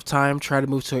passage of time. Try to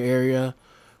move to an area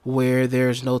where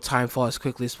there's no timefall as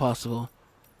quickly as possible.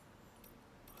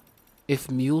 If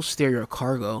mules steal your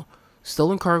cargo,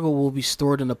 stolen cargo will be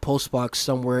stored in a post box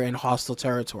somewhere in hostile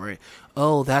territory.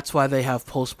 Oh, that's why they have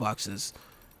post boxes.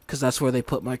 Because that's where they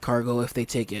put my cargo if they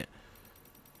take it.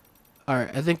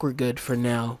 Alright, I think we're good for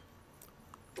now.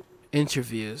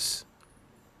 Interviews.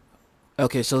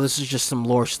 Okay, so this is just some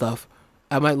lore stuff.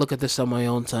 I might look at this on my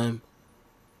own time.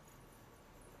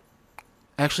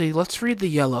 Actually, let's read the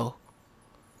yellow.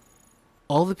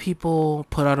 All the people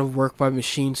put out of work by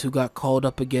machines who got called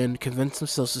up again convinced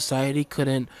themselves society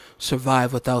couldn't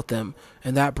survive without them,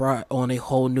 and that brought on a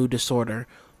whole new disorder.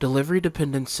 Delivery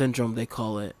dependence syndrome, they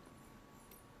call it.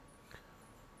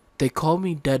 They call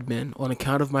me Deadman on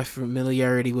account of my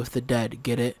familiarity with the dead,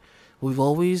 get it? We've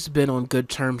always been on good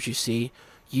terms, you see.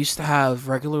 Used to have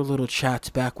regular little chats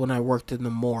back when I worked in the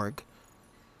morgue.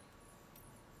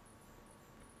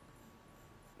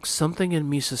 Something in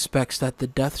me suspects that the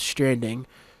Death Stranding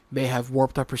may have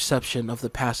warped our perception of the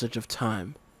passage of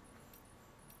time.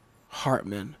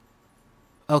 Hartman.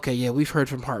 Okay, yeah, we've heard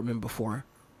from Hartman before.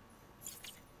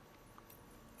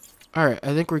 Alright,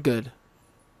 I think we're good.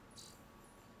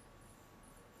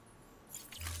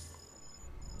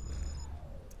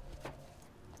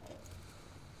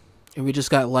 And we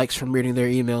just got likes from reading their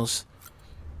emails.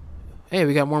 Hey,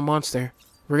 we got more monster.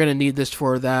 We're going to need this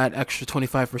for that extra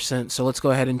 25%, so let's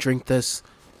go ahead and drink this.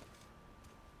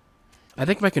 I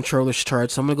think my controller's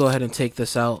charged, so I'm going to go ahead and take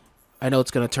this out. I know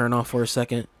it's going to turn off for a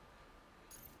second.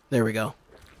 There we go.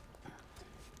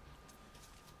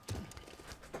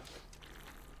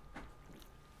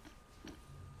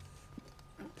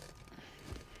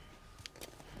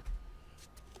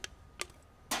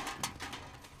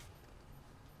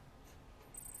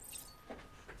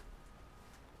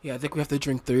 Yeah, I think we have to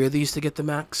drink 3 of these to get the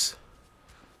max.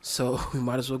 So we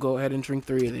might as well go ahead and drink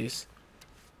 3 of these.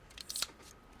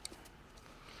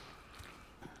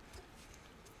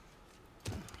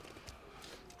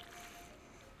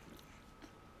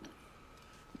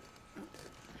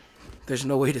 There's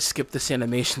no way to skip this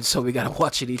animation, so we gotta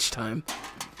watch it each time.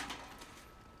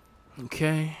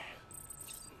 Okay.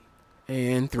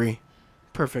 And 3.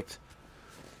 Perfect.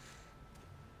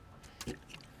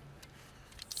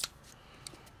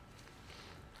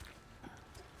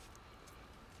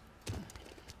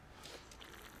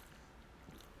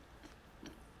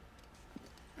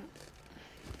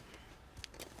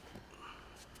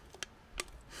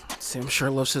 Sam sure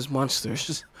loves his monsters.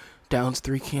 Just downs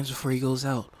 3 cans before he goes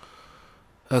out.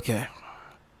 Okay.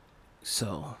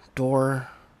 So, door.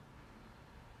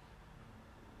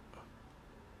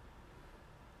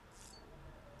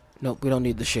 Nope, we don't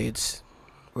need the shades.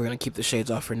 We're going to keep the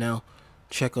shades off for now.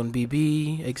 Check on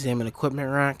BB. Examine equipment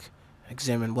rack.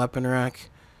 Examine weapon rack.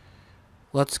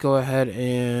 Let's go ahead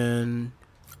and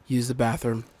use the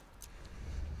bathroom.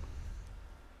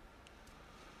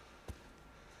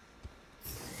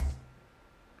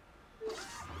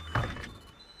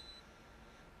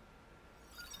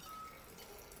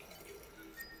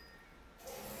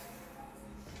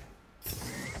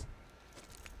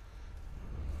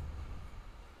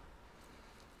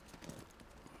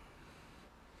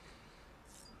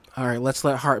 Alright, let's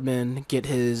let Hartman get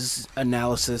his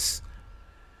analysis.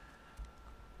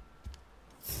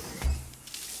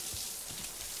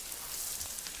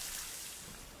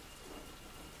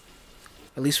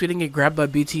 At least we didn't get grabbed by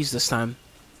BTs this time.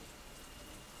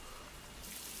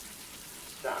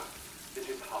 Sam, this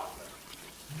is Hartman.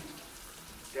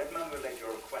 Deadman relayed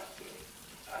your request to me,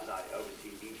 as I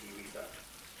oversee BT research.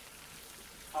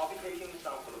 I'll be taking a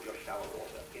sample of your shower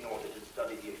water in order to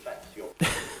study the effects your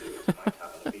fluids might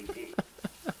have on a BT.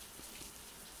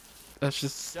 That's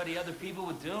just... Study other people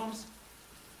with dooms?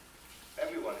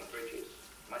 Everyone in Bridges,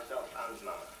 myself and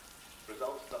Mama.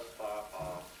 Results thus far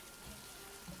are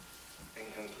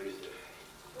inconclusive.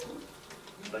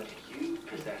 But you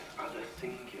possess other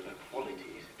singular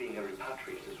qualities, being a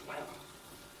repatriate as well.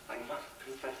 I must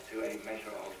confess to a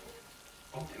measure of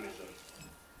optimism.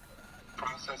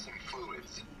 Processing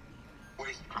fluids.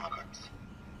 Waste products.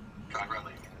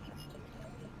 Dry-relling.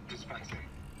 Dispensing.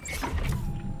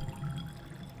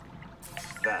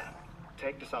 There.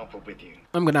 Take the sample with you.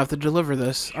 I'm gonna have to deliver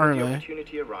this, aren't Should the I?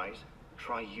 opportunity arise,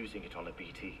 try using it on a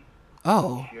BT.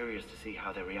 Oh. I'm curious to see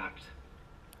how they react.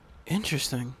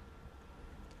 Interesting.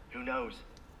 Who knows?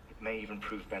 It may even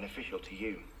prove beneficial to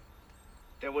you.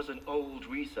 There was an old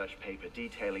research paper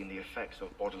detailing the effects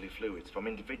of bodily fluids from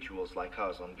individuals like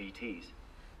us on BTs.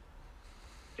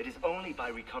 It is only by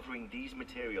recovering these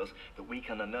materials that we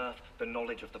can unearth the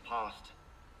knowledge of the past.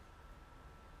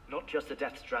 Not just the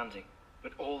Death Stranding,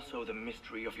 but also the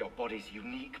mystery of your body's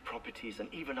unique properties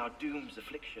and even our doom's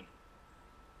affliction.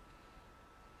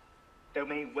 There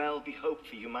may well be hope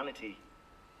for humanity.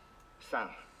 Sam,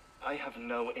 I have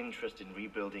no interest in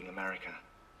rebuilding America.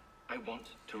 I want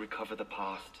to recover the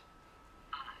past.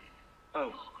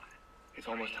 Oh, it's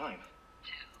almost time.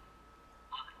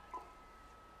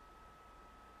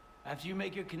 After you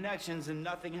make your connections and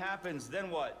nothing happens,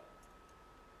 then what?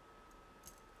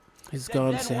 He's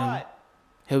gone, then Sam. what?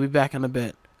 He'll be back in a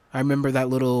bit. I remember that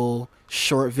little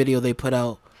short video they put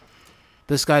out.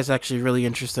 This guy's actually really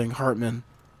interesting, Hartman.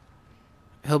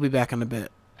 He'll be back in a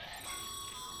bit.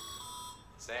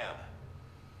 Sam,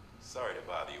 sorry to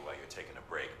bother you while you're taking a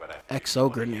break, but I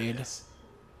XO grenade.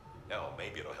 No,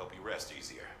 maybe it'll help you rest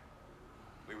easier.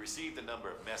 We received a number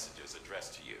of messages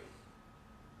addressed to you.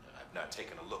 I've not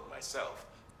taken a look myself,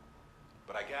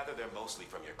 but I gather they're mostly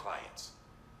from your clients.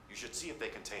 You should see if they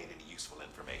contain any useful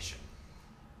information.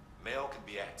 Mail can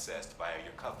be accessed via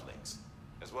your cufflinks,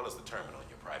 as well as the terminal in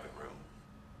your private room.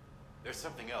 There's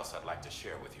something else I'd like to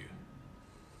share with you.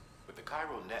 With the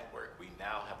chiral network, we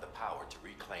now have the power to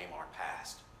reclaim our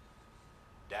past.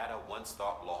 Data once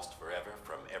thought lost forever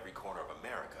from every corner of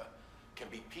America can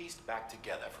be pieced back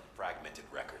together from fragmented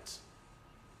records.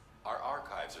 Our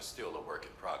archives are still a work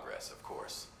in progress, of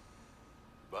course.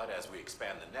 But as we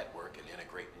expand the network and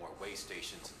integrate more way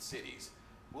stations and cities,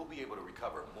 we'll be able to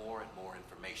recover more and more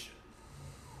information,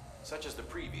 such as the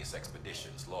previous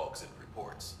expedition's logs and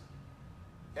reports.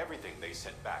 Everything they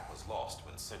sent back was lost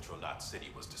when Central Knot City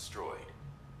was destroyed.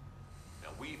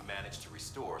 Now, we've managed to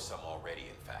restore some already,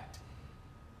 in fact.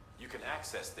 You can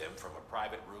access them from a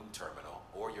private room terminal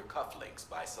or your cufflinks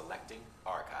by selecting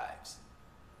Archives.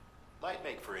 Might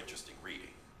make for interesting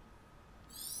reading.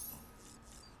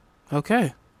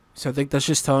 Okay. So I think that's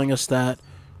just telling us that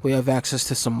we have access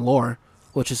to some lore,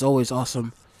 which is always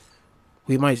awesome.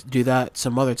 We might do that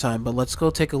some other time, but let's go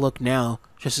take a look now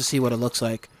just to see what it looks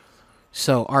like.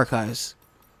 So, Archives,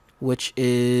 which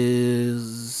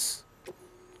is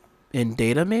in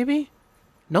data, maybe?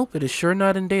 Nope, it is sure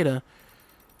not in data.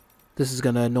 This is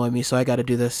gonna annoy me, so I gotta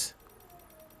do this.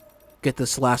 get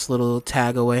this last little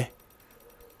tag away.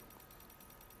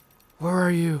 Where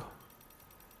are you?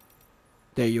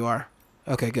 There you are.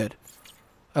 Okay, good.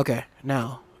 Okay,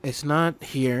 now, it's not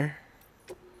here.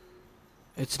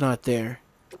 It's not there.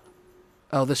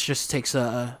 Oh, this just takes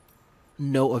a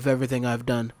note of everything I've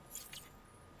done.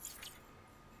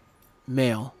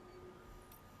 Mail.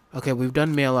 Okay, we've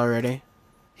done mail already.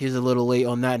 He's a little late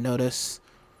on that notice.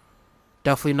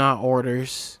 Definitely not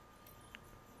orders.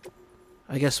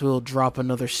 I guess we'll drop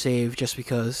another save just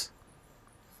because.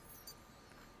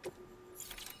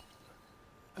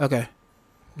 Okay.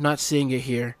 Not seeing it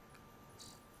here.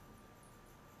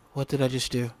 What did I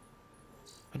just do?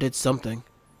 I did something.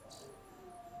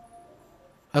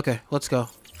 Okay, let's go.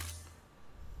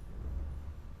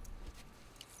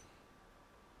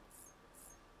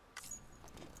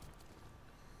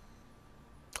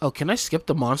 Oh, can I skip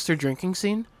the monster drinking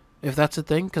scene? If that's a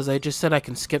thing? Because I just said I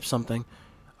can skip something.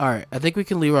 Alright, I think we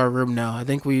can leave our room now. I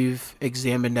think we've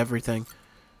examined everything.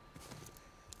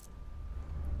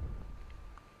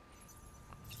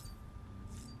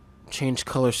 Change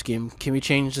color scheme. Can we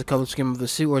change the color scheme of the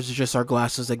suit, or is it just our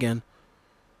glasses again?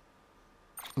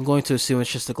 I'm going to assume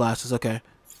it's just the glasses. Okay.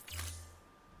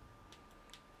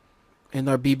 And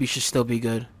our BB should still be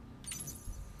good.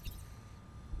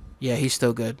 Yeah, he's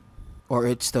still good. Or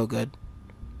it's still good.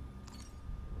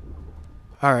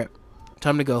 Alright.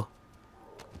 Time to go.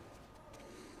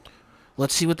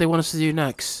 Let's see what they want us to do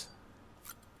next.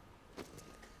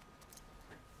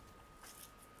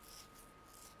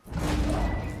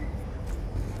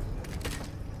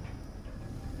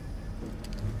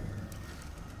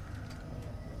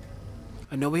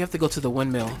 I know we have to go to the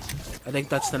windmill. I think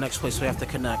that's the next place we have to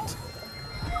connect.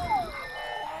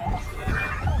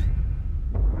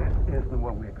 This isn't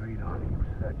what we agreed on. You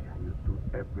said you'd do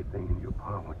everything in your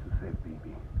power to save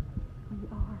BB. We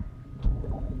are.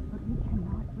 But we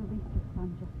cannot release your son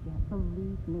just yet.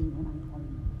 Believe me when I tell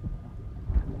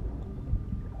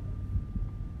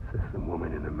you. System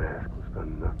woman in the mask has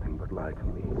done nothing but lie to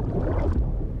me.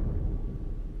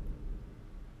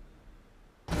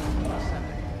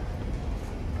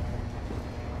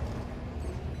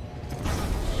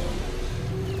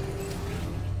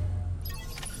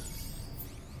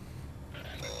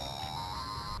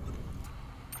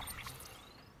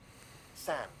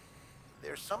 Sam,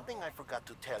 there's something I forgot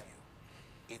to tell you.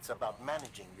 It's about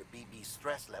managing your BB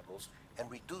stress levels and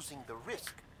reducing the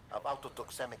risk of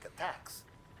autotoxemic attacks.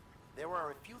 There are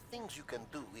a few things you can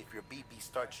do if your BB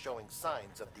starts showing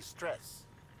signs of distress.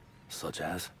 Such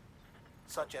as?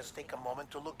 Such as take a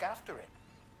moment to look after it.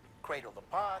 Cradle the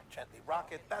pot, gently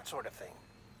rock it, that sort of thing.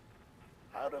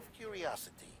 Out of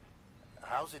curiosity,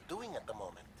 how's it doing at the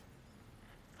moment?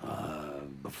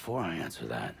 Before I answer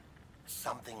that...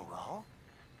 Something wrong?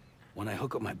 When I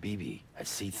hook up my BB, I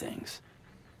see things.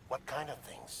 What kind of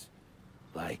things?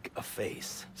 Like a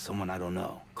face, someone I don't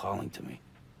know, calling to me.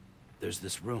 There's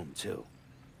this room, too,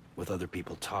 with other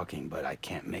people talking, but I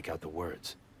can't make out the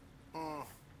words.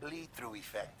 Bleed-through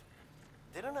effect.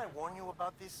 Didn't I warn you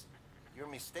about this? You're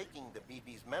mistaking the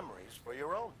BB's memories for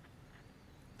your own.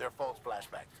 They're false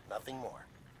flashbacks, nothing more.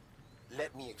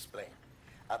 Let me explain.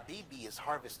 A BB is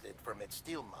harvested from its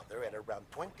steel mother at around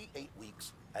 28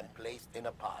 weeks and placed in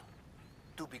a pod.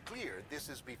 To be clear, this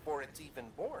is before it's even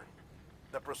born.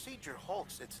 The procedure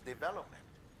halts its development.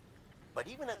 But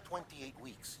even at 28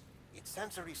 weeks, its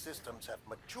sensory systems have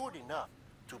matured enough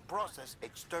to process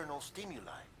external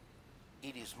stimuli.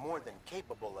 It is more than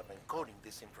capable of encoding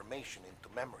this information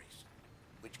into memories,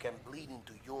 which can bleed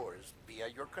into yours via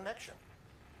your connection.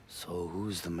 So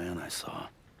who's the man I saw?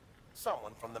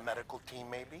 Someone from the medical team,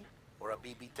 maybe? Or a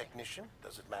BB technician?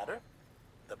 Does it matter?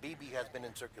 The BB has been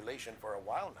in circulation for a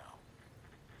while now.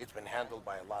 It's been handled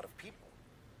by a lot of people.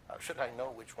 How should I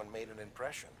know which one made an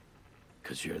impression?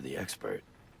 'Cause you're the expert.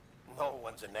 No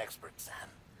one's an expert, Sam.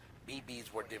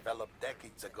 BBs were developed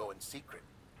decades ago in secret.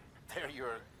 They're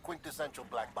your quintessential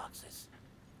black boxes.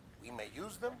 We may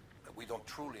use them, but we don't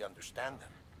truly understand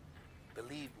them.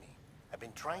 Believe me, I've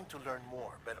been trying to learn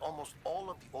more, but almost all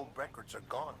of the old records are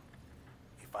gone.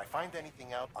 If I find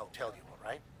anything out, I'll tell you, all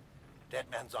right? Dead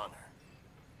man's honor.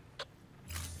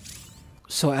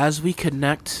 So as we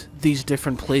connect these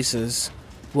different places,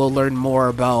 we'll learn more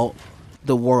about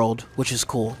the world, which is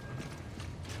cool.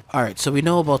 Alright, so we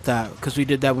know about that, because we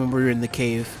did that when we were in the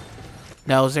cave.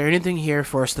 Now, is there anything here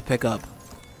for us to pick up?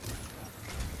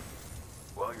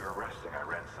 While you're resting, I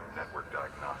ran some network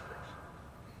diagnostics.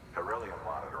 Beryllium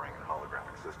monitoring and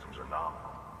holographic systems are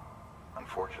nominal.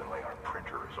 Unfortunately, our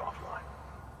printer is offline.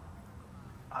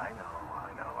 I know.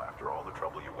 After all the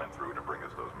trouble you went through to bring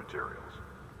us those materials.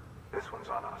 This one's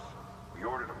on us. We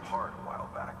ordered a part a while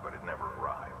back, but it never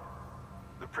arrived.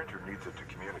 The printer needs it to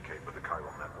communicate with the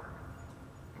chiral network.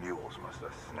 Mules must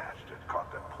have snatched it,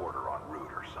 caught that porter en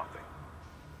route or something.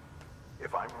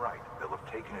 If I'm right, they'll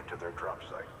have taken it to their drop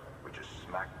site, which is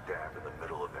smack dab in the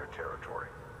middle of their territory.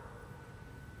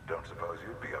 Don't suppose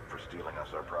you'd be up for stealing us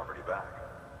our property back?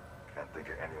 Can't think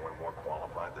of anyone more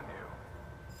qualified than you.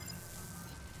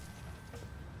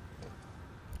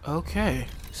 Okay,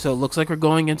 so it looks like we're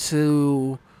going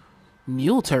into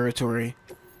mule territory.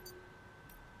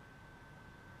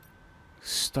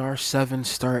 Star 7,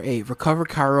 Star 8. Recover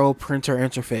chiral printer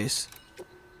interface.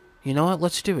 You know what?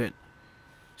 Let's do it.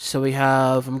 So we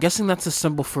have... I'm guessing that's a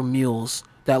symbol for mules.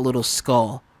 That little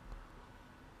skull.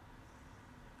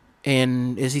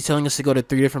 And is he telling us to go to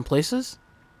 3 different places?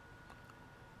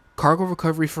 Cargo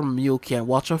recovery from a mule camp.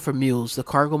 Watch out for mules. The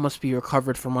cargo must be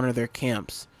recovered from one of their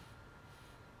camps.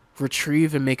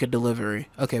 Retrieve and make a delivery.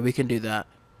 Okay, we can do that.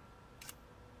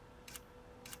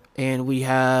 And we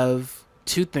have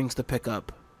 2 things to pick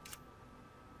up.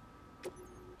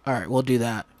 Alright, we'll do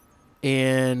that.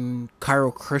 And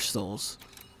chiral crystals.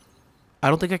 I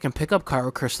don't think I can pick up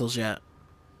chiral crystals yet.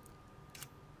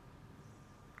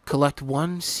 Collect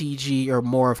 1 CG or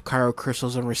more of chiral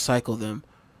crystals and recycle them.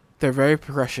 They're very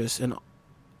precious and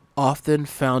often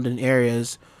found in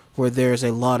areas where there's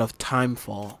a lot of time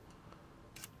fall.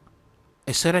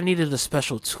 I said I needed a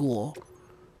special tool,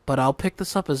 but I'll pick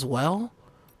this up as well.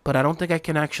 But I don't think I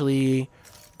can actually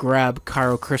grab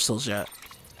chiral crystals yet.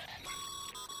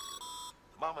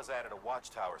 Mama's added a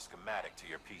watchtower schematic to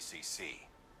your PCC.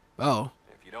 Oh.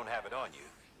 If you don't have it on you,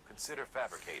 consider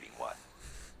fabricating one.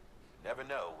 You never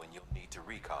know when you'll need to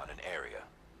recon an area.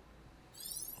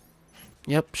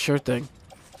 Yep, sure thing.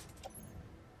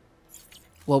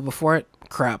 Well, before it...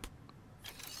 Crap.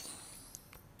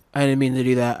 I didn't mean to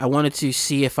do that. I wanted to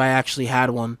see if I actually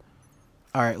had one.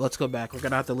 Alright, let's go back. We're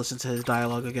gonna have to listen to his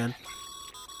dialogue again.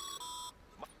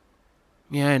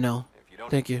 Yeah, I know.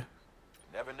 Thank you.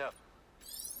 Never know.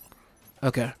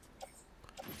 Okay.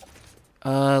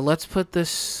 Let's put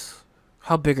this...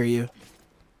 How big are you?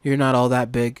 You're not all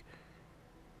that big.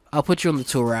 I'll put you on the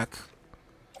tool rack.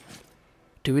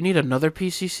 Do we need another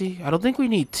PCC? I don't think we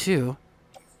need 2.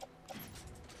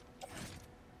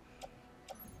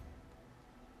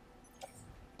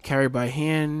 Carry by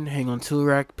hand, hang on tool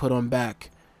rack, put on back.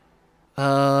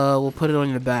 We'll put it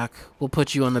on the back. We'll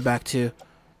put you on the back too.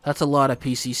 That's a lot of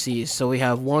PCCs. So we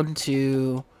have 1,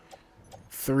 2,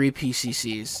 3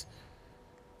 PCCs.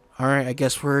 Alright, I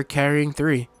guess we're carrying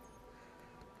 3.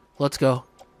 Let's go.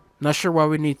 Not sure why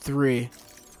we need 3.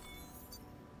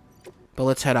 But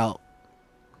let's head out.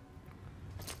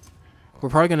 We're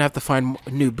probably gonna have to find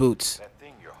new boots. That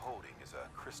thing you're holding is a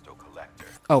crystal collector.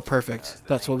 Oh, perfect.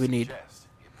 That's what we need. It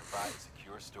provides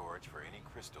secure storage for any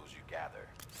crystals you gather.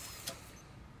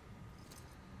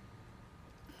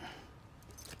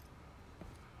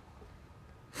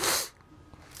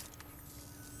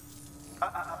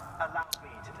 Allow me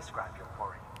to describe your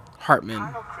quarry. Hartman.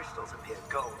 Chiral crystals appear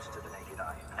gold to the naked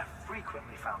eye and are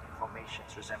frequently found in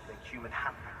formations resembling human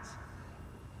handprints.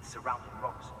 Surrounding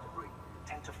rocks and debris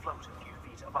tend to float a few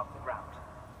feet above the ground.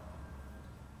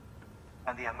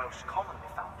 And they are most commonly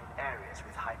found in areas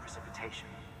with high precipitation.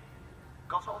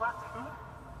 Got all that?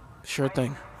 Sure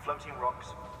thing. Floating rocks,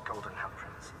 golden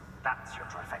handprints. That's your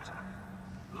trifecta.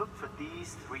 Look for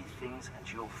these 3 things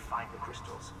and you'll find the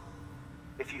crystals.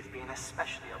 If you've been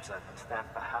especially observant, then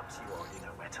perhaps you already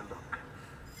know where to look.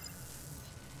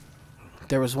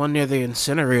 There was one near the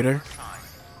incinerator.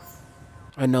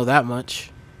 I know that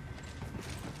much.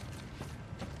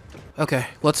 Okay,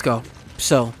 let's go.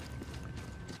 So,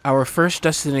 our first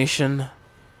destination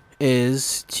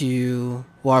is to...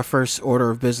 Well, our first order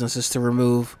of business is to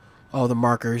remove all the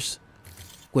markers.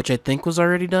 Which I think was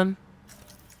already done.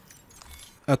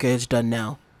 Okay, it's done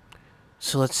now.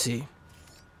 So, let's see.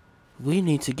 We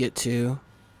need to get to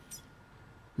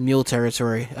mule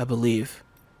territory, I believe.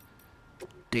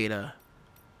 Data.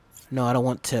 No, I don't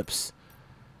want tips.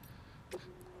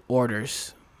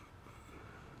 Orders.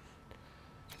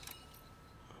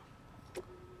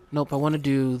 Nope, I want to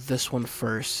do this one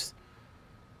first.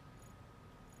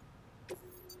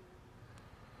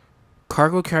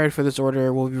 Cargo carried for this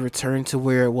order will be returned to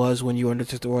where it was when you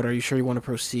undertook the order. Are you sure you want to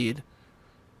proceed?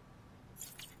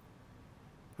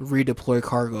 Redeploy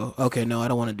cargo. Okay, no, I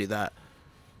don't want to do that.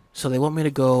 So they want me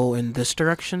to go in this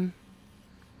direction?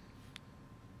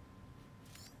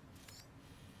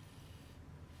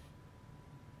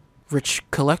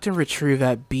 Collect and retrieve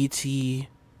at BT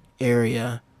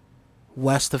area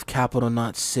west of Capital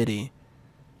Knot City.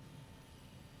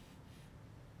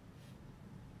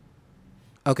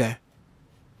 Okay.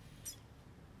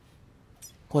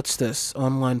 What's this?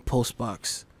 Online post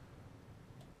box.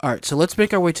 Alright, so let's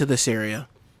make our way to this area.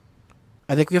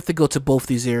 I think we have to go to both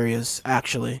these areas,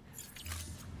 actually.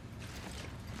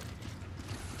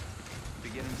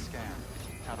 Beginning scan.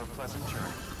 Have a pleasant journey.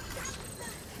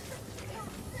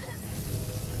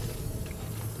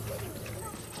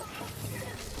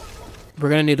 We're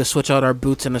gonna need to switch out our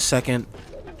boots in a second.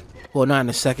 Well, not in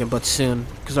a second, but soon.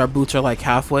 Because our boots are like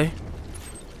halfway.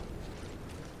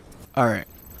 Alright.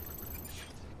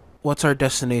 What's our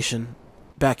destination?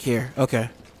 Back here. Okay.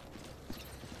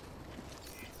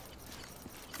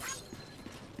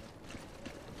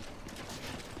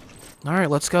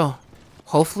 Alright, let's go.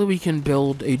 Hopefully we can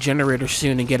build a generator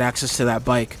soon and get access to that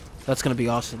bike. That's gonna be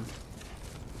awesome.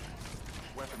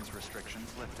 Weapons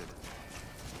restrictions lifted.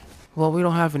 Well, we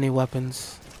don't have any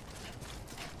weapons.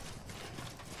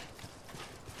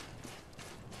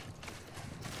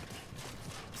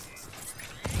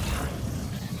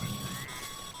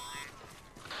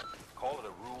 Call it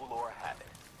a rule or a habit,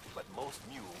 but most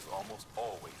mules almost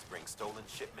always bring stolen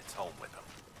shipments home with them.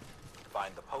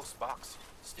 Find the post box,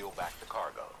 steal back the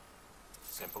cargo.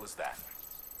 Simple as that.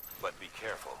 But be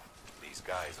careful. These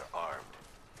guys are armed.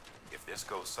 If this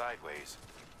goes sideways,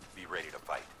 be ready to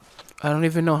fight. I don't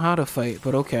even know how to fight,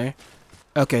 but okay.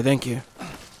 Okay, thank you.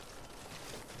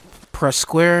 Press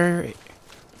square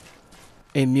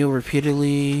a mule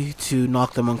repeatedly to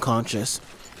knock them unconscious.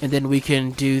 And then we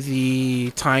can do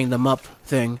the tying them up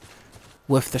thing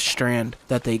with the strand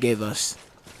that they gave us.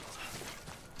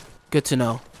 Good to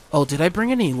know. Oh, did I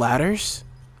bring any ladders?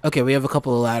 Okay, we have a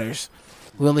couple of ladders.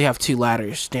 We only have 2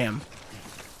 ladders. Damn.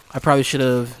 I probably should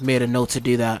have made a note to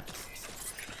do that.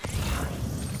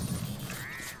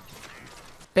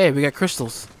 Hey, we got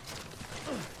crystals.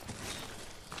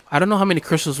 I don't know how many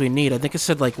crystals we need. I think it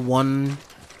said like 1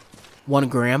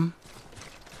 gram.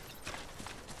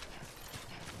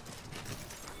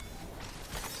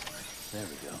 There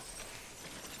we go.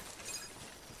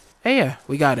 Hey, yeah,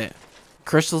 we got it.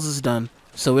 Crystals is done,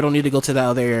 so we don't need to go to that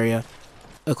other area.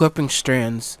 Equipping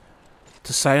strands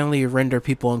to silently render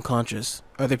people unconscious.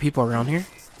 Are there people around here?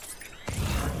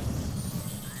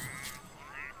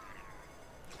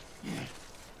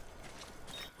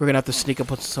 We're gonna have to sneak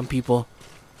up on some people.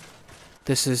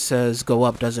 This says go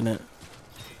up, doesn't it?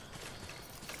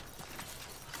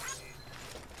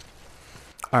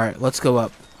 Alright, let's go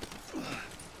up.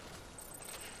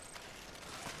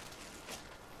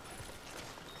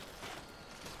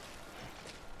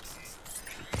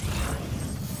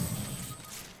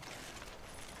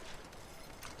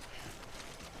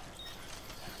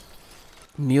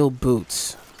 Mule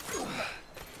boots.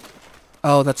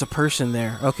 Oh, that's a person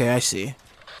there. Okay, I see.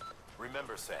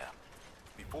 Remember, Sam,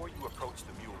 before you approach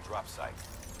the mule drop site,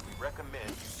 we recommend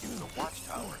you use the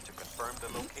watchtower to confirm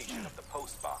the location of the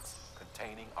post box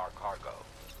containing our cargo.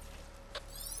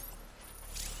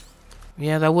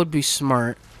 Yeah, that would be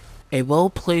smart. A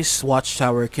well-placed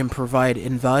watchtower can prove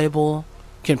invaluable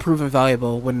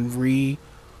when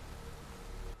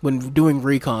doing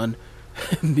recon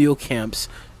mule camps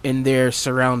in their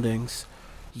surroundings.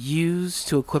 Use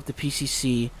to equip the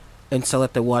PCC and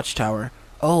select the watchtower.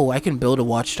 Oh, I can build a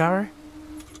watchtower?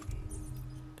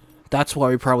 That's why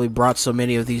we probably brought so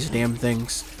many of these damn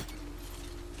things.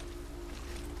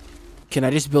 Can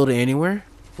I just build it anywhere?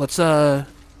 Let's, I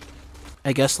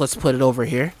guess let's put it over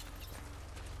here.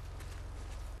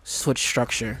 Switch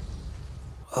structure.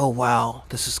 Oh, wow.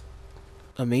 This is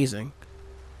amazing.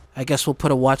 I guess we'll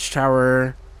put a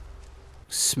watchtower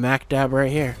smack dab right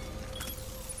here.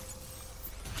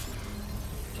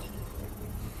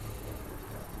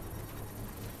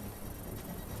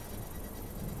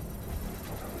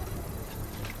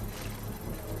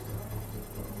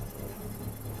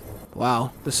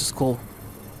 Wow, this is cool.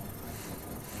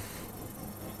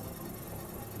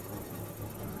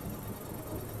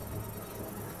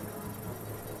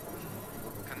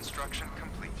 Construction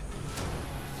complete.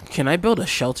 Can I build a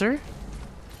shelter?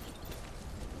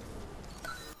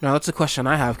 Now that's a question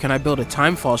I have. Can I build a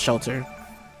timefall shelter?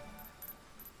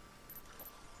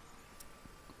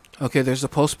 Okay, there's a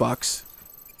post box.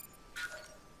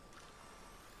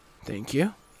 Thank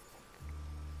you.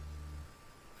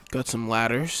 Got some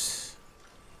ladders.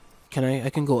 Can I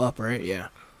can go up, right? Yeah.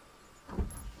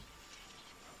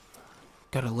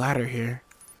 Got a ladder here.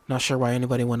 Not sure why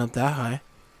anybody went up that high.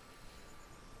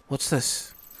 What's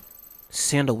this?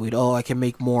 Sandalweed. Oh, I can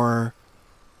make more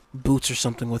boots or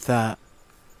something with that.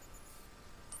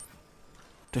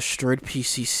 Destroyed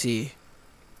PCC.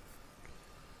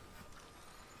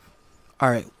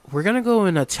 Alright, we're gonna go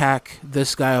and attack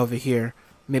this guy over here.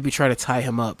 Maybe try to tie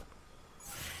him up.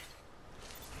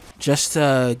 Just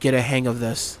to get a hang of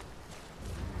this.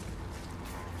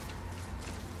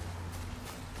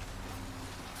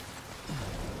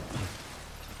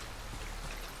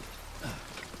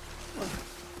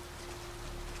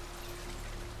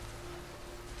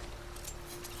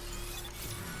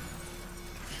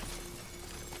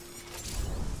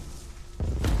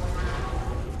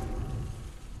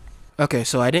 Okay,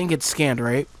 so I didn't get scanned,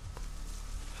 right?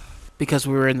 Because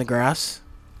we were in the grass?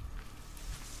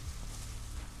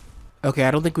 Okay, I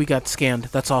don't think we got scanned.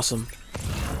 That's awesome.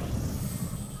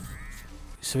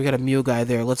 So we got a mule guy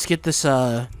there. Let's get this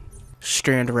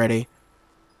strand ready.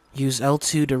 Use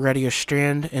L2 to ready a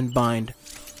strand and bind.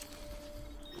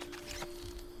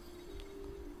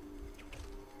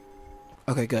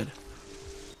 Okay, good.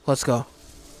 Let's go.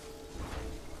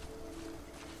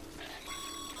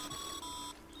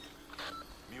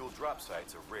 Mule drop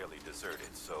sites are rarely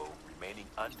deserted, so remaining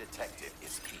undetected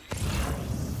is key.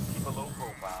 Keep a low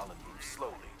profile and move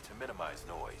slowly to minimize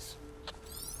noise.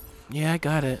 Yeah, I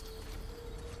got it.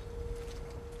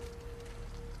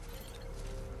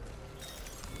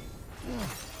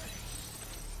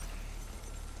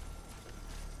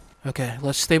 Okay,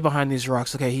 let's stay behind these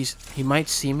rocks. Okay, he might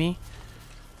see me.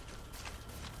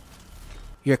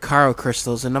 Your Karo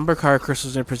crystals. The number of Karo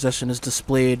crystals in your possession is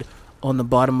displayed on the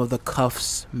bottom of the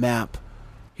cuffs map.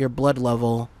 Your blood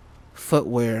level,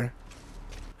 footwear,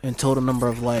 and total number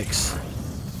of likes.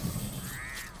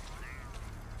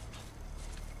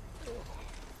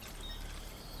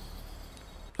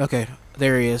 Okay,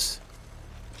 there he is.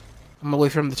 I'm gonna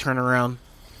wait for him to turn around.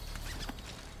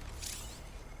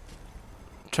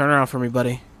 Turn around for me,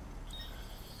 buddy.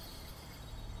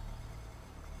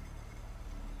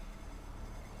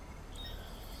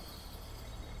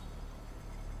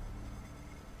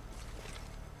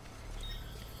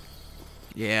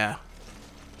 Yeah.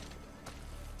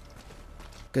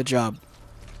 Good job.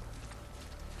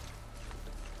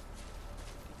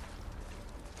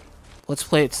 Let's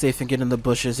play it safe and get in the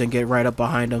bushes and get right up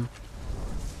behind him.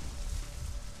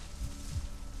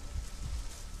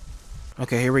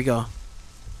 Okay, here we go.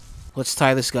 Let's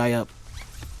tie this guy up.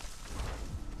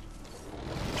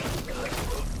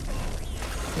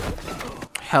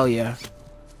 Hell yeah.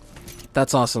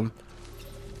 That's awesome.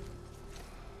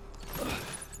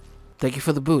 Thank you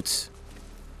for the boots.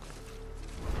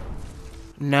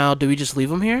 Now, do we just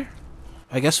leave him here?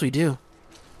 I guess we do.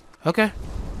 Okay.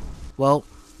 Well,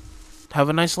 have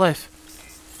a nice life.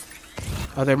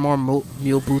 Are there more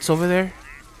mule boots over there?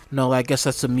 No, I guess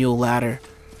that's a mule ladder.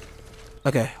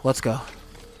 Okay, let's go.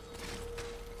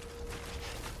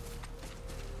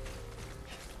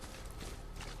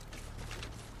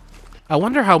 I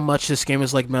wonder how much this game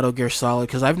is like Metal Gear Solid,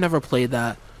 because I've never played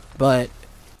that, but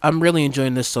I'm really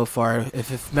enjoying this so far.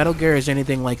 If Metal Gear is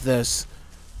anything like this,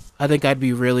 I think I'd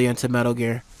be really into Metal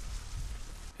Gear.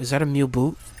 Is that a mule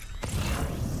boot?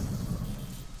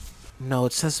 No,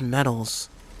 it says metals,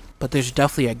 but there's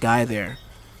definitely a guy there.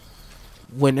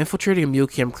 When infiltrating a mule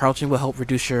camp, crouching will help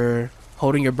reduce your...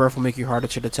 Holding your breath will make you harder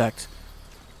to detect.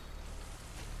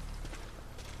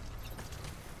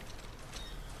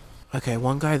 Okay,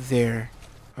 one guy there.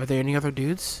 Are there any other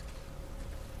dudes?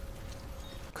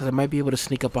 Because I might be able to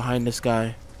sneak up behind this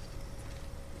guy.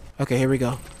 Okay, here we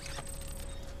go.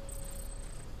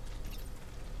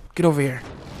 Get over here.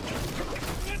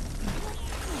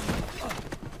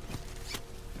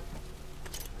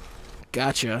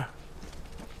 Gotcha.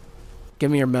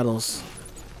 Give me your medals.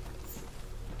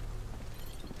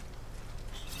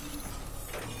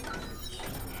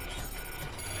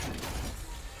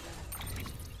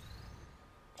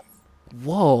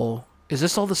 Whoa. Is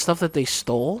this all the stuff that they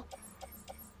stole?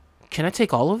 Can I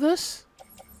take all of this?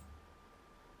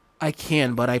 I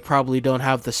can, but I probably don't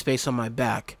have the space on my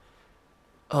back.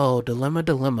 Oh,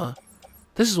 dilemma.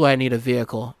 This is why I need a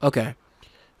vehicle. Okay.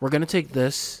 We're gonna take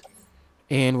this.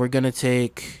 And we're gonna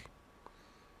take...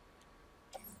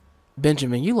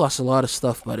 Benjamin, you lost a lot of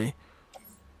stuff, buddy.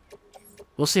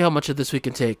 We'll see how much of this we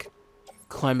can take.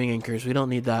 Climbing anchors. We don't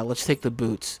need that. Let's take the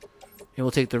boots. And we'll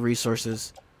take the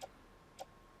resources.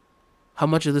 How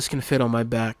much of this can fit on my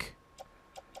back?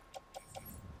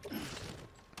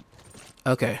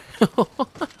 Okay.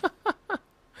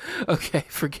 Okay,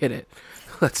 forget it.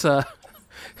 Let's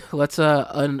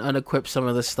unequip some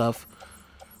of this stuff.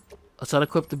 Let's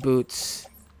unequip the boots.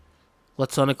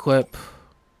 Let's unequip...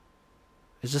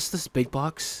 Is this big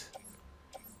box?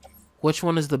 Which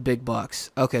one is the big box?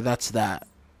 Okay, that's that.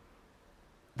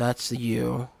 That's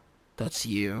you. That's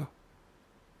you.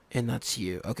 And that's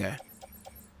you. Okay.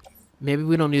 Maybe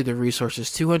we don't need the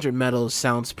resources. 200 metals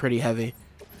sounds pretty heavy.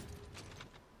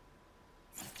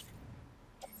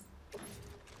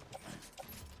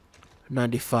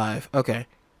 $95. Okay.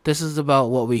 This is about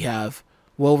what we have.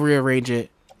 We'll rearrange it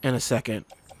in a second.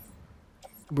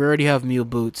 We already have mule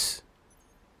boots.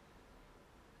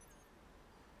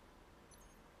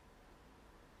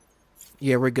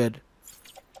 Yeah, we're good.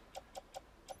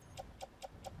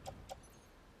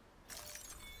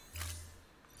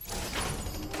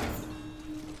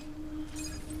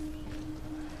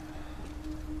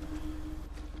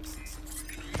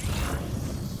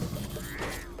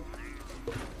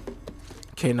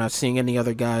 Okay, not seeing any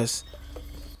other guys.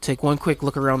 Take one quick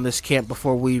look around this camp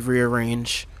before we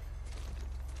rearrange.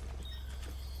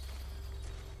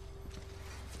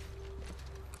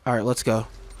 Alright, let's go.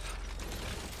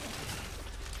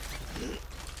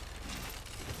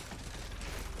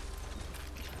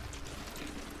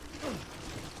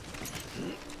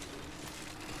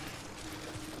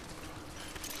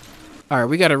 Alright,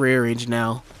 we gotta rearrange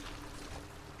now.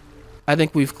 I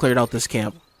think we've cleared out this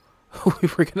camp.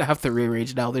 We're gonna have to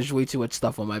rearrange now. There's way too much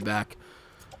stuff on my back.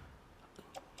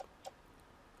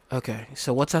 Okay,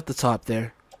 so what's at the top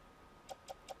there?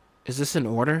 Is this in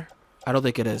order? I don't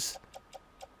think it is.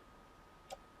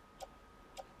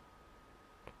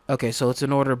 Okay, so it's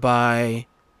in order by...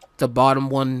 The bottom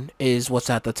one is what's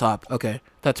at the top. Okay,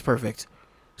 that's perfect.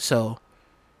 So,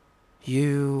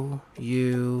 you...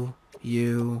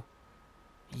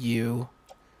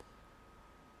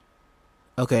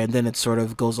 Okay, and then it sort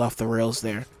of goes off the rails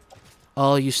there.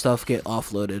 All you stuff get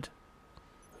offloaded.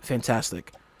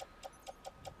 Fantastic.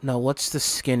 Now, what's the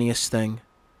skinniest thing?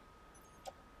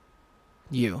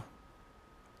 You.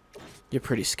 You're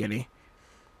pretty skinny.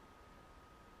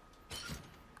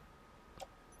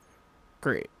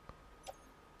 Great.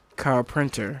 Car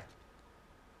printer.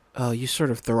 Oh, you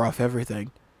sort of throw off everything.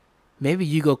 Maybe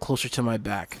you go closer to my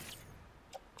back.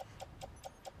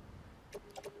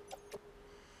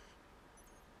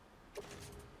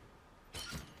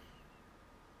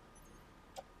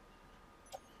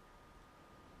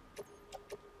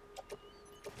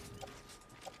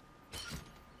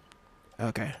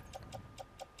 Okay.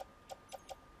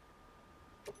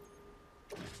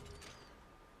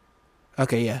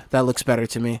 Okay, yeah, that looks better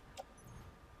to me.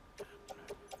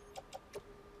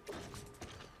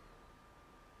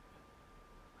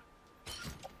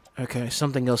 Okay,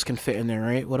 something else can fit in there,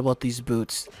 right? What about these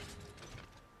boots?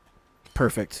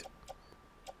 Perfect.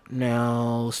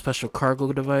 Now, special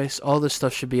cargo device. All this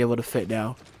stuff should be able to fit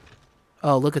now.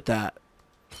 Oh, look at that.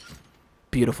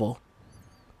 Beautiful.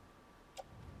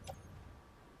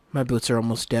 My boots are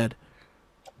almost dead.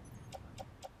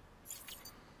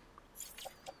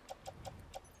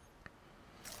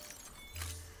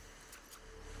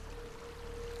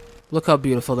 Look how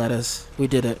beautiful that is. We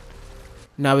did it.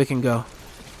 Now we can go.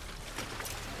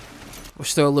 We're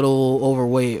still a little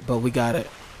overweight, but we got it.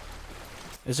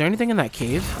 Is there anything in that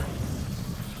cave?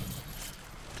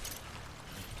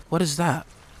 What is that?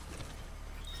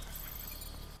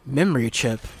 Memory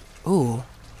chip. Ooh.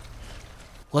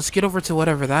 Let's get over to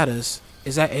whatever that is.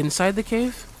 Is that inside the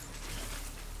cave?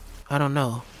 I don't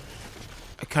know.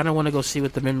 I kind of want to go see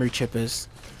what the memory chip is.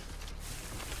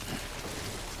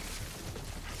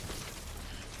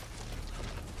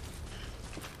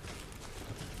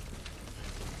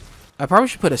 I probably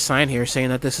should put a sign here saying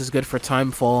that this is good for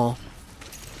timefall.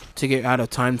 To get out of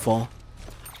timefall.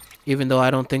 Even though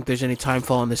I don't think there's any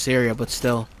timefall in this area, but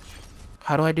still.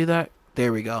 How do I do that?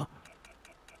 There we go.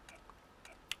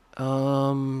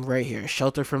 Right here.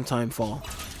 Shelter from timefall.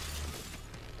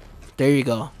 There you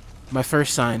go. My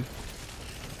first sign.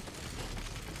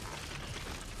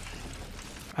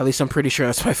 At least I'm pretty sure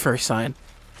that's my first sign.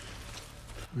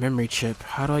 Memory chip.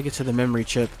 How do I get to the memory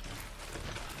chip?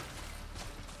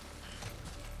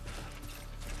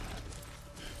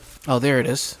 Oh, there it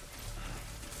is.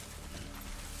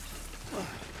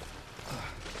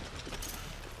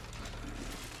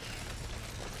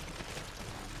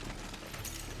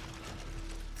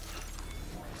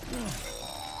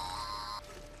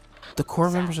 The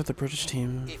core members of the British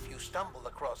team. If you stumble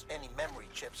across any memory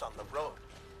chips on the road,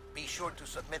 be sure to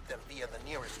submit them via the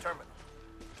nearest terminal.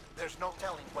 There's no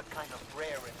telling what kind of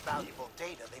rare and valuable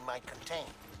data they might contain.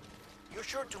 You're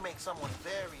sure to make someone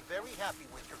very, very happy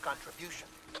with your contribution.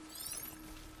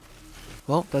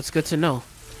 Well, that's good to know.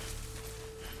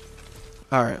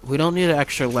 Alright, we don't need an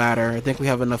extra ladder. I think we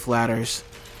have enough ladders.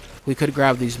 We could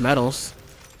grab these metals.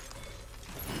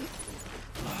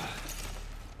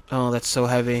 Oh, that's so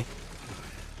heavy.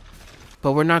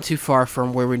 But we're not too far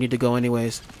from where we need to go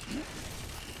anyways.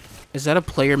 Is that a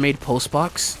player-made post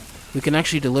box? We can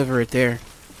actually deliver it there.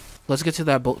 Let's get to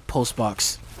that post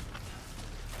box.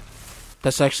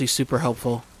 That's actually super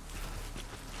helpful.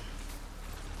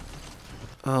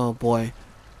 Oh boy.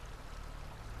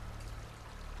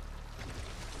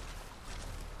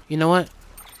 You know what?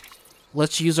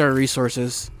 Let's use our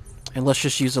resources. And let's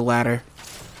just use a ladder.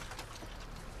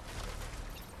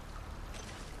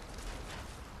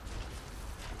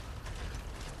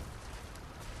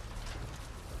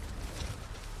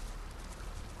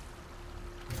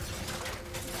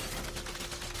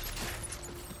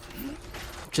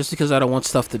 Just because I don't want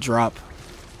stuff to drop.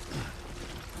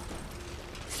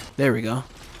 There we go.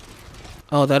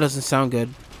 Oh, that doesn't sound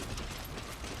good.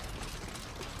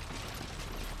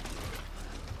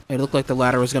 It looked like the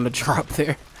ladder was gonna drop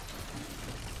there.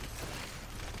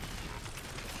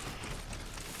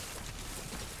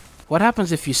 What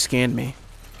happens if you scan me?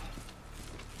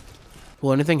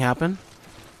 Will anything happen?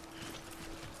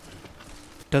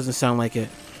 Doesn't sound like it.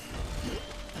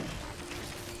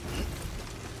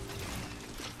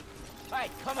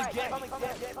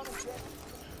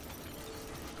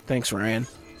 Thanks, Ryan.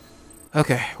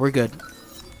 Okay, we're good.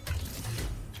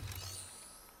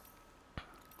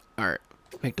 Alright.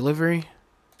 Make delivery.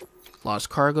 Lost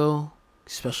cargo.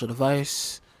 Special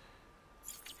device.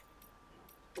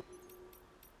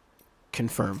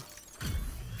 Confirm.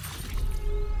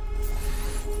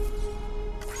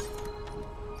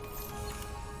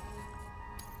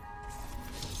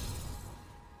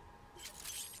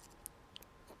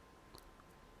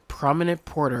 Prominent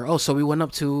porter. Oh, so we went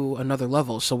up to another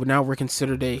level. So now we're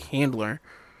considered a handler.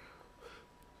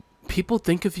 People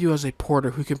think of you as a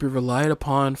porter who can be relied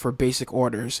upon for basic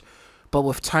orders, but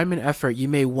with time and effort, you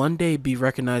may one day be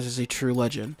recognized as a true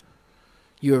legend.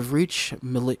 You have reached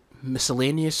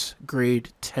miscellaneous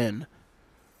grade 10.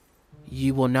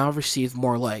 You will now receive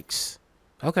more likes.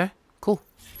 Okay, cool.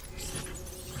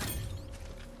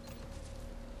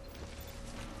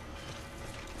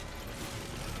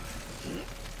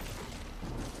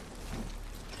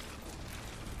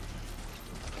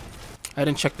 I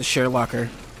didn't check the share locker.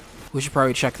 We should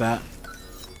probably check that.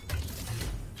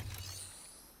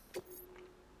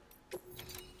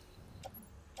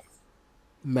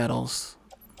 Medals.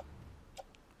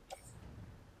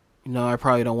 You know, I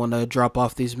probably don't want to drop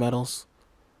off these medals.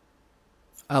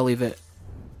 I'll leave it.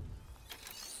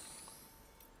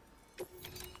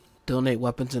 Donate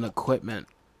weapons and equipment.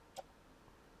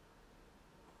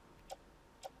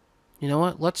 You know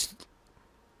what?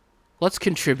 Let's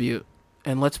contribute.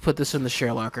 And let's put this in the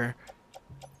share locker.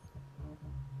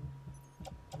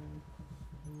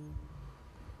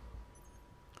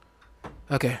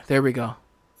 Okay, there we go.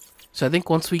 So I think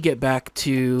once we get back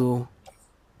to...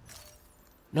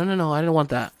 No, I didn't want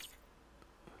that.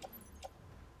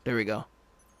 There we go.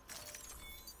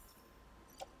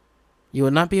 You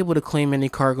will not be able to claim any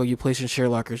cargo you place in share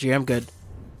lockers. Yeah, I'm good.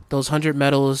 Those 100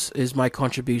 medals is my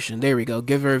contribution. There we go.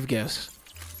 Giver of gifts.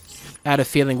 I had a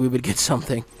feeling we would get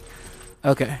something.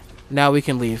 Okay, now we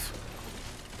can leave.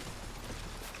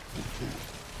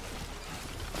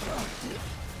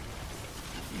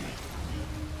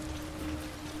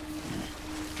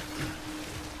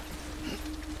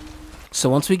 So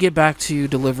once we get back to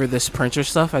deliver this printer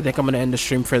stuff, I think I'm going to end the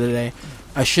stream for the day.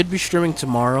 I should be streaming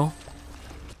tomorrow.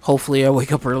 Hopefully I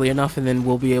wake up early enough and then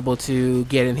we'll be able to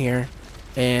get in here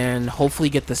and hopefully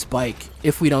get this bike.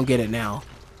 If we don't get it now,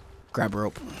 grab a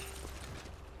rope.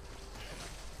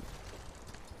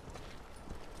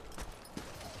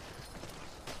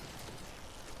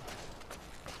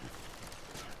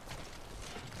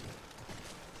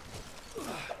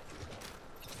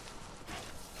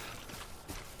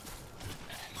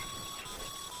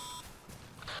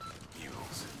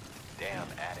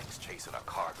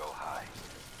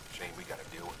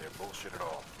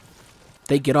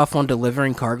 They get off on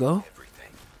delivering cargo?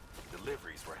 Everything.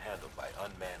 Deliveries were handled by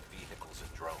unmanned vehicles and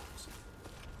drones.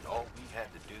 And all we had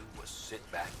to do was sit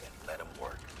back and let them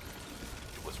work.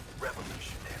 It was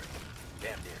revolutionary.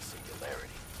 Damn near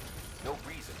singularity. No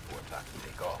reason for it not to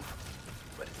take off.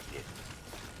 But it didn't.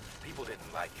 People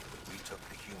didn't like it when we took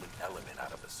the human element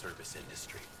out of the service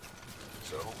industry.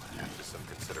 So, after some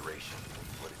consideration,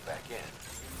 we put it back in.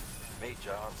 Made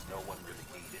jobs no one really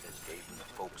needed and gave them to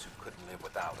folks who couldn't live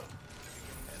without them.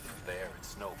 There it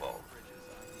snowballed.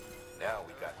 Now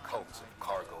we got cults of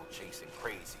cargo chasing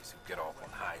crazies who get off on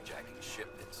hijacking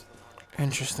shipments.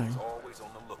 Interesting. Always on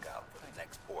the lookout for the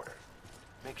next porter.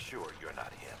 Make sure you're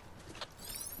not him.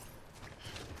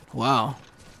 Wow.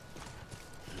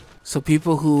 So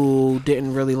people who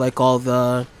didn't really like all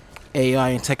the AI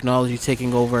and technology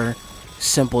taking over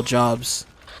simple jobs.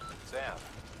 Sam,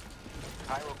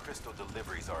 Pyro crystal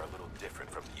deliveries are a little different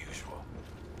from the usual.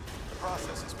 The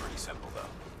process is pretty simple though.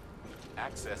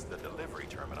 Access the delivery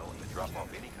terminal and drop off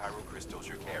any Cairo crystals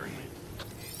you're carrying.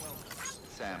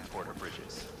 Sam Porter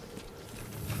Bridges.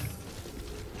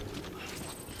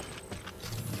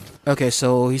 Okay,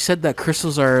 so he said that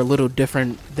crystals are a little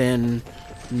different than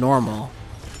normal.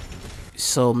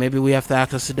 So maybe we have to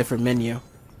access a different menu.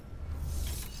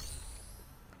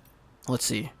 Let's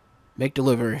see. Make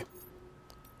delivery.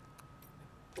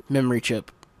 Memory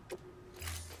chip.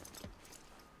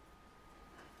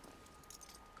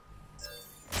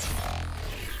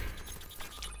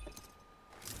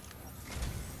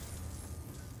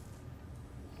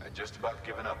 Just about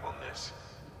given up on this.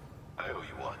 I owe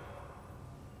you one.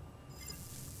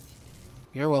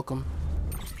 You're welcome.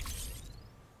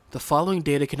 The following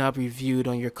data cannot be viewed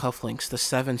on your cufflinks, the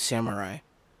 7 Samurai.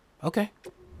 Okay.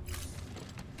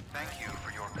 Thank you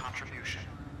for your contribution.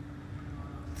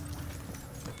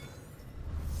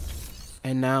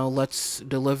 And now let's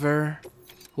deliver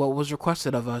what was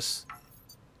requested of us.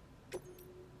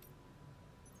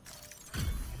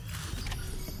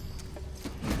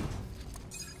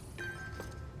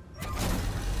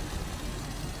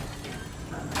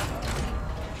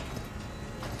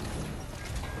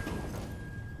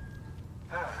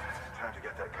 Time to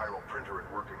get that chiral printer in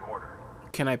working order.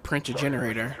 Can I print a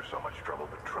generator? So much trouble,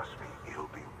 but trust me, it'll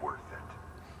be worth it.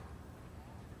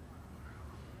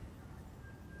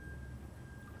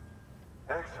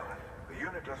 Excellent. The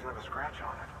unit doesn't have a scratch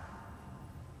on it.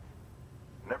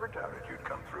 Never doubted you'd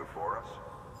come through for us.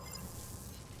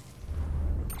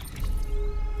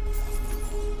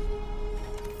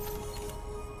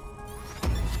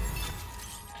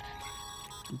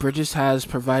 Bridges has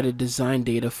provided design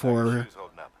data for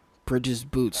Bridges'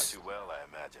 boots. Not too well, I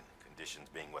imagine. Conditions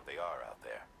being what they are out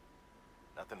there.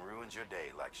 Nothing ruins your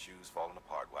day like shoes falling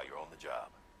apart while you're on the job.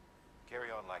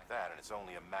 Carry on like that, and it's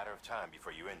only a matter of time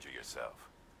before you injure yourself.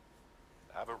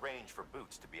 I've arranged for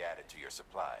boots to be added to your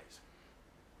supplies.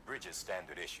 Bridges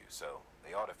standard issue, so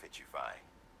they ought to fit you fine.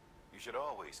 You should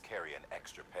always carry an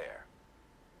extra pair.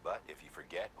 But if you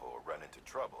forget or run into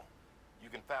trouble, you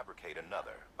can fabricate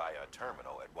another via a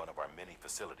terminal at one of our many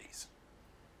facilities.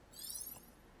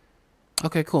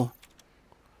 Okay, cool.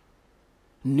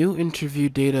 New interview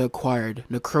data acquired.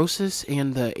 Necrosis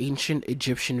and the ancient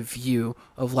Egyptian view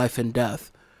of life and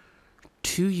death.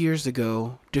 2 years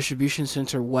ago, distribution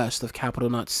center west of Capital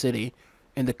Knot City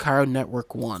and the Cairo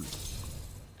Network 1.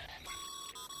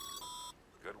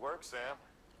 Good work, Sam.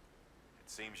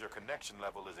 It seems your connection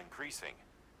level is increasing.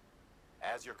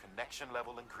 As your connection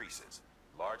level increases,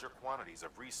 larger quantities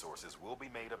of resources will be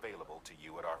made available to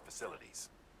you at our facilities.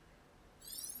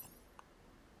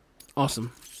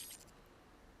 Awesome.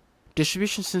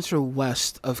 Distribution center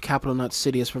west of Capital Knot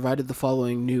City has provided the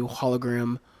following new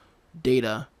hologram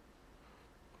data.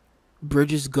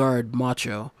 Bridges guard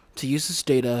Macho. To use this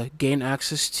data, gain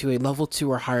access to a level 2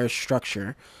 or higher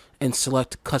structure and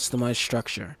select customized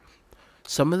structure.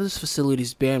 Some of this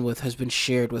facility's bandwidth has been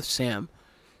shared with Sam,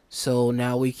 so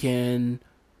now we can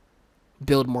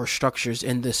build more structures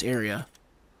in this area.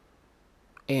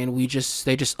 And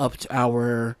they just upped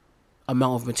our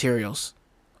amount of materials.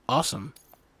 Awesome.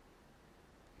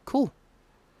 Cool.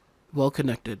 Well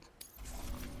connected.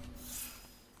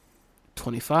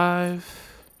 25.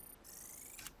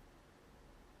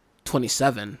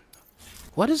 27.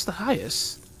 What is the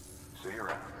highest? See you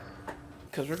around.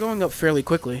 Because we're going up fairly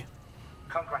quickly.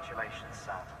 Congratulations,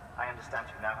 Sam. I understand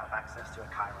you now have access to a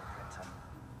chiral printer.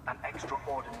 An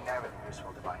extraordinarily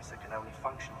useful device that can only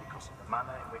function because of the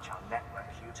manner in which our network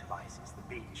utilizes the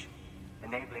beach,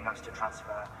 enabling us to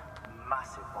transfer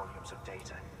massive volumes of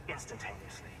data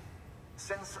instantaneously.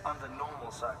 Since under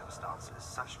normal circumstances,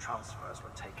 such transfers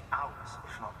would take hours,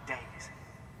 if not days,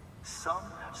 some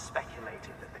have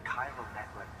speculated that the chiral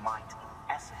network might,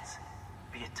 in essence,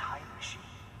 be a time machine.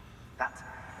 That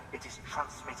it is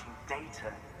transmitting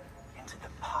data into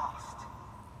the past.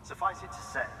 Suffice it to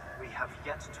say, we have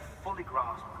yet to fully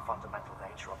grasp the fundamental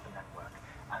nature of the network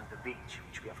and the beach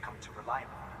which we have come to rely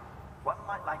upon. One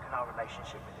might liken our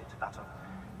relationship with it to that of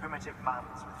primitive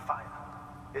mammals with fire.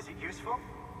 Is it useful?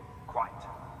 Quite.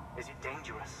 Is it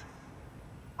dangerous?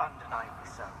 Undeniably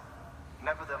so.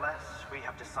 Nevertheless, we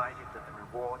have decided that the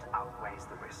reward outweighs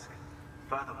the risk.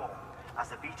 Furthermore, as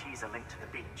the BTs are linked to the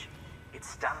beach, it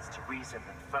stands to reason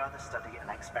that further study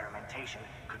and experimentation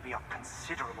could be of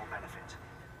considerable benefit.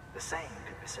 The same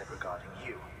could be said regarding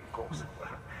you, of course.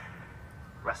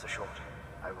 Rest assured,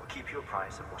 I will keep you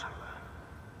apprised of what I learn.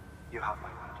 You have my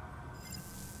word.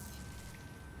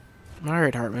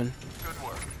 Alright, Hartman. Good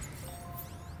work.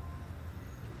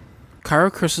 Cairo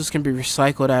crystals can be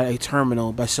recycled at a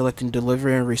terminal by selecting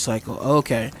delivery and recycle.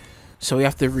 Okay, so we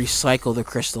have to recycle the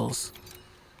crystals.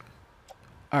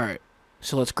 Alright,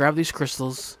 so let's grab these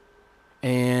crystals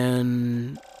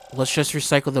and let's just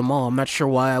recycle them all. I'm not sure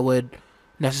why I would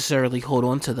necessarily hold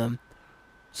on to them,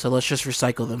 so let's just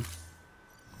recycle them.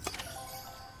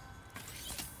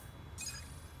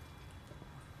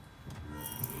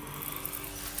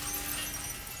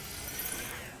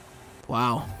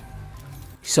 Wow.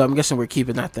 So I'm guessing we're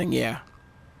keeping that thing, yeah.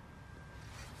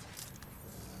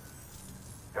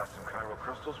 Got some chiral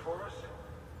crystals for us?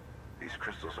 These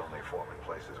crystals only form in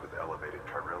places with elevated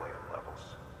chiralium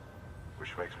levels,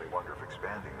 which makes me wonder if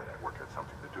expanding the network had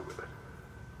something to do with it.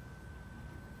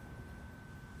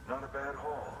 Not a bad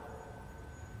haul.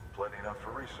 Plenty enough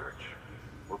for research.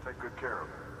 We'll take good care of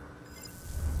it.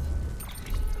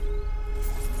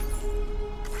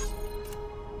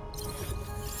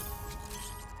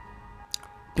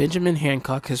 Benjamin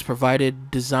Hancock has provided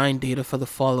design data for the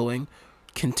following: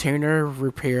 container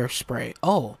repair spray.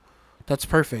 Oh, that's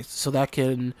perfect. So that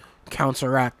can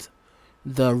counteract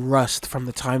the rust from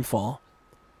the timefall.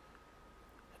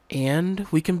 And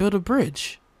we can build a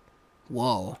bridge.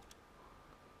 Whoa.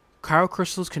 Chiral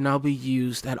crystals can now be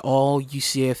used at all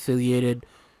UCA affiliated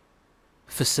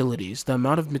facilities. The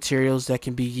amount of materials that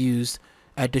can be used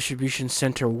at Distribution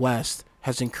Center West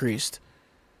has increased.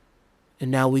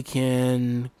 And now we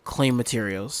can claim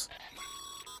materials.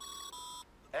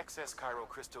 Excess chiral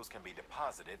crystals can be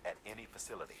deposited at any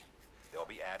facility. They'll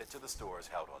be added to the stores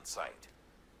held on site.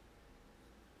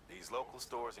 These local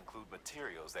stores include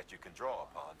materials that you can draw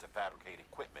upon to fabricate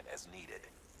equipment as needed.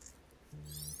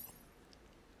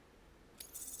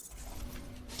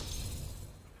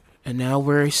 And now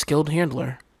we're a skilled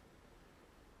handler.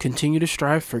 Continue to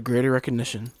strive for greater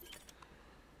recognition.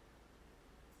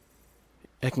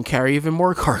 I can carry even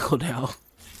more cargo now.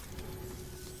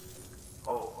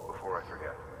 Oh, before I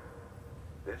forget,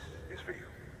 this is for you.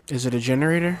 Is it a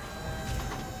generator?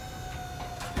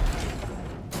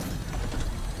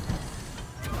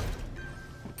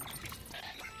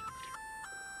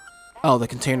 Oh, the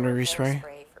container respray.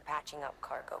 Spray for patching up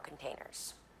cargo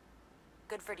containers.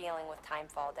 Good for dealing with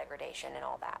timefall degradation and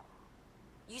all that.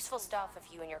 Useful stuff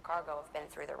if you and your cargo have been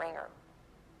through the ringer.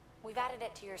 We've added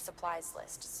it to your supplies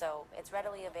list, so it's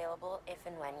readily available if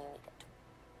and when you need it.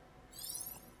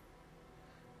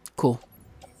 Cool.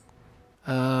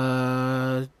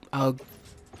 I'll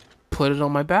put it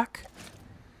on my back.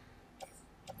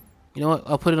 You know what?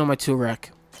 I'll put it on my 2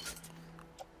 rack.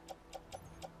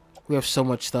 We have so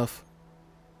much stuff.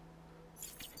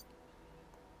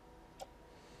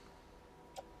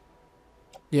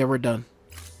 Yeah, we're done.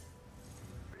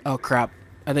 Oh crap.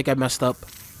 I think I messed up.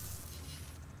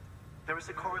 There is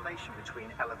a correlation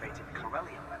between elevated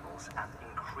corellium levels and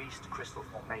increased crystal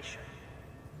formation.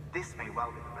 This may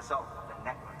well be the result of the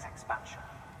network's expansion.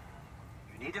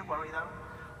 You needn't worry though.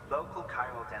 Local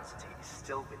chiral density is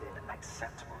still within an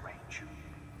acceptable range.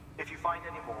 If you find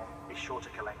any more, be sure to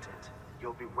collect it.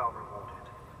 You'll be well rewarded.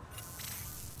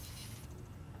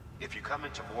 If you come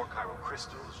into more chiral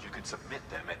crystals, you can submit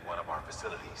them at one of our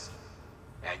facilities.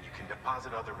 And you can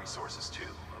deposit other resources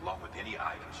too, along with any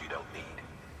items you don't need.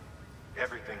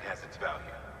 Everything has its value.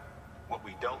 What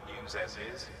we don't use as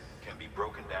is can be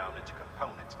broken down into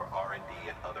components for R&D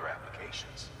and other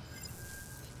applications.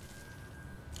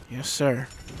 Yes, sir.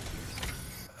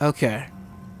 Okay.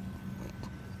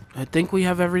 I think we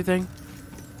have everything.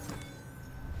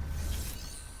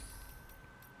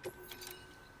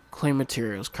 Clay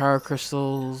materials, chiral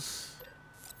crystals.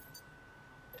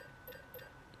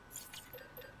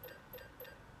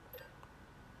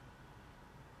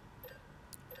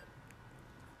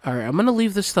 Alright, I'm gonna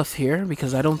leave this stuff here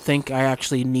because I don't think I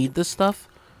actually need this stuff.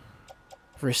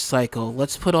 Recycle.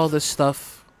 Let's put all this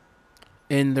stuff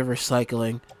in the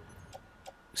recycling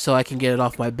so I can get it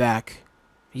off my back.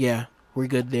 Yeah, we're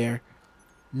good there.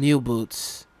 Mule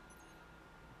boots.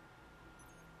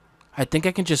 I think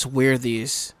I can just wear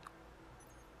these.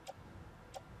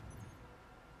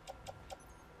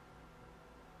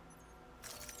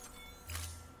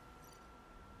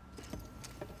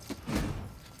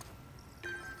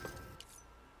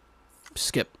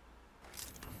 Skip.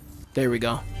 There we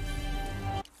go.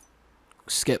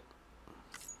 Skip.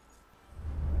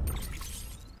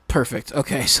 Perfect.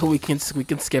 Okay, so we can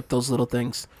skip those little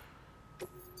things.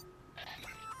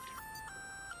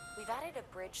 We've added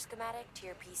a bridge schematic to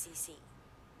your PCC.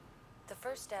 The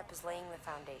first step is laying the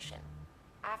foundation,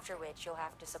 after which you'll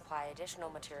have to supply additional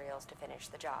materials to finish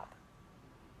the job.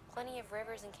 Plenty of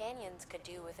rivers and canyons could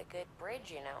do with a good bridge,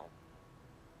 you know.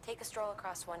 Take a stroll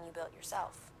across one you built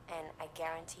yourself, and I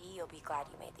guarantee you'll be glad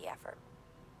you made the effort.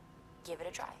 Give it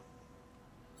a try.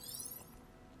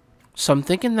 So I'm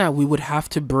thinking that we would have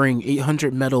to bring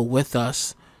 800 metal with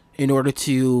us in order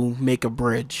to make a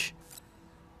bridge.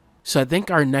 So I think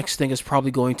our next thing is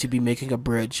probably going to be making a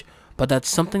bridge, but that's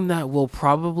something that we'll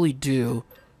probably do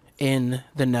in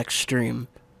the next stream,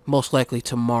 most likely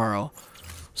tomorrow.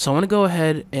 So I'm going to go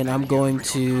ahead and I'm going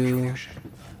to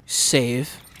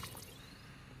save,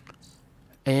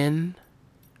 and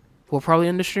we'll probably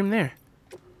end the stream there.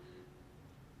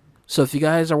 So if you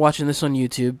guys are watching this on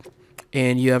YouTube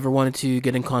and you ever wanted to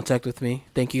get in contact with me,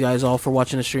 thank you guys all for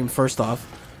watching the stream first off.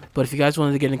 But if you guys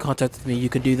wanted to get in contact with me, you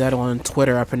could do that on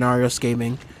Twitter at Panaorios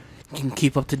Gaming. You can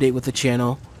keep up to date with the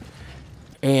channel.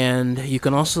 And you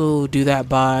can also do that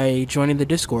by joining the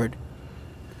Discord.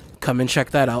 Come and check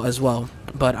that out as well.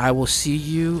 But I will see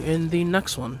you in the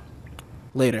next one.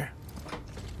 Later.